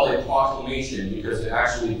what we call a proclamation because it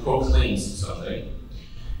actually proclaims something.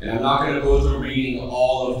 And I'm not going to go through reading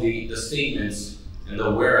all of the statements and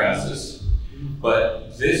the whereases,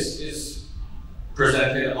 but this is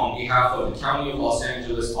presented on behalf of the County of Los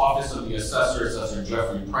Angeles Office of the Assessor, Assessor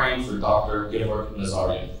Jeffrey Prank, for Dr. Gevork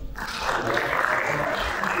Nazaryan.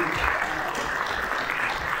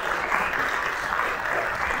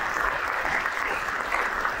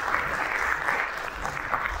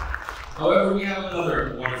 However, we have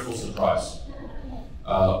another wonderful surprise.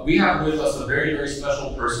 We have with us a very, very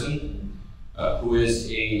special person who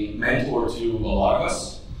is a mentor to a lot of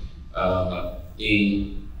us,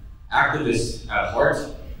 an activist at heart,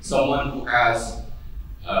 someone who has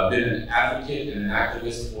been an advocate and an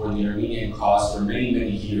activist for the Armenian cause for many,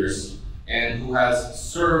 many years, and who has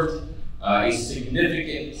served a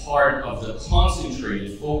significant part of the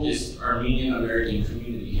concentrated, focused Armenian American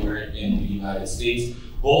community here in the United States,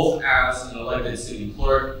 both as an elected city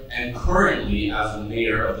clerk and currently as the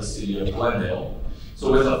mayor of the city of Glendale.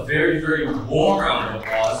 So with a very, very warm round of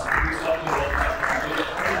applause, please help me welcome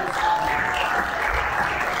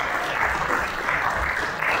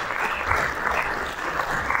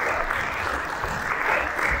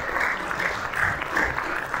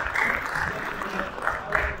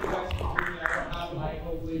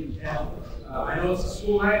I know it's a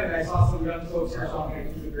school night, and I saw some young folks here, so I'm going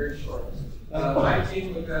to keep it very short. My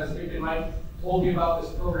team, because Vic and Mike told me about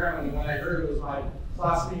this program, and when I heard it was my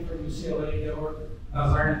classmate from UCLA, Gevork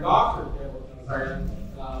Nazaryan, Dr. Gevork Nazaryan,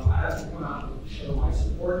 I had to come out and show my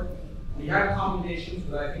support. We had commendations,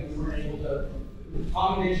 but I think we weren't able to.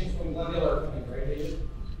 Commendations from Glendale are coming, right, David?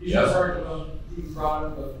 You should start to know who brought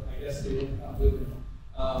them, but I guess they didn't come with them.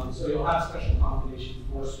 So you'll have special commendations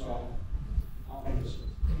for swag.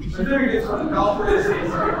 Certificates from the California State.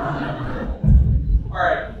 All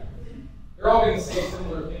right. They're all going to say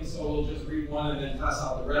similar things, so we'll just read one and then pass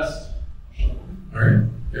out the rest. All right,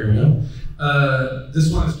 there we go.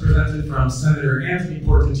 This one is presented from Senator Anthony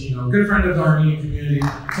Portantino, good friend of the Armenian community.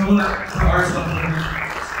 Someone that put our stuff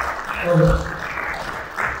in.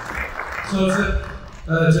 So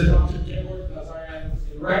it's a Dr. Gevork Nazaryan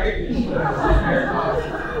in recognition of his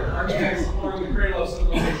meritorious Armenia exploring the Cradle of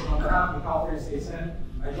Civilization on behalf of the California State Senate.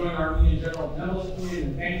 I join the Armenian General Benevolence Committee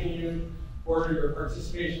in thanking you for your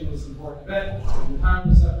participation in this important event and your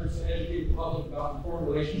tireless efforts to educate the public about the informed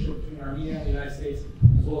relationship between Armenia and the United States,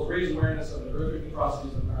 as well as raise awareness of the horrific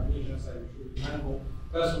atrocities of the Armenian genocide, which is commendable.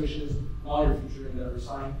 Best wishes in all your future endeavors.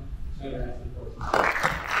 Signed, Senator Anthony Portantino.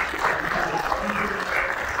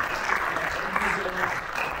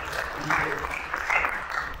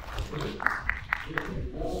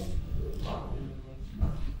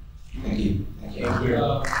 Thank you. Thank you.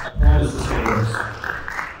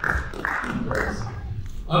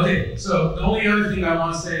 Okay, so the only other thing I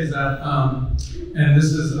want to say is that, and this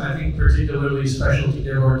is, I think, particularly special to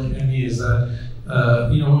Gevork and me, is that,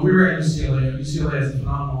 when we were at UCLA has a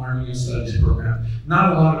phenomenal Armenian studies program.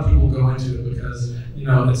 Not a lot of people go into it because,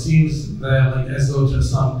 it seems that, as though to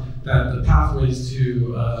some, that the pathways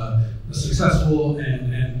to a successful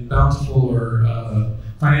and bountiful or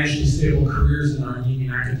financially stable careers in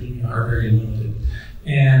Armenian academia are very limited.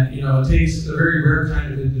 And, it takes a very rare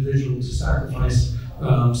kind of individual to sacrifice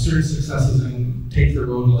certain successes and take the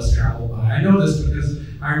road less traveled by. I know this because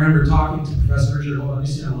I remember talking to Professor Richard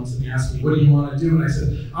Hovhannisyan once, and he asked me, what do you want to do? And I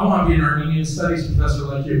said, I want to be an Armenian studies professor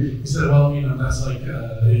like you. He said, well, that's like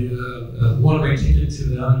a one-way ticket to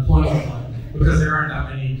the unemployment line because there aren't that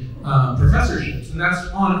many professorships. And that's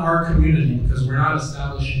on our community because we're not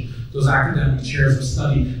establishing those academic chairs of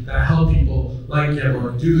study that help people like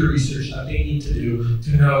Gevork do the research that they need to do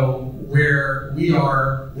to know where we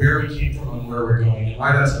are, where we came from, and where we're going. And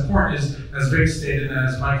why that's important is, as Vic stated and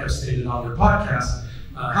as Mike have stated on their podcast,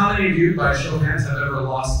 how many of you, by a show of hands, have ever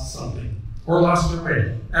lost something? Or lost their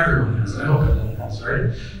way? Everyone has. I hope everyone has,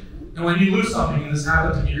 right? And when you lose something, and this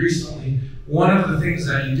happened to me recently, one of the things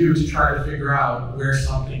that you do to try to figure out where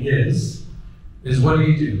something is what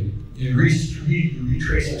do? You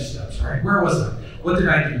retrace your steps, right? Where was I? What did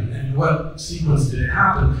I do? And what sequence did it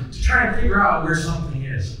happen to try and figure out where something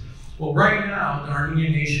is? Well, right now, the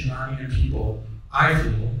Armenian nation, the Armenian people, I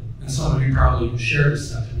feel, and some of you probably share this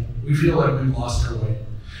sentiment, we feel like we've lost our way.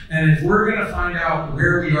 And if we're going to find out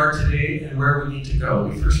where we are today and where we need to go,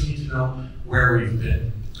 we first need to know where we've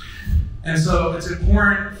been. And so it's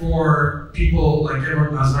important for people like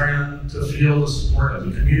Gevork Nazaryan to feel the support of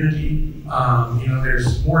the community.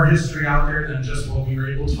 There's more history out there than just what we were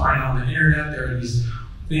able to find on the internet. There are these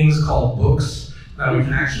things called books that we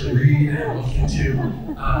can actually read and look into.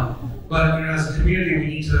 But as a community, we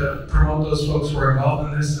need to promote those folks who are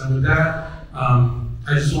involved in this. And with that,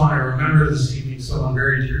 I just want to remember this evening someone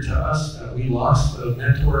very dear to us that we lost, a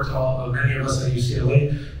mentor to many of us at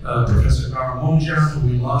UCLA, Professor Congresswoman Judy Chu, who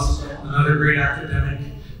we lost, another great academic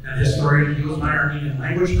and historian. He was my Armenian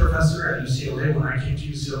language professor at UCLA when I came to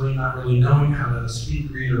UCLA, not really knowing how to speak,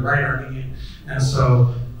 read, or write Armenian. And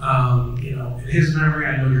so, in his memory,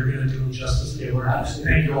 I know you're going to do him justice, Gevork.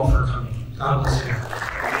 Thank you all for coming. God bless you.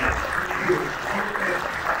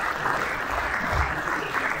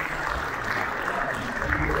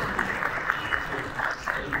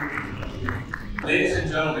 Ladies and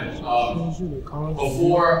gentlemen,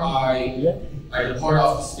 before I depart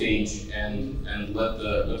off the stage and let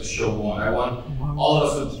the show go on, I want all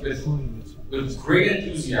of us with great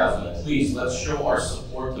enthusiasm, please let's show our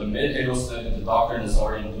support to Mer Herosner and to Dr.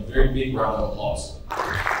 Nazaryan with a very big round of applause.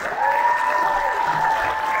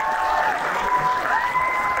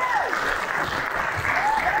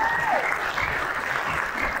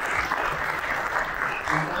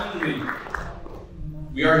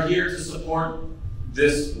 We are here to support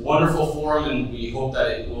this wonderful forum, and we hope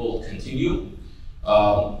that it will continue.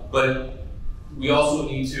 But we also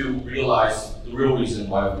need to realize the real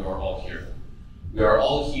reason why we are all here. We are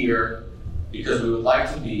all here because we would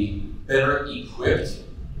like to be better equipped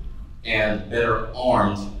and better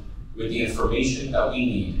armed with the information that we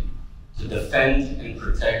need to defend and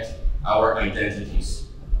protect our identities.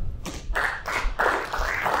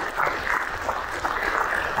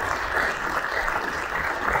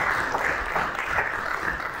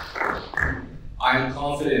 I am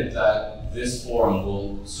confident that this forum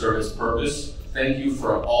will serve its purpose. Thank you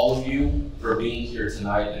for all of you for being here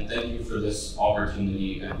tonight, and thank you for this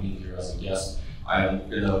opportunity and being here as a guest. I am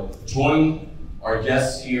going to join our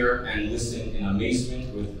guests here and listen in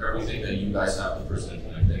amazement with everything that you guys have to present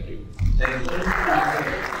tonight. Thank you.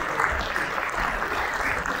 Thank you.